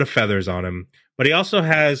coat of feathers on him, but he also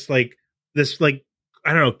has like this like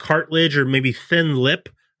I don't know cartilage or maybe thin lip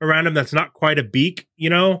around him that's not quite a beak,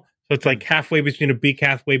 So it's like halfway between a beak,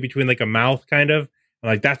 halfway between like a mouth, kind of.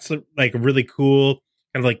 And, like that's like really cool,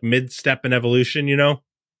 kind of like mid step in evolution,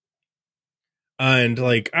 And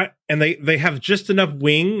like they have just enough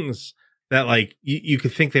wings that like you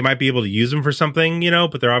could think they might be able to use them for something,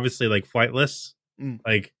 but they're obviously like flightless.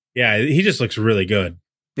 Like, yeah, he just looks really good.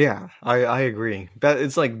 Yeah, I agree.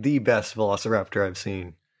 It's like the best velociraptor I've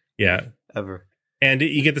seen. Yeah, ever. And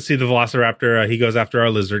you get to see the velociraptor. He goes after our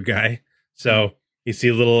lizard guy. So you see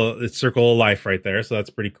a little circle of life right there. So that's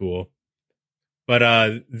pretty cool.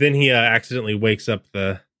 But then he accidentally wakes up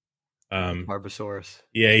the Barbosaurus.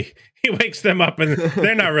 Yeah, he wakes them up and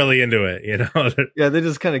they're not really into it, Yeah, they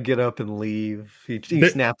just kind of get up and leave. He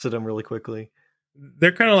snaps at them really quickly.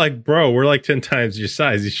 They're kind of like, bro, we're like 10 times your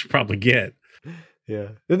size. You should probably get. Yeah,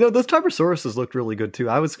 those Tibosauruses looked really good too.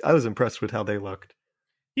 I was impressed with how they looked.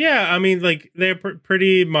 Yeah, I mean, like they're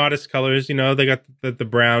pretty modest colors. They got the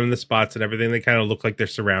brown and the spots and everything. They kind of look like their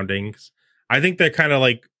surroundings. I think they're kind of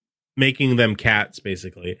like making them cats,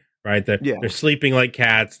 basically. Right, they're sleeping like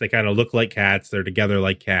cats. They kind of look like cats. They're together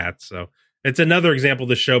like cats. So it's another example of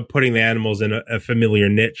the show putting the animals in a familiar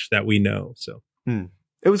niche that we know. So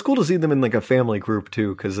it was cool to see them in like a family group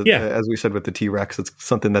too, because as we said with the T-Rex, it's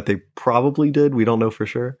something that they probably did. We don't know for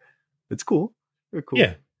sure. It's cool. Very cool.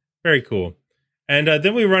 Yeah, very cool. And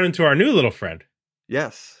then we run into our new little friend.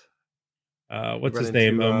 Yes. What's his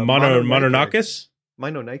name? Mononychus.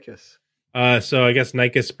 Mononychus. So I guess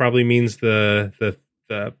Nychus probably means the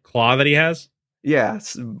claw that he has. Yeah,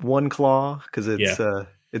 it's one claw because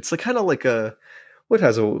it's like kind of like what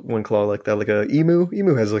has a one claw like that, like a emu.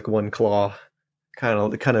 Emu has like one claw,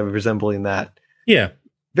 kind of resembling that. Yeah,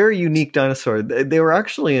 very unique dinosaur. They were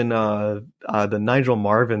actually in the Nigel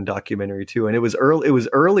Marven documentary too, and it was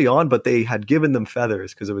early on, but they had given them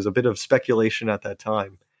feathers because it was a bit of speculation at that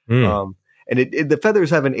time. And the feathers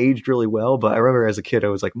haven't aged really well, but I remember as a kid I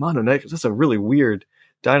was like, Mononychus, that's a really weird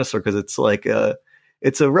dinosaur because it's like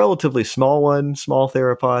it's a relatively small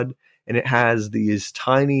theropod, and it has these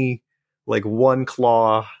tiny, like one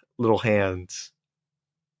claw little hands.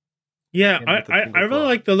 Yeah, I really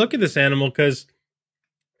like the look of this animal because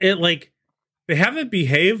it like they haven't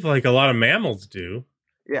behaved like a lot of mammals do.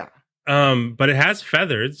 Yeah. But it has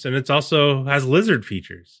feathers and it's also has lizard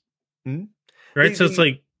features. Right? So it's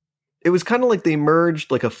like it was kind of like they merged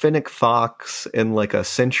like a fennec fox and like a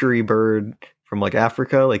century bird from like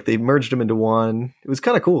Africa, like they merged them into one. It was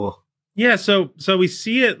kind of cool. Yeah, so we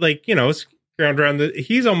see it like it's around.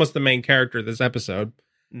 He's almost the main character of this episode.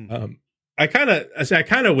 I kind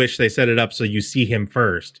of wish they set it up so you see him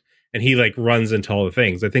first, and he like runs into all the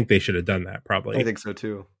things. I think they should have done that. Probably, I think so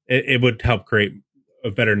too. It would help create a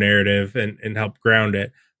better narrative and help ground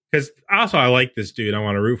it. Because also I like this dude. I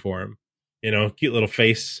want to root for him. Cute little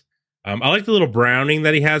face. I like the little browning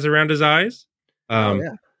that he has around his eyes.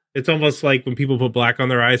 It's almost like when people put black on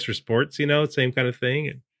their eyes for sports, same kind of thing.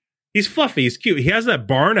 And he's fluffy. He's cute. He has that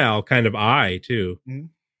barn owl kind of eye too.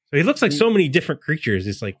 So he looks like so many different creatures.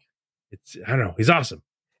 It's like I don't know. He's awesome.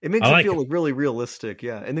 It makes I it like feel him. like really realistic,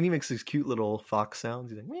 yeah. And then he makes these cute little fox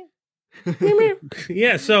sounds. He's like, meh.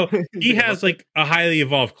 Yeah, so he like, has like a highly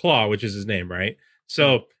evolved claw, which is his name, right?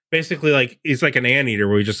 So basically, like he's like an anteater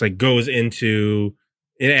where he just like goes into.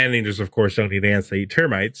 And anteaters, of course, don't eat ants; they eat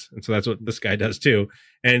termites, and so that's what this guy does too.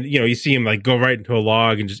 And you see him like go right into a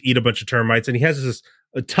log and just eat a bunch of termites, and he has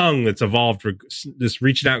a tongue that's evolved for just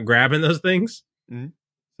reaching out and grabbing those things. Mm-hmm.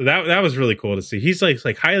 So that was really cool to see. He's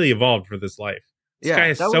like highly evolved for this life. This guy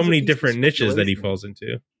has so many different niches that he falls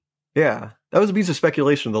into. Yeah, that was a piece of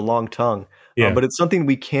speculation, the long tongue. Yeah. But it's something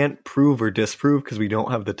we can't prove or disprove because we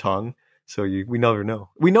don't have the tongue. So we never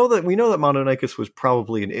know. We know that Mononicus was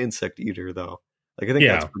probably an insect eater, though. Like I think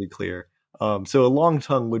that's pretty clear. So a long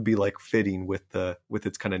tongue would be like fitting with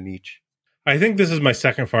its kind of niche. I think this is my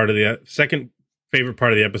second favorite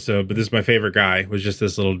part of the episode, but this is my favorite guy. Was just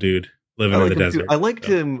this little dude living in the desert. I liked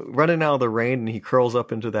him running out of the rain, and he curls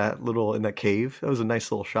up into in that cave. That was a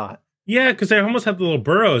nice little shot. Yeah, because they almost have the little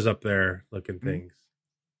burrows up there looking things.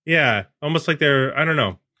 Yeah, almost like they're, I don't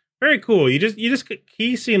know, very cool.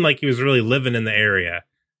 He seemed like he was really living in the area,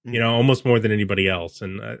 almost more than anybody else,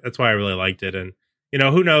 and that's why I really liked it. And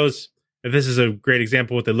who knows if this is a great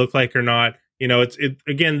example of what they look like or not.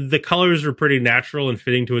 Again, the colors are pretty natural and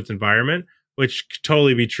fitting to its environment, which could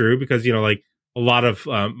totally be true because like a lot of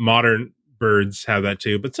modern birds have that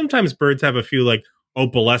too. But sometimes birds have a few like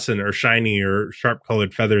opalescent or shiny or sharp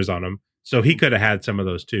colored feathers on them. So he could have had some of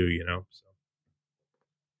those too, So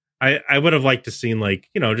I would have liked to seen like,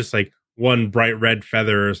 just like one bright red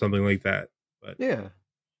feather or something like that. But yeah,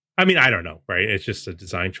 I mean, I don't know, right? It's just a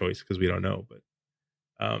design choice because we don't know. But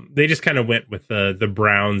they just kind of went with the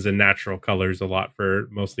browns and natural colors a lot for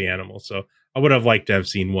most of the animals. So I would have liked to have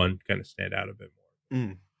seen one kind of stand out a bit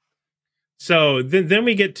more. So then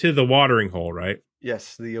we get to the watering hole, right?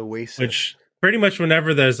 Yes, the oasis. Which pretty much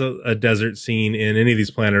whenever there's a desert scene in any of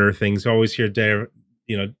these Planet Earth things, you always hear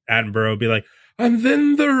Attenborough be like, and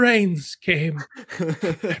then the rains came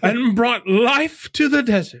and brought life to the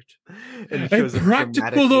desert. And a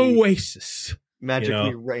practical oasis.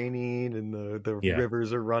 Magically raining and the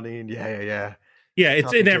rivers are running. Yeah. Yeah,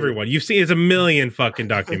 it's in everyone. You've seen it's a million fucking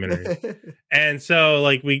documentaries. And so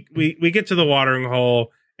like we get to the watering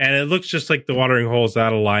hole and it looks just like the watering holes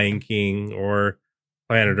out of Lion King or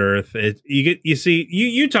Planet Earth.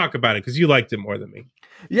 You talk about it because you liked it more than me.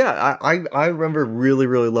 Yeah, I remember really,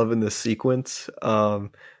 really loving this sequence. Oh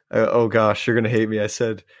gosh, you're gonna hate me. I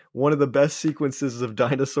said one of the best sequences of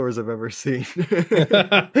dinosaurs I've ever seen. That's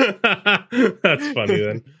funny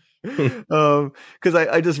then. Because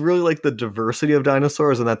I just really like the diversity of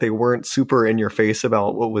dinosaurs and that they weren't super in your face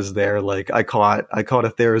about what was there. Like I caught a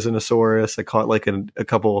Therizinosaurus. I caught like a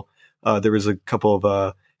couple. There was a couple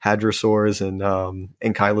of hadrosaurs and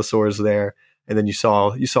ankylosaurs there, and then you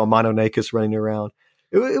saw Mononicus running around.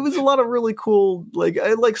 It was a lot of really cool. Like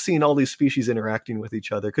I like seeing all these species interacting with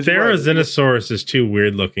each other. Because Therizinosaurus is too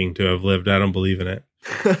weird looking to have lived. I don't believe in it.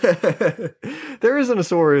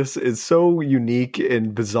 Therizinosaurus is so unique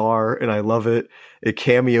and bizarre, and I love it. It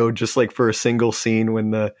cameoed just like for a single scene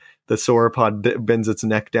when the sauropod bends its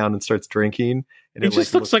neck down and starts drinking. And it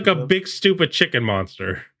just looks like a big stupid chicken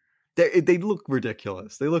monster. They look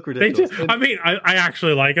ridiculous. They look ridiculous. They do. I mean, I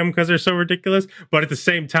actually like them because they're so ridiculous. But at the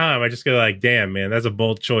same time, I just go like, damn, man, that's a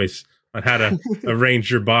bold choice on how to arrange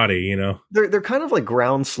your body, They're kind of like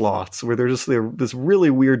ground sloths where they're this really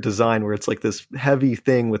weird design where it's like this heavy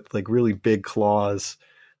thing with like really big claws.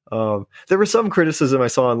 There was some criticism I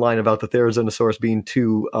saw online about the Therizinosaurus being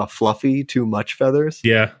too fluffy, too much feathers.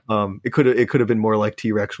 Yeah. It could have been more like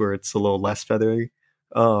T-Rex where it's a little less feathery.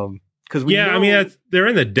 I mean, they're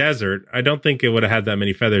in the desert. I don't think it would have had that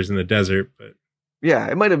many feathers in the desert, but yeah,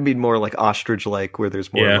 it might have been more like ostrich-like, where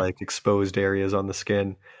there's more like exposed areas on the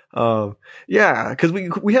skin. Because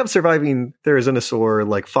we have surviving Therizinosaur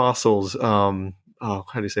like fossils. How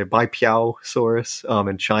do you say Baipiaosaurus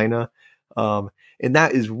in China, and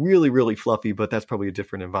that is really really fluffy, but that's probably a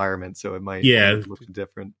different environment, so it might look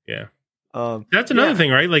different. Yeah, that's another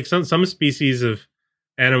thing, right? Like some species of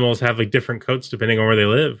animals have like different coats depending on where they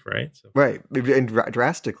live, right? So. Right, and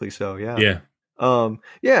drastically so. Yeah.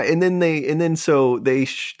 And then they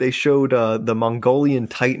showed the Mongolian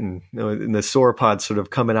Titan, and the sauropod sort of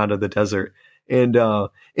coming out of the desert. And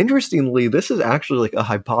interestingly, this is actually like a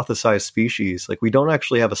hypothesized species. Like we don't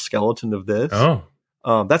actually have a skeleton of this. Oh,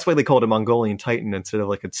 that's why they called it Mongolian Titan instead of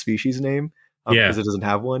like its species name, because it doesn't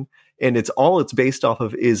have one. And it's based off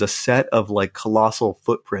of is a set of like colossal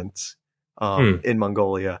footprints in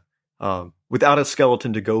Mongolia. without a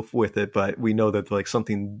skeleton to go with it, but we know that like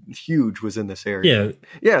something huge was in this area.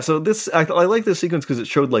 Yeah. So this, I like this sequence because it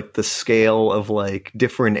showed like the scale of like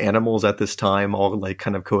different animals at this time, all like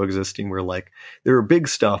kind of coexisting. Where like there were big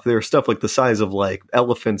stuff, there were stuff like the size of like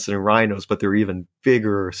elephants and rhinos, but there were even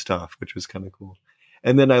bigger stuff, which was kind of cool.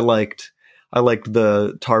 And then I liked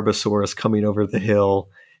the Tarbosaurus coming over the hill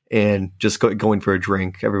and just going for a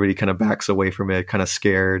drink. Everybody kind of backs away from it, kind of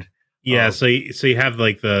scared. Yeah, so you have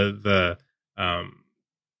like the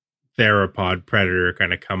theropod predator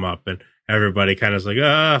kind of come up, and everybody kind of is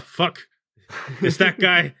like, fuck, it's that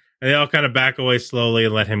guy. And they all kind of back away slowly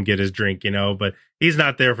and let him get his drink, but he's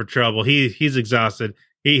not there for trouble. He's exhausted.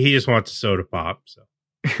 He just wants a soda pop. So.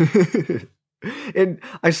 And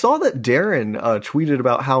I saw that Darren tweeted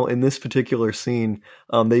about how in this particular scene,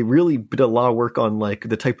 they really did a lot of work on like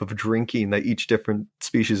the type of drinking that each different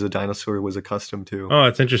species of dinosaur was accustomed to. Oh,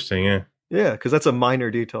 that's interesting. Yeah. Yeah. Cause that's a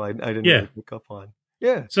minor detail I didn't really pick up on.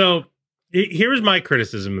 Yeah. So here's my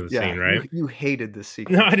criticism of the scene, right? You hated this scene.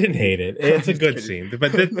 No, I didn't hate it. It's a good scene.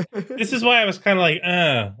 But this is why I was kind of like,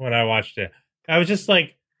 when I watched it. I was just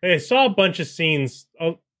like, I saw a bunch of scenes.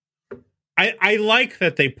 I like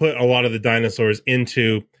that they put a lot of the dinosaurs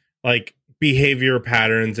into like behavior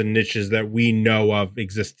patterns and niches that we know of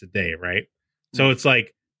exist today, right? So it's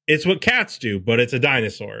like, it's what cats do, but it's a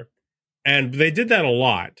dinosaur. And they did that a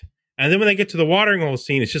lot. And then when they get to the watering hole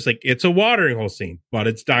scene, it's just like, it's a watering hole scene, but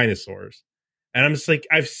it's dinosaurs. And I'm just like,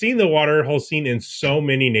 I've seen the watering hole scene in so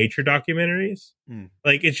many nature documentaries.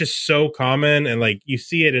 Like, it's just so common. And like, you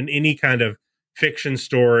see it in any kind of fiction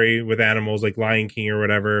story with animals like Lion King or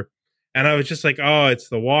whatever. And I was just like, oh, it's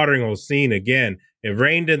the watering hole scene again. It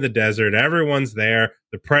rained in the desert. Everyone's there.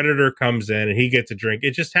 The predator comes in and he gets a drink.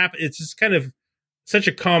 It just happened. It's just kind of such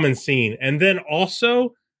a common scene. And then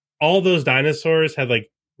also all those dinosaurs had like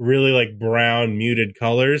really like brown muted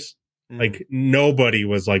colors. Like nobody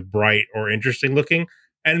was like bright or interesting looking.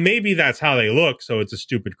 And maybe that's how they look. So it's a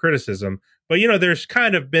stupid criticism. But, there's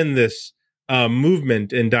kind of been this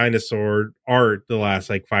movement in dinosaur art the last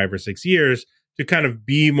like 5 or 6 years to kind of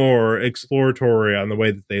be more exploratory on the way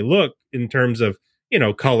that they look in terms of,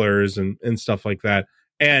 colors and stuff like that.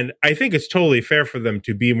 And I think it's totally fair for them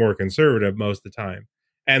to be more conservative most of the time.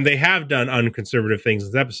 And they have done unconservative things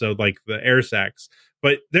in this episode, like the air sacs.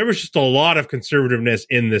 But there was just a lot of conservativeness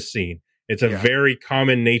in this scene. It's a very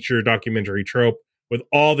common nature documentary trope with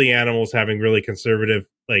all the animals having really conservative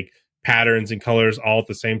like patterns and colors all at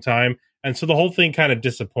the same time. And so the whole thing kind of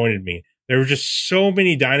disappointed me. There were just so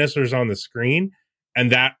many dinosaurs on the screen,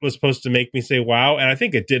 and that was supposed to make me say, wow. And I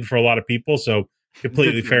think it did for a lot of people. So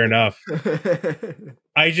completely fair enough.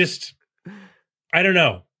 I don't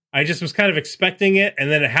know. I just was kind of expecting it, and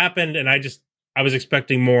then it happened, and I was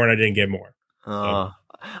expecting more, and I didn't get more.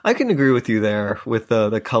 I can agree with you there with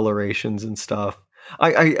the colorations and stuff.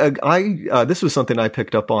 I this was something I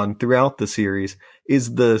picked up on throughout the series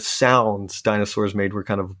is the sounds dinosaurs made were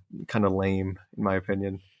kind of lame in my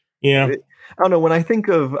opinion. Yeah. I don't know. When I think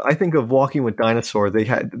of Walking with Dinosaur, they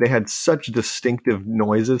had such distinctive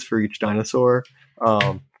noises for each dinosaur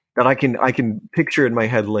that I can picture in my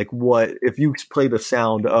head like what if you play the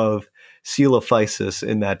sound of Coelophysis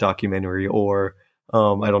in that documentary or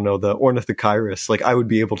I don't know, the Ornithocheirus, like I would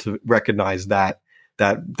be able to recognize that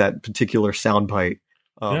particular sound bite.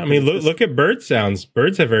 I mean, look at bird sounds.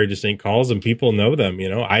 Birds have very distinct calls, and people know them.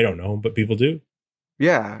 I don't know, but people do.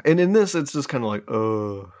 Yeah, and in this, it's just kind of like,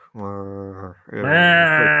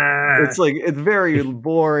 it's very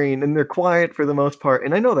boring, and they're quiet for the most part.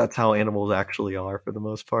 And I know that's how animals actually are for the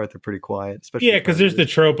most part. They're pretty quiet, especially because there's the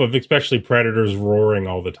trope of especially predators roaring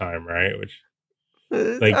all the time, right? Which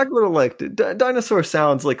I would have liked it. Dinosaur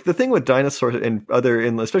sounds like the thing with dinosaurs and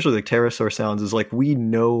especially like pterosaur sounds is like we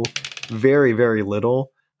know very very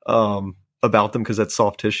little about them because that's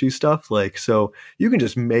soft tissue stuff. Like so you can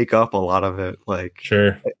just make up a lot of it. Like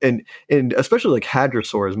sure, and especially like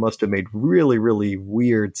hadrosaurs must have made really really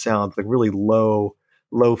weird sounds, like really low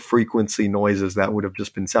frequency noises that would have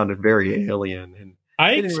just been sounded very alien. And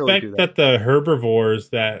I expect that the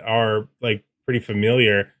herbivores that are like pretty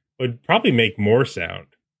familiar would probably make more sound,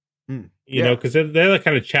 you know, because they're like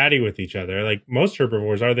kind of chatty with each other. Like most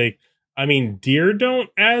herbivores are. Deer don't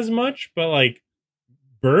as much, but like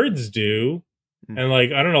birds do, and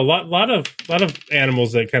like I don't know, a lot of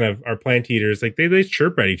animals that kind of are plant eaters. Like they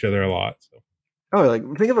chirp at each other a lot. So. Oh, like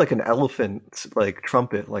think of like an elephant like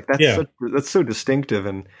trumpet. Like that's so distinctive,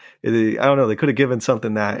 and I don't know. They could have given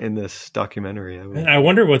something that in this documentary. I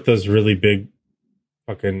wonder what those really big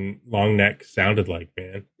fucking long neck sounded like,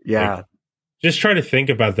 man. Yeah. Like, just try to think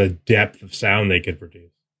about the depth of sound they could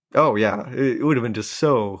produce. Oh yeah. It would have been just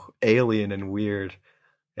so alien and weird.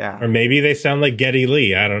 Yeah. Or maybe they sound like Geddy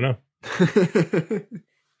Lee. I don't know.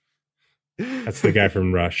 That's the guy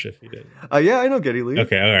from Rush, if you didn't. Yeah, I know Geddy Lee.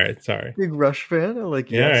 Okay, all right. Sorry. Big Rush fan. I like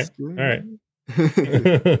Yeah, Yes. all right.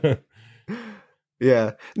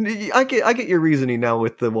 Yeah, I get your reasoning now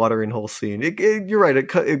with the watering hole scene. You're right.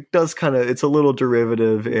 It does kind of. It's a little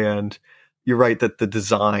derivative, and you're right that the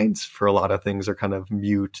designs for a lot of things are kind of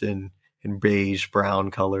mute and beige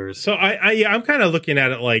brown colors. So I'm kind of looking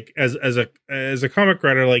at it like as a comic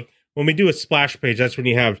writer, like when we do a splash page, that's when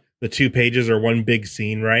you have the 2 pages or one big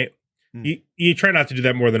scene, right? You try not to do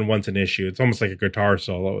that more than once an issue. It's almost like a guitar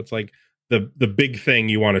solo. It's like the big thing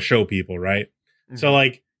you want to show people, right? Mm-hmm. So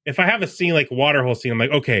like if I have a scene like waterhole scene, I'm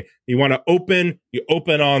like, okay, you want to you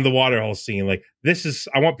open on the waterhole scene. Like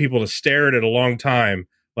I want people to stare at it a long time,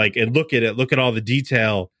 like, and look at all the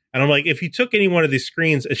detail. And I'm like, if you took any one of these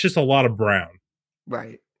screens, it's just a lot of brown.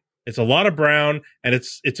 Right. It's a lot of brown, and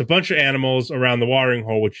it's a bunch of animals around the watering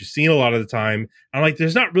hole, which you've seen a lot of the time. I'm like,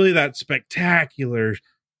 there's not really that spectacular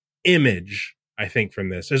image, I think, from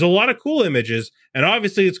this. There's a lot of cool images, and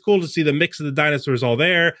obviously it's cool to see the mix of the dinosaurs all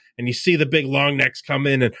there, and you see the big long necks come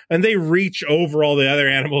in, and they reach over all the other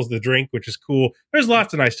animals to drink, which is cool. There's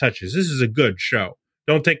lots of nice touches. This is a good show.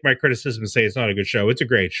 Don't take my criticism and say it's not a good show. It's a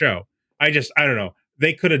great show. I don't know.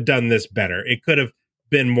 They could have done this better. It could have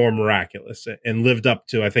been more miraculous and lived up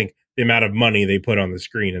to, I think, the amount of money they put on the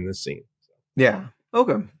screen in this scene. Yeah.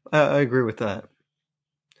 Okay. I agree with that.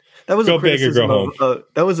 That was go big or go home.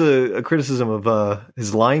 That was a criticism of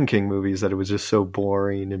his Lion King movies, that it was just so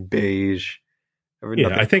boring and beige.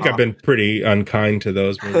 Yeah, I think I've been pretty unkind to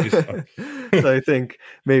those movies. So I think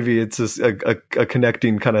maybe it's just a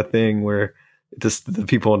connecting kind of thing where just the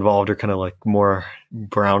people involved are kind of like more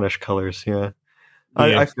brownish colors. Yeah.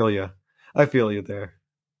 I feel you. I feel you there.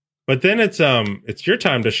 But then it's your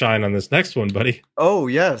time to shine on this next one, buddy. Oh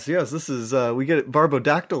yes. This is we get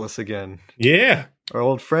Barbodactylus again. Yeah, our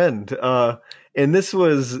old friend. And this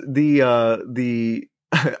was the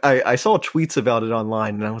I saw tweets about it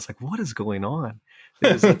online, and I was like, what is going on?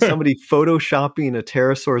 It was like somebody photoshopping a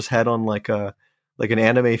pterosaur's head on like an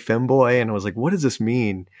anime femboy, and I was like, what does this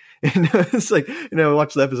mean? And it's like, I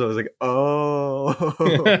watched the episode, I was like, oh.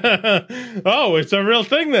 Oh, it's a real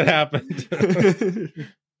thing that happened.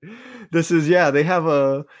 This is, they have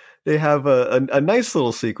a nice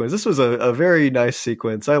little sequence. This was a very nice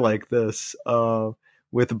sequence. I like this,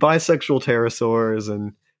 with bisexual pterosaurs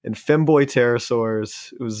and femboy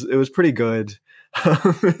pterosaurs. It was pretty good.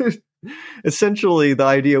 Essentially, the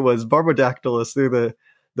idea was Barbodactylus, they're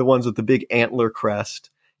the ones with the big antler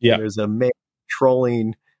crest. Yeah. There's a male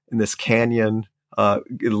trolling in this canyon,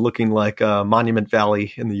 looking like Monument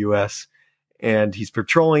Valley in the U.S. And he's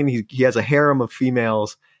patrolling. He has a harem of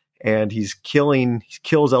females, and he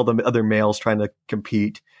kills all the other males trying to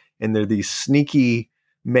compete. And they're these sneaky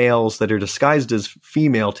males that are disguised as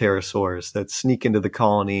female pterosaurs that sneak into the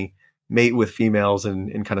colony, mate with females,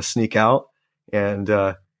 and kind of sneak out. And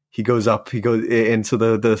and so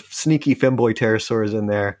the sneaky femboy pterosaur is in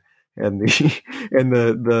there. And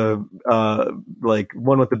the like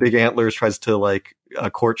one with the big antlers tries to like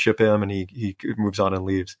courtship him, and he moves on and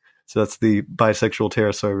leaves. So that's the bisexual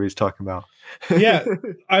pterosaur he's talking about. Yeah,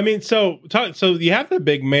 I mean, so you have the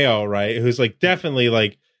big male, right? Who's like definitely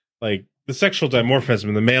like the sexual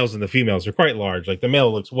dimorphism. The males and the females are quite large. Like the male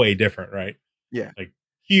looks way different, right? Yeah, like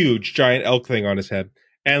huge giant elk thing on his head.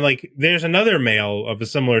 And like there's another male of a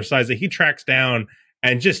similar size that he tracks down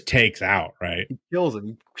and just takes out, right? He kills him.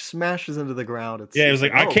 He smashes into the ground. He was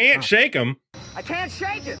like, I can't shake him. I can't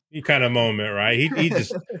shake it. He kind of moment, right? He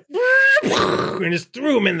just and just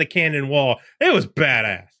threw him in the canyon wall. It was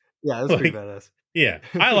badass. Yeah, it was pretty badass. Yeah,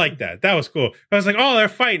 I like that. That was cool. I was like, oh, they're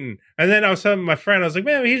fighting. And then I was telling my friend, I was like,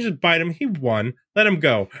 man, he just bite him. He won. Let him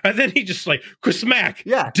go. And then he just like, smack.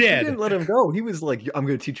 Yeah, dead. He didn't let him go. He was like, I'm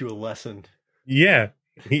going to teach you a lesson. Yeah.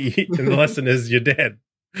 And the lesson is you're dead.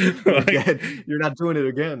 You're not doing it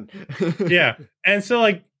again. Yeah. And so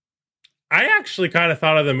like I actually kind of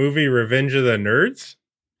thought of the movie Revenge of the Nerds.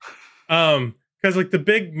 Because like the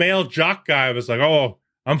big male jock guy was like, oh,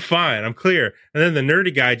 I'm fine, I'm clear. And then the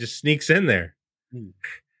nerdy guy just sneaks in there.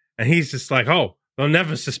 And he's just like, oh, they'll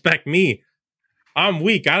never suspect me. I'm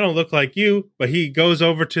weak. I don't look like you. But he goes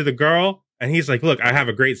over to the girl and he's like, look, I have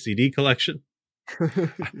a great CD collection.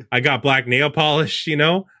 I got black nail polish,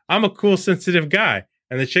 I'm a cool, sensitive guy.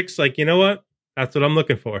 And the chick's like, you know what? That's what I'm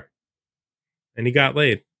looking for. And he got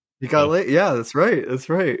laid. He got laid? Yeah, that's right. That's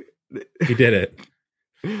right. He did it.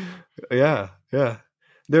 Yeah.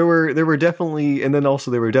 There were definitely, and then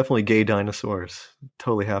also there were definitely gay dinosaurs.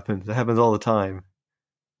 Totally happens. It happens all the time.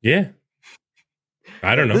 Yeah.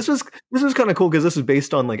 I don't know. This was kind of cool because this is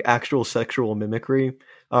based on like actual sexual mimicry,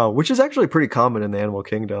 which is actually pretty common in the animal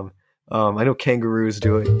kingdom. I know kangaroos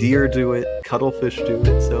do it, deer do it, cuttlefish do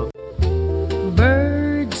it. So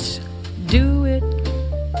birds do it,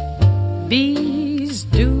 bees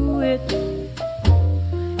do it,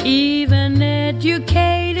 even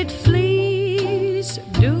educated fleas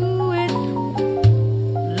do it.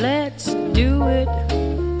 Let's do it.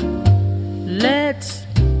 Let's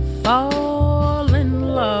fall in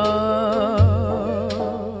love.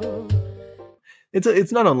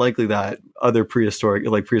 It's not unlikely that other prehistoric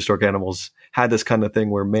animals had this kind of thing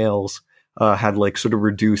where males had like sort of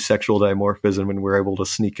reduced sexual dimorphism and were able to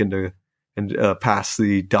sneak into and pass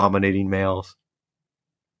the dominating males.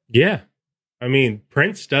 Yeah. I mean,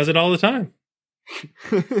 Prince does it all the time.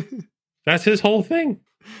 That's his whole thing.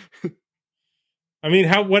 I mean,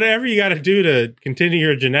 whatever you got to do to continue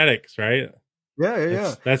your genetics, right?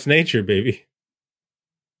 Yeah. That's nature, baby.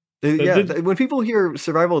 When people hear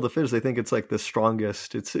survival of the fittest, they think it's like the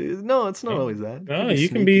strongest. It's not always that. No, you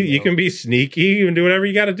can be sneaky. You can do whatever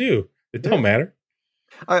you got to do. It don't matter.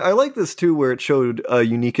 I like this too, where it showed a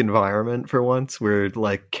unique environment for once, where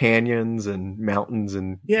like canyons and mountains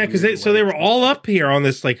and because they were all up here on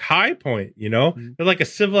this like high point. You know, they're like a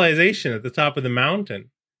civilization at the top of the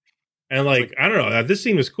mountain. And like I don't know, this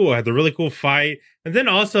scene was cool. It had the really cool fight, and then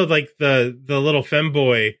also like the little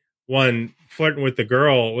femboy one flirting with the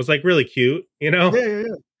girl was like really cute. You know, yeah.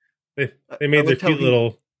 They made their cute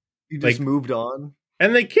little. He just moved on,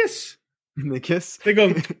 and they kiss. They kiss. They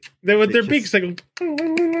go. They with their beaks. They go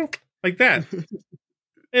like that.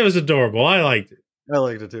 It was adorable. I liked it. I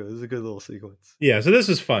liked it too. It was a good little sequence. Yeah. So this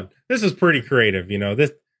is fun. This is pretty creative. You know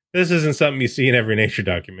this isn't something you see in every nature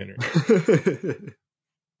documentary.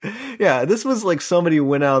 Yeah, this was like somebody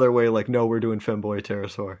went out of their way, like, no, we're doing femboy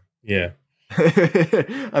pterosaur. Yeah.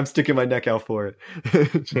 I'm sticking my neck out for it.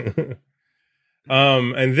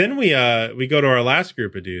 And then we go to our last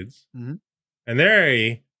group of dudes, and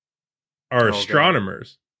they are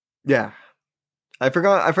astronomers. God. Yeah, I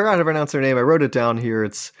forgot how to pronounce their name. I wrote it down here.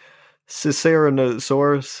 It's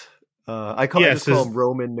Ciceranosaurus. I just call them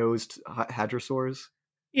Roman-nosed hadrosaurs.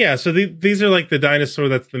 Yeah, so these are like the dinosaur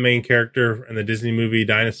that's the main character in the Disney movie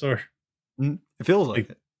Dinosaur. It feels like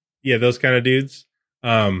it. Yeah, those kind of dudes.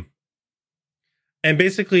 And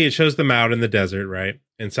basically it shows them out in the desert, right?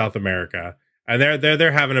 In South America. And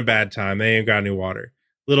they're having a bad time. They ain't got any water.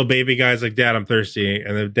 Little baby guy's like, Dad, I'm thirsty.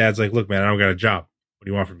 And the dad's like, look, man, I don't got a job. What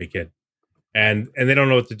do you want from me, kid? And they don't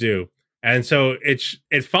know what to do. And so it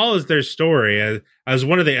follows their story as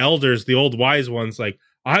one of the elders, the old wise ones, like,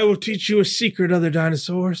 I will teach you a secret, other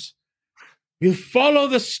dinosaurs. You follow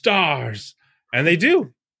the stars. And they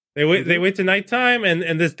do. They wait to nighttime,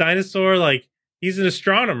 and this dinosaur, like, he's an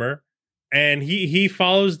astronomer, and he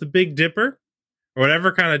follows the Big Dipper, or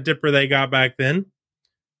whatever kind of dipper they got back then.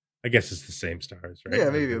 I guess it's the same stars, right?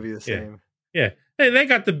 Yeah, maybe it'll be the same. Yeah. They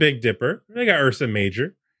got the Big Dipper. They got Ursa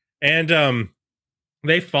Major. And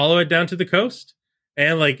they follow it down to the coast.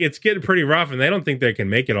 And like it's getting pretty rough, and they don't think they can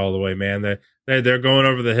make it all the way, man. They're going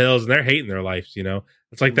over the hills, and they're hating their lives, you know.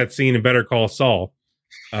 It's like that scene in Better Call Saul.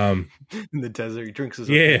 In the desert, he drinks his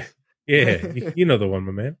yeah. You know the one,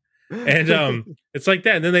 my man. And it's like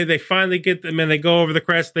that. And then they finally get them, and they go over the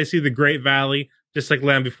crest. They see the Great Valley, just like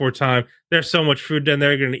Land Before Time. There's so much food down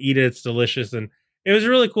there. They're going to eat it. It's delicious. And it was a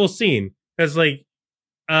really cool scene because like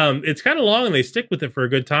it's kind of long, and they stick with it for a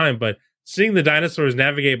good time. But seeing the dinosaurs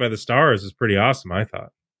navigate by the stars is pretty awesome, I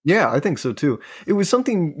thought. Yeah, I think so too. It was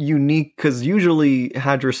something unique because usually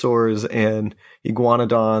hadrosaurs and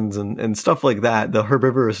iguanodons and stuff like that, the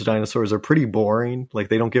herbivorous dinosaurs are pretty boring. Like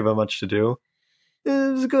they don't give them much to do.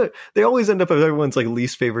 It was good. They always end up as everyone's like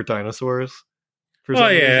least favorite dinosaurs. Oh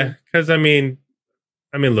yeah, because I mean,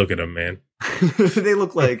 look at them, man. They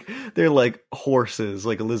look like they're like horses,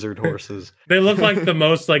 like lizard horses. They look like the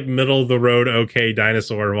most like middle of the road okay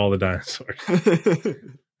dinosaur of all the dinosaurs.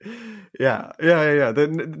 Yeah.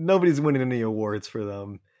 Nobody's winning any awards for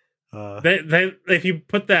them. They if you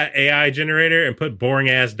put that AI generator and put boring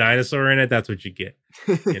ass dinosaur in it, that's what you get.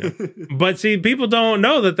 You know? But see, people don't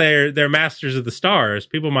know that they're masters of the stars.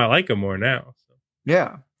 People might like them more now. So.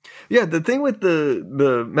 Yeah. The thing with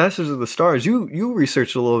the Masters of the Stars, you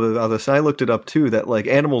researched a little bit about this, and I looked it up too. That like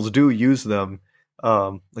animals do use them.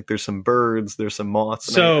 Like there's some birds, there's some moths.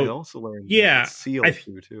 And so I also learned seals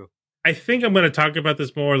too. I think I'm going to talk about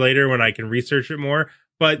this more later when I can research it more.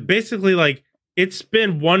 But basically, like it's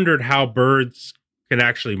been wondered how birds can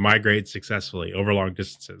actually migrate successfully over long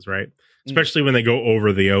distances, right? Especially when they go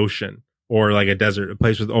over the ocean or like a desert, a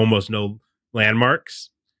place with almost no landmarks.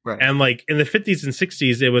 Right. And like in the 50s and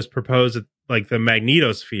 60s, it was proposed that like the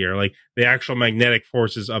magnetosphere, like the actual magnetic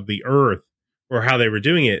forces of the Earth, or how they were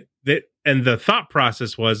doing it. And the thought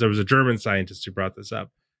process was, there was a German scientist who brought this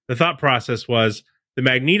up. The thought process was the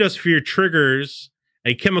magnetosphere triggers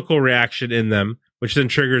a chemical reaction in them, which then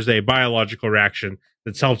triggers a biological reaction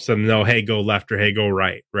that helps them know, hey, go left or hey, go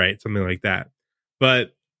right, something like that.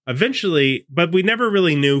 But eventually, we never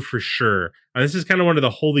really knew for sure. And this is kind of one of the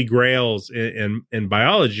holy grails in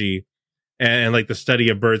biology and like the study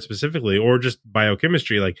of birds specifically, or just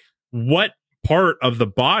biochemistry. Like, what part of the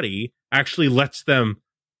body actually lets them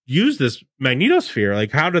use this magnetosphere?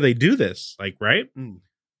 Like, how do they do this? Like, right?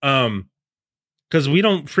 Because we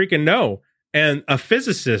don't freaking know. And a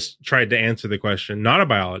physicist tried to answer the question, not a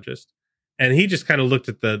biologist. And he just kind of looked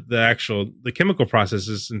at the chemical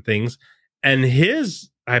processes and things. And his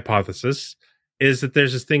hypothesis is that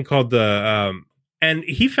there's this thing called and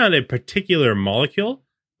he found a particular molecule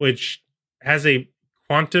which has a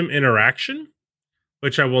quantum interaction,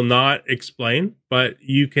 which I will not explain, but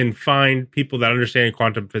you can find people that understand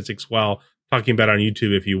quantum physics well talking about it on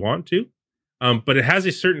YouTube if you want to. But it has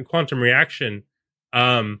a certain quantum reaction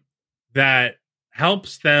that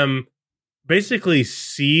helps them basically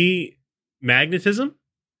see magnetism.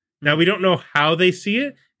 Now, we don't know how they see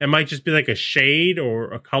it. It might just be like a shade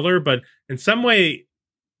or a color, but in some way,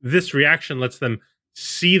 this reaction lets them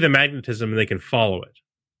see the magnetism and they can follow it.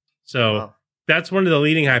 So that's one of the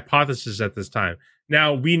leading hypotheses at this time.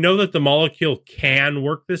 Now, we know that the molecule can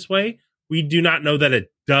work this way. We do not know that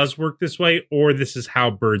it does work this way, or this is how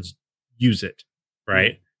birds use it,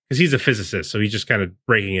 right? Because he's a physicist, so he's just kind of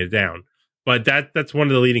breaking it down. But that's one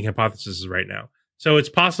of the leading hypotheses right now. So it's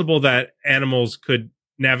possible that animals could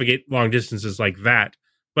navigate long distances like that.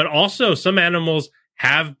 But also, some animals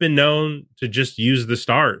have been known to just use the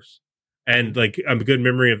stars. And like a good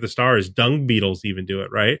memory of the stars, dung beetles even do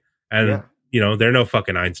it, right? And, they're no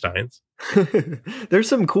fucking Einsteins. There's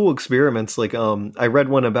some cool experiments. Like, I read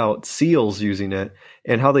one about seals using it,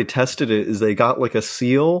 and how they tested it is they got like a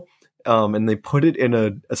seal, and they put it in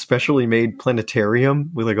a specially made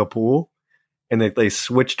planetarium with like a pool, and they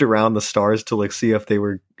switched around the stars to like see if they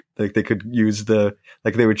were like they could use they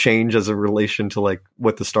would change as a relation to like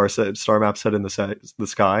what the star map said in the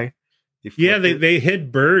sky. They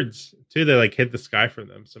hid birds too. They like hid the sky for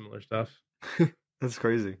them. Similar stuff. That's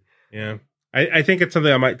crazy. Yeah. I think it's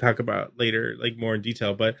something I might talk about later, like more in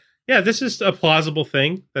detail. But yeah, this is a plausible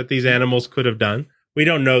thing that these animals could have done. We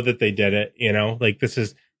don't know that they did it, like this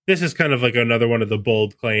is kind of like another one of the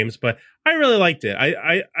bold claims, but I really liked it.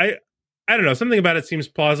 I don't know. Something about it seems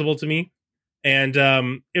plausible to me. And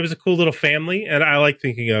it was a cool little family. And I like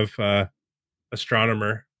thinking of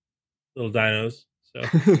astronomer, little dinos. So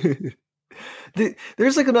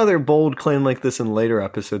there's like another bold claim like this in later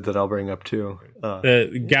episode that I'll bring up too.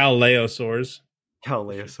 The Galileosaurs.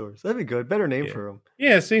 Galileosaurs. That'd be good. Better name for them.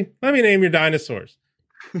 Yeah, see? Let me name your dinosaurs.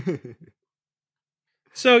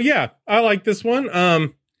 So yeah, I like this one.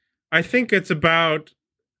 I think it's a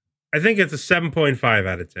 7.5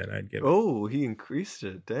 out of 10. I'd give it. Oh, he increased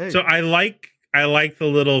it. Dang. So I like the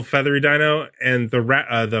little feathery dino and the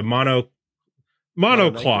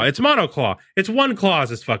monoclaw. It's monoclaw. It's one claw is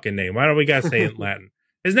his fucking name. Why don't we gotta say it in Latin?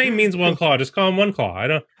 His name means one claw. Just call him one claw. I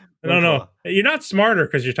don't know. You're not smarter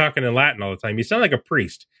because you're talking in Latin all the time. You sound like a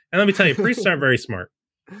priest. And let me tell you, priests aren't very smart.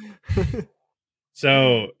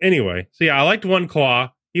 So anyway, I liked one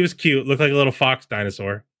claw. He was cute. Looked like a little fox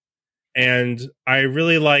dinosaur. And I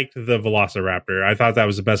really liked the Velociraptor. I thought that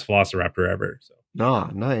was the best Velociraptor ever. So.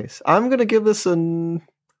 Nice. I'm gonna give this a 9.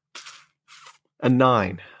 I'm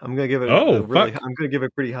gonna give it. I'm gonna give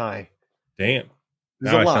it pretty high. Damn.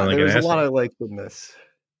 There's a lot. There's a lot I liked in this.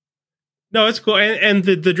 No, it's cool, and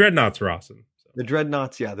the dreadnoughts are awesome. So. The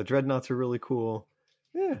dreadnoughts are really cool.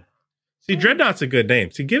 Yeah. See, Dreadnought's a good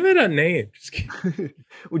name. See, give it a name. Just kidding.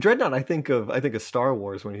 Well, Dreadnought, I think of Star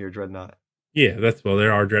Wars when you hear Dreadnought. Yeah,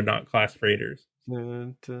 there are Dreadnought class freighters.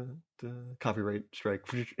 Copyright strike.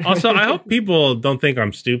 Also, I hope people don't think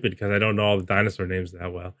I'm stupid because I don't know all the dinosaur names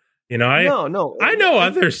that well. No. I know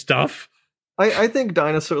other stuff. I think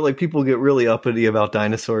people get really uppity about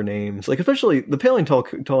dinosaur names, like especially the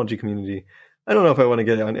paleontology community. I don't know if I want to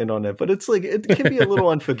get in on it, but it's like it can be a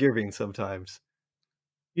little unforgiving sometimes.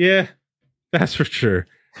 Yeah, that's for sure.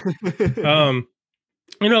 Look,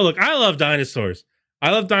 I love dinosaurs.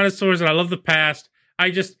 I love dinosaurs and I love the past.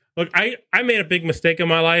 I made a big mistake in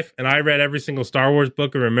my life and I read every single Star Wars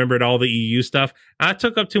book and remembered all the EU stuff. I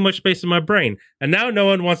took up too much space in my brain. And now no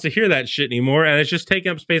one wants to hear that shit anymore. And it's just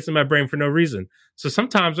taking up space in my brain for no reason. So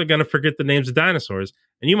sometimes I'm going to forget the names of dinosaurs.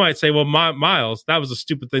 And you might say, well, Miles, that was a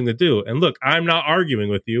stupid thing to do. And look, I'm not arguing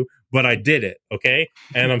with you, but I did it. Okay.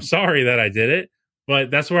 And I'm sorry that I did it.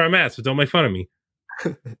 but that's where I'm at. So don't make fun of me.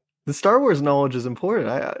 The Star Wars knowledge is important.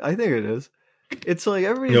 I think it is. It's like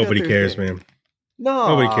everybody. Nobody cares, man. No,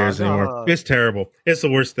 nobody cares anymore. It's terrible. It's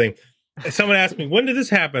the worst thing. Someone asked me, when did this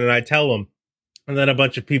happen? And I tell them, and then a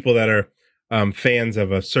bunch of people that are fans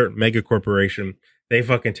of a certain mega corporation, they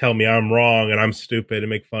fucking tell me I'm wrong and I'm stupid and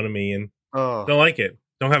make fun of me and don't like it.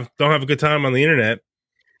 Don't have a good time on the internet.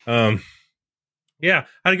 Yeah,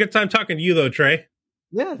 I had a good time talking to you though, Trey.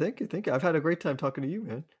 Yeah, thank you. I've had a great time talking to you,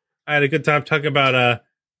 man. I had a good time talking about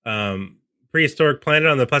Prehistoric Planet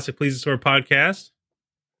on the Plastic Plesiosaur podcast,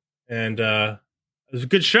 and it was a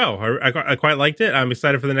good show. I quite liked it. I'm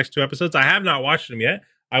excited for the next 2 episodes. I have not watched them yet.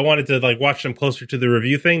 I wanted to watch them closer to the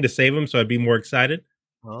review thing to save them, so I'd be more excited.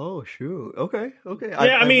 Oh shoot! Okay.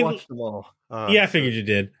 Yeah, I mean, watched them all. I figured you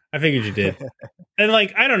did. And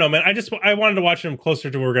I don't know, man. I wanted to watch them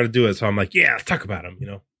closer to where we're gonna do it, so I'm like, yeah, let's talk about them.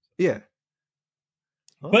 Yeah.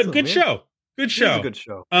 Awesome, but good show. Good show. It's a good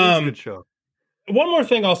show. It's a good show. One more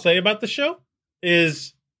thing I'll say about the show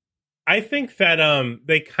is I think that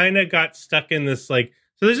they kind of got stuck in this so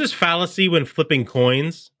there's this fallacy when flipping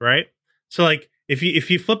coins, right? So if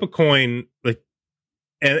you flip a coin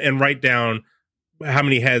and write down how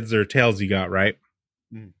many heads or tails you got, right?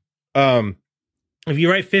 If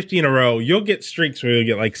you write 50 in a row, you'll get streaks where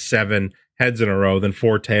you'll get 7 heads in a row, then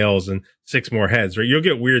 4 tails and 6 more heads, right? You'll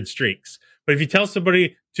get weird streaks. But if you tell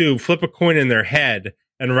somebody to flip a coin in their head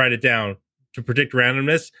and write it down to predict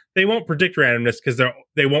randomness, they won't predict randomness because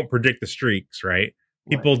they won't predict the streaks, right?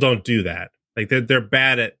 People don't do that. They're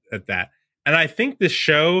bad at that. And I think this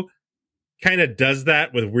show kind of does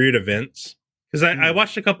that with weird events. Because I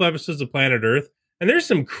watched a couple episodes of Planet Earth, and there's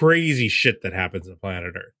some crazy shit that happens on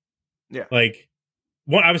Planet Earth. Yeah.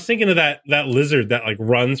 I was thinking of that lizard that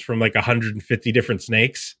runs from 150 different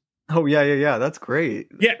snakes. Oh yeah. That's great.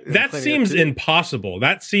 Yeah, that seems impossible.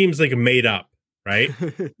 That seems made up, right?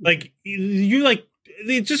 He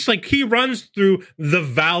runs through the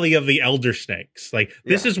Valley of the Elder Snakes.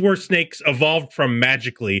 This is where snakes evolved from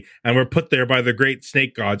magically and were put there by the great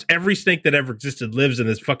snake gods. Every snake that ever existed lives in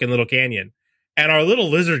this fucking little canyon. And our little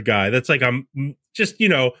lizard guy, that's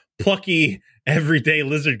plucky, everyday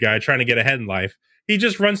lizard guy trying to get ahead in life. He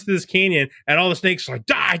just runs through this canyon, and all the snakes are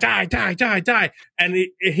die, and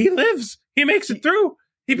he lives. He makes it through.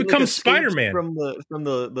 He becomes Spider-Man from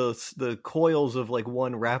the coils of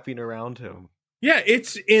one wrapping around him. Yeah,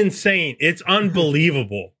 it's insane. It's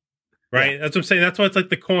unbelievable, right? Yeah. That's what I'm saying. That's why it's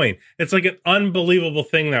the coin. It's an unbelievable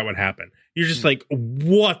thing that would happen. You're just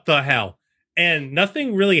what the hell? And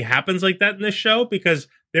nothing really happens like that in this show because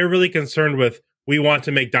they're really concerned with we want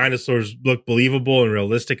to make dinosaurs look believable and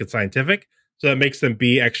realistic and scientific. So that makes them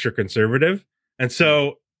be extra conservative. And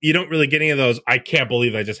so you don't really get any of those, I can't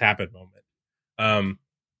believe that just happened moment.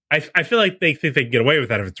 I feel like they think they can get away with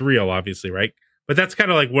that if it's real, obviously, right? But that's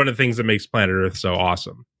kind of one of the things that makes Planet Earth so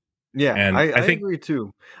awesome. Yeah, and I think, agree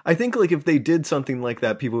too. I think if they did something like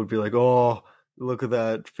that, people would be like, oh, look at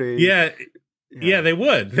that face. Yeah, they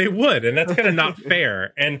would. And that's kind of not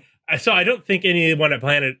fair. And so I don't think anyone at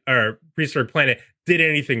Planet or Prehistoric Planet did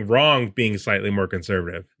anything wrong being slightly more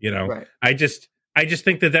conservative. Right. I just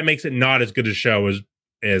think that makes it not as good a show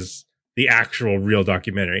as the actual real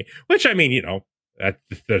documentary, which I mean, that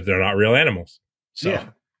they're not real animals. So, yeah.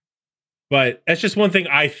 But that's just one thing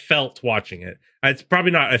I felt watching it. It's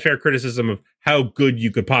probably not a fair criticism of how good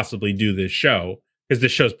you could possibly do this show because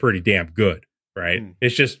this show's pretty damn good, right?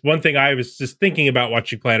 It's just one thing I was just thinking about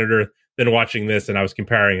watching Planet Earth than watching this, and I was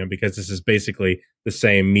comparing them because this is basically the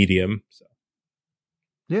same medium. So.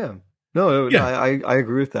 Yeah. No, yeah. I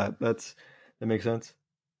agree with that. That makes sense.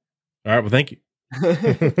 All right. Well, thank you.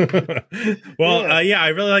 I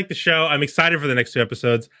really like the show. I'm excited for the next 2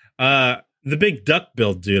 episodes. The big duck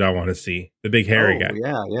build dude I want to see. The big hairy guy.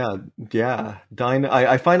 Yeah.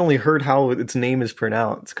 I finally heard how its name is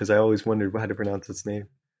pronounced because I always wondered how to pronounce its name.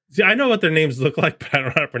 See, I know what their names look like, but I don't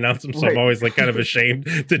know how to pronounce them, so right. I'm always kind of ashamed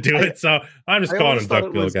to do it. So I'm just calling him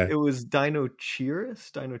Duck Bill guy. It was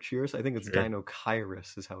Dinocheirus. I think it's sure.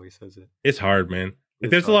 Dinocheirus is how he says it. It's hard, man.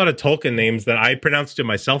 There's a lot of Tolkien names that I pronounced to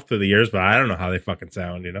myself through the years, but I don't know how they fucking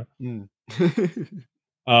sound, But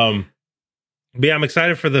yeah, I'm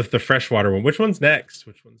excited for the freshwater one. Which one's next?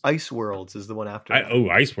 Ice Worlds is the one after.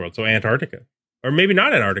 Ice World. So Antarctica, or maybe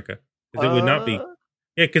not Antarctica, because it would not be.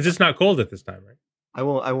 Yeah, because it's not cold at this time, right? I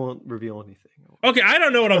won't reveal anything. Okay, I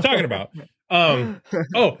don't know what I'm talking about.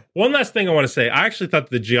 One last thing I want to say. I actually thought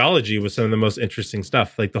the geology was some of the most interesting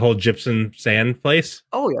stuff, like the whole gypsum sand place.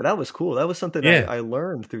 Oh yeah, that was cool. That was something I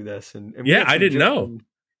learned through this. And I didn't know.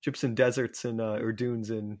 Gypsum deserts or dunes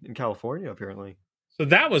in California, apparently. So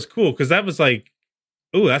that was cool because that was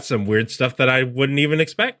that's some weird stuff that I wouldn't even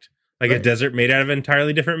expect. like a desert made out of an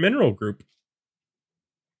entirely different mineral group.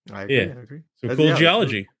 I agree. Some cool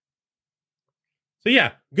geology. So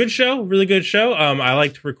yeah, good show, really good show. I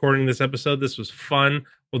liked recording this episode. This was fun.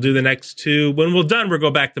 We'll do the next 2. When we're done, we'll go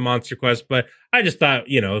back to Monster Quest. But I just thought,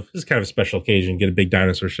 this is kind of a special occasion. Get a big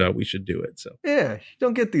dinosaur show. We should do it. So yeah, you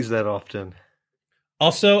don't get these that often.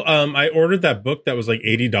 Also, I ordered that book that was like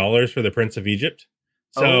 $80 for the Prince of Egypt.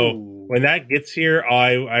 So when that gets here,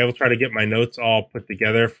 I will try to get my notes all put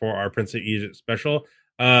together for our Prince of Egypt special.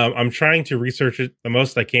 I'm trying to research it the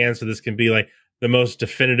most I can, so this can be like the most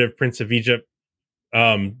definitive Prince of Egypt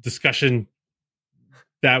discussion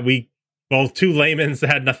that we both 2 laymen that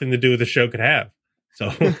had nothing to do with the show could have.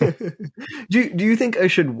 So do you think I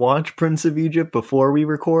should watch Prince of Egypt before we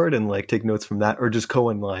record and like take notes from that, or just go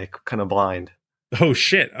in like kind of blind? Oh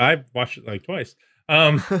shit, I've watched it like twice.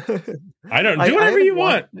 I don't do whatever you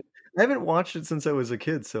want. I haven't watched it since I was a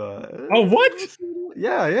kid, so oh, what?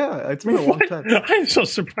 Yeah, it's been a long time. I'm so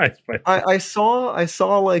surprised by that. I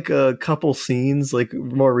saw like a couple scenes, like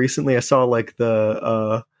more recently I saw like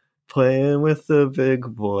the playing with the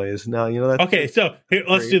big boys. Now that's okay. So here,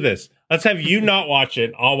 let's do this. Let's have you not watch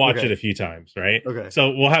it. I'll watch it a few times, right? Okay.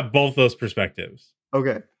 So we'll have both those perspectives.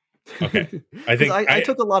 Okay. I think I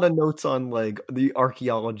took a lot of notes on like the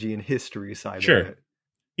archaeology and history side of it.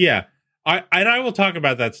 Yeah. I will talk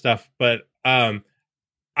about that stuff, but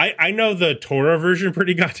I know the Torah version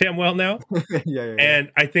pretty goddamn well now. Yeah.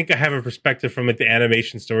 And I think I have a perspective from like the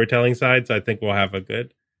animation storytelling side, so I think we'll have a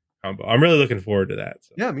good combo. I'm really looking forward to that.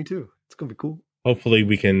 So. Yeah, me too. It's gonna be cool. Hopefully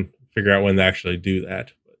we can figure out when to actually do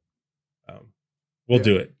that. But we'll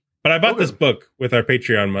do it. But I bought this book with our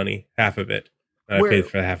Patreon money, half of it. I paid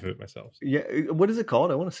for half of it myself. Yeah, what is it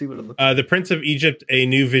called? I want to see what it looks like. The Prince of Egypt: A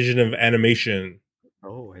New Vision of Animation.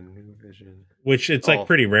 Oh, a new vision. Which it's like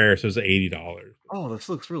pretty rare, so it's $80. Oh, this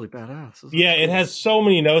looks really badass. Yeah, it has so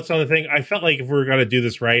many notes on the thing. I felt like if we were going to do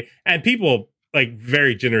this right, and people like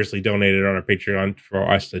very generously donated on our Patreon for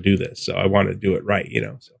us to do this, so I want to do it right,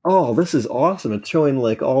 So. Oh, this is awesome! It's showing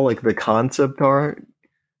like all like the concept art.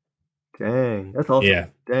 Dang, that's awesome. Yeah,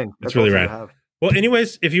 dang, that's really rad. Well,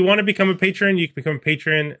 anyways, if you want to become a patron, you can become a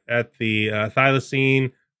patron at the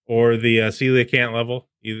Thylacine or the Coelacanth level.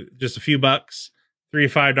 Just a few bucks,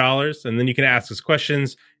 $3 to $5, and then you can ask us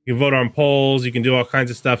questions. You can vote on polls. You can do all kinds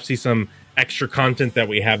of stuff. See some extra content that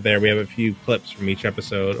we have there. We have a few clips from each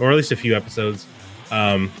episode, or at least a few episodes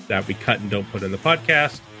that we cut and don't put in the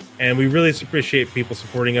podcast. And we really appreciate people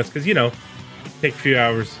supporting us because, take a few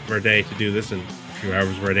hours of our day to do this and a few hours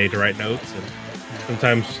of our day to write notes and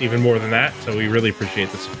sometimes even more than that. So we really appreciate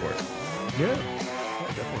the support. Yeah,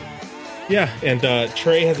 definitely. Yeah, and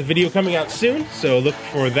Trey has a video coming out soon, so look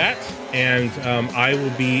for that. And I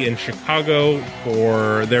will be in Chicago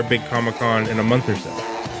for their big Comic-Con in a month or so.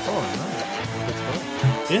 Oh, nice. That's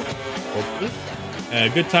fun. Yeah, hopefully.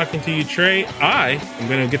 Good talking to you, Trey. I am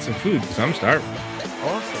going to get some food because I'm starving.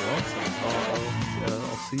 Awesome.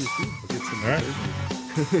 I'll see you soon. We'll get some. All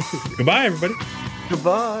right. Goodbye, everybody.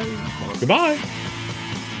 Goodbye.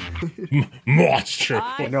 Monster.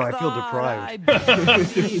 No, I feel deprived.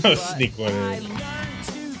 I'll sneak one in.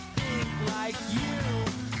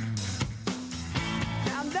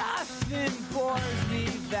 Nothing bores me,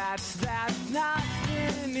 that's that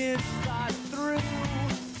nothing is thought through.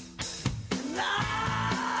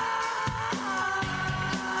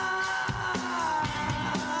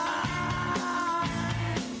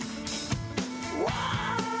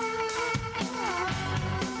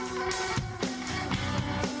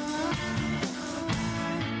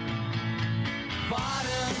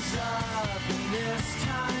 Bottoms up in this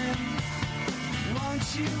time, won't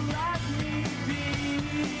you let me be?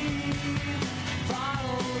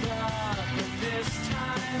 Bottled up at this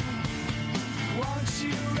time, won't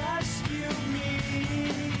you rescue me?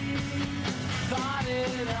 Thought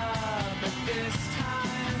it up at this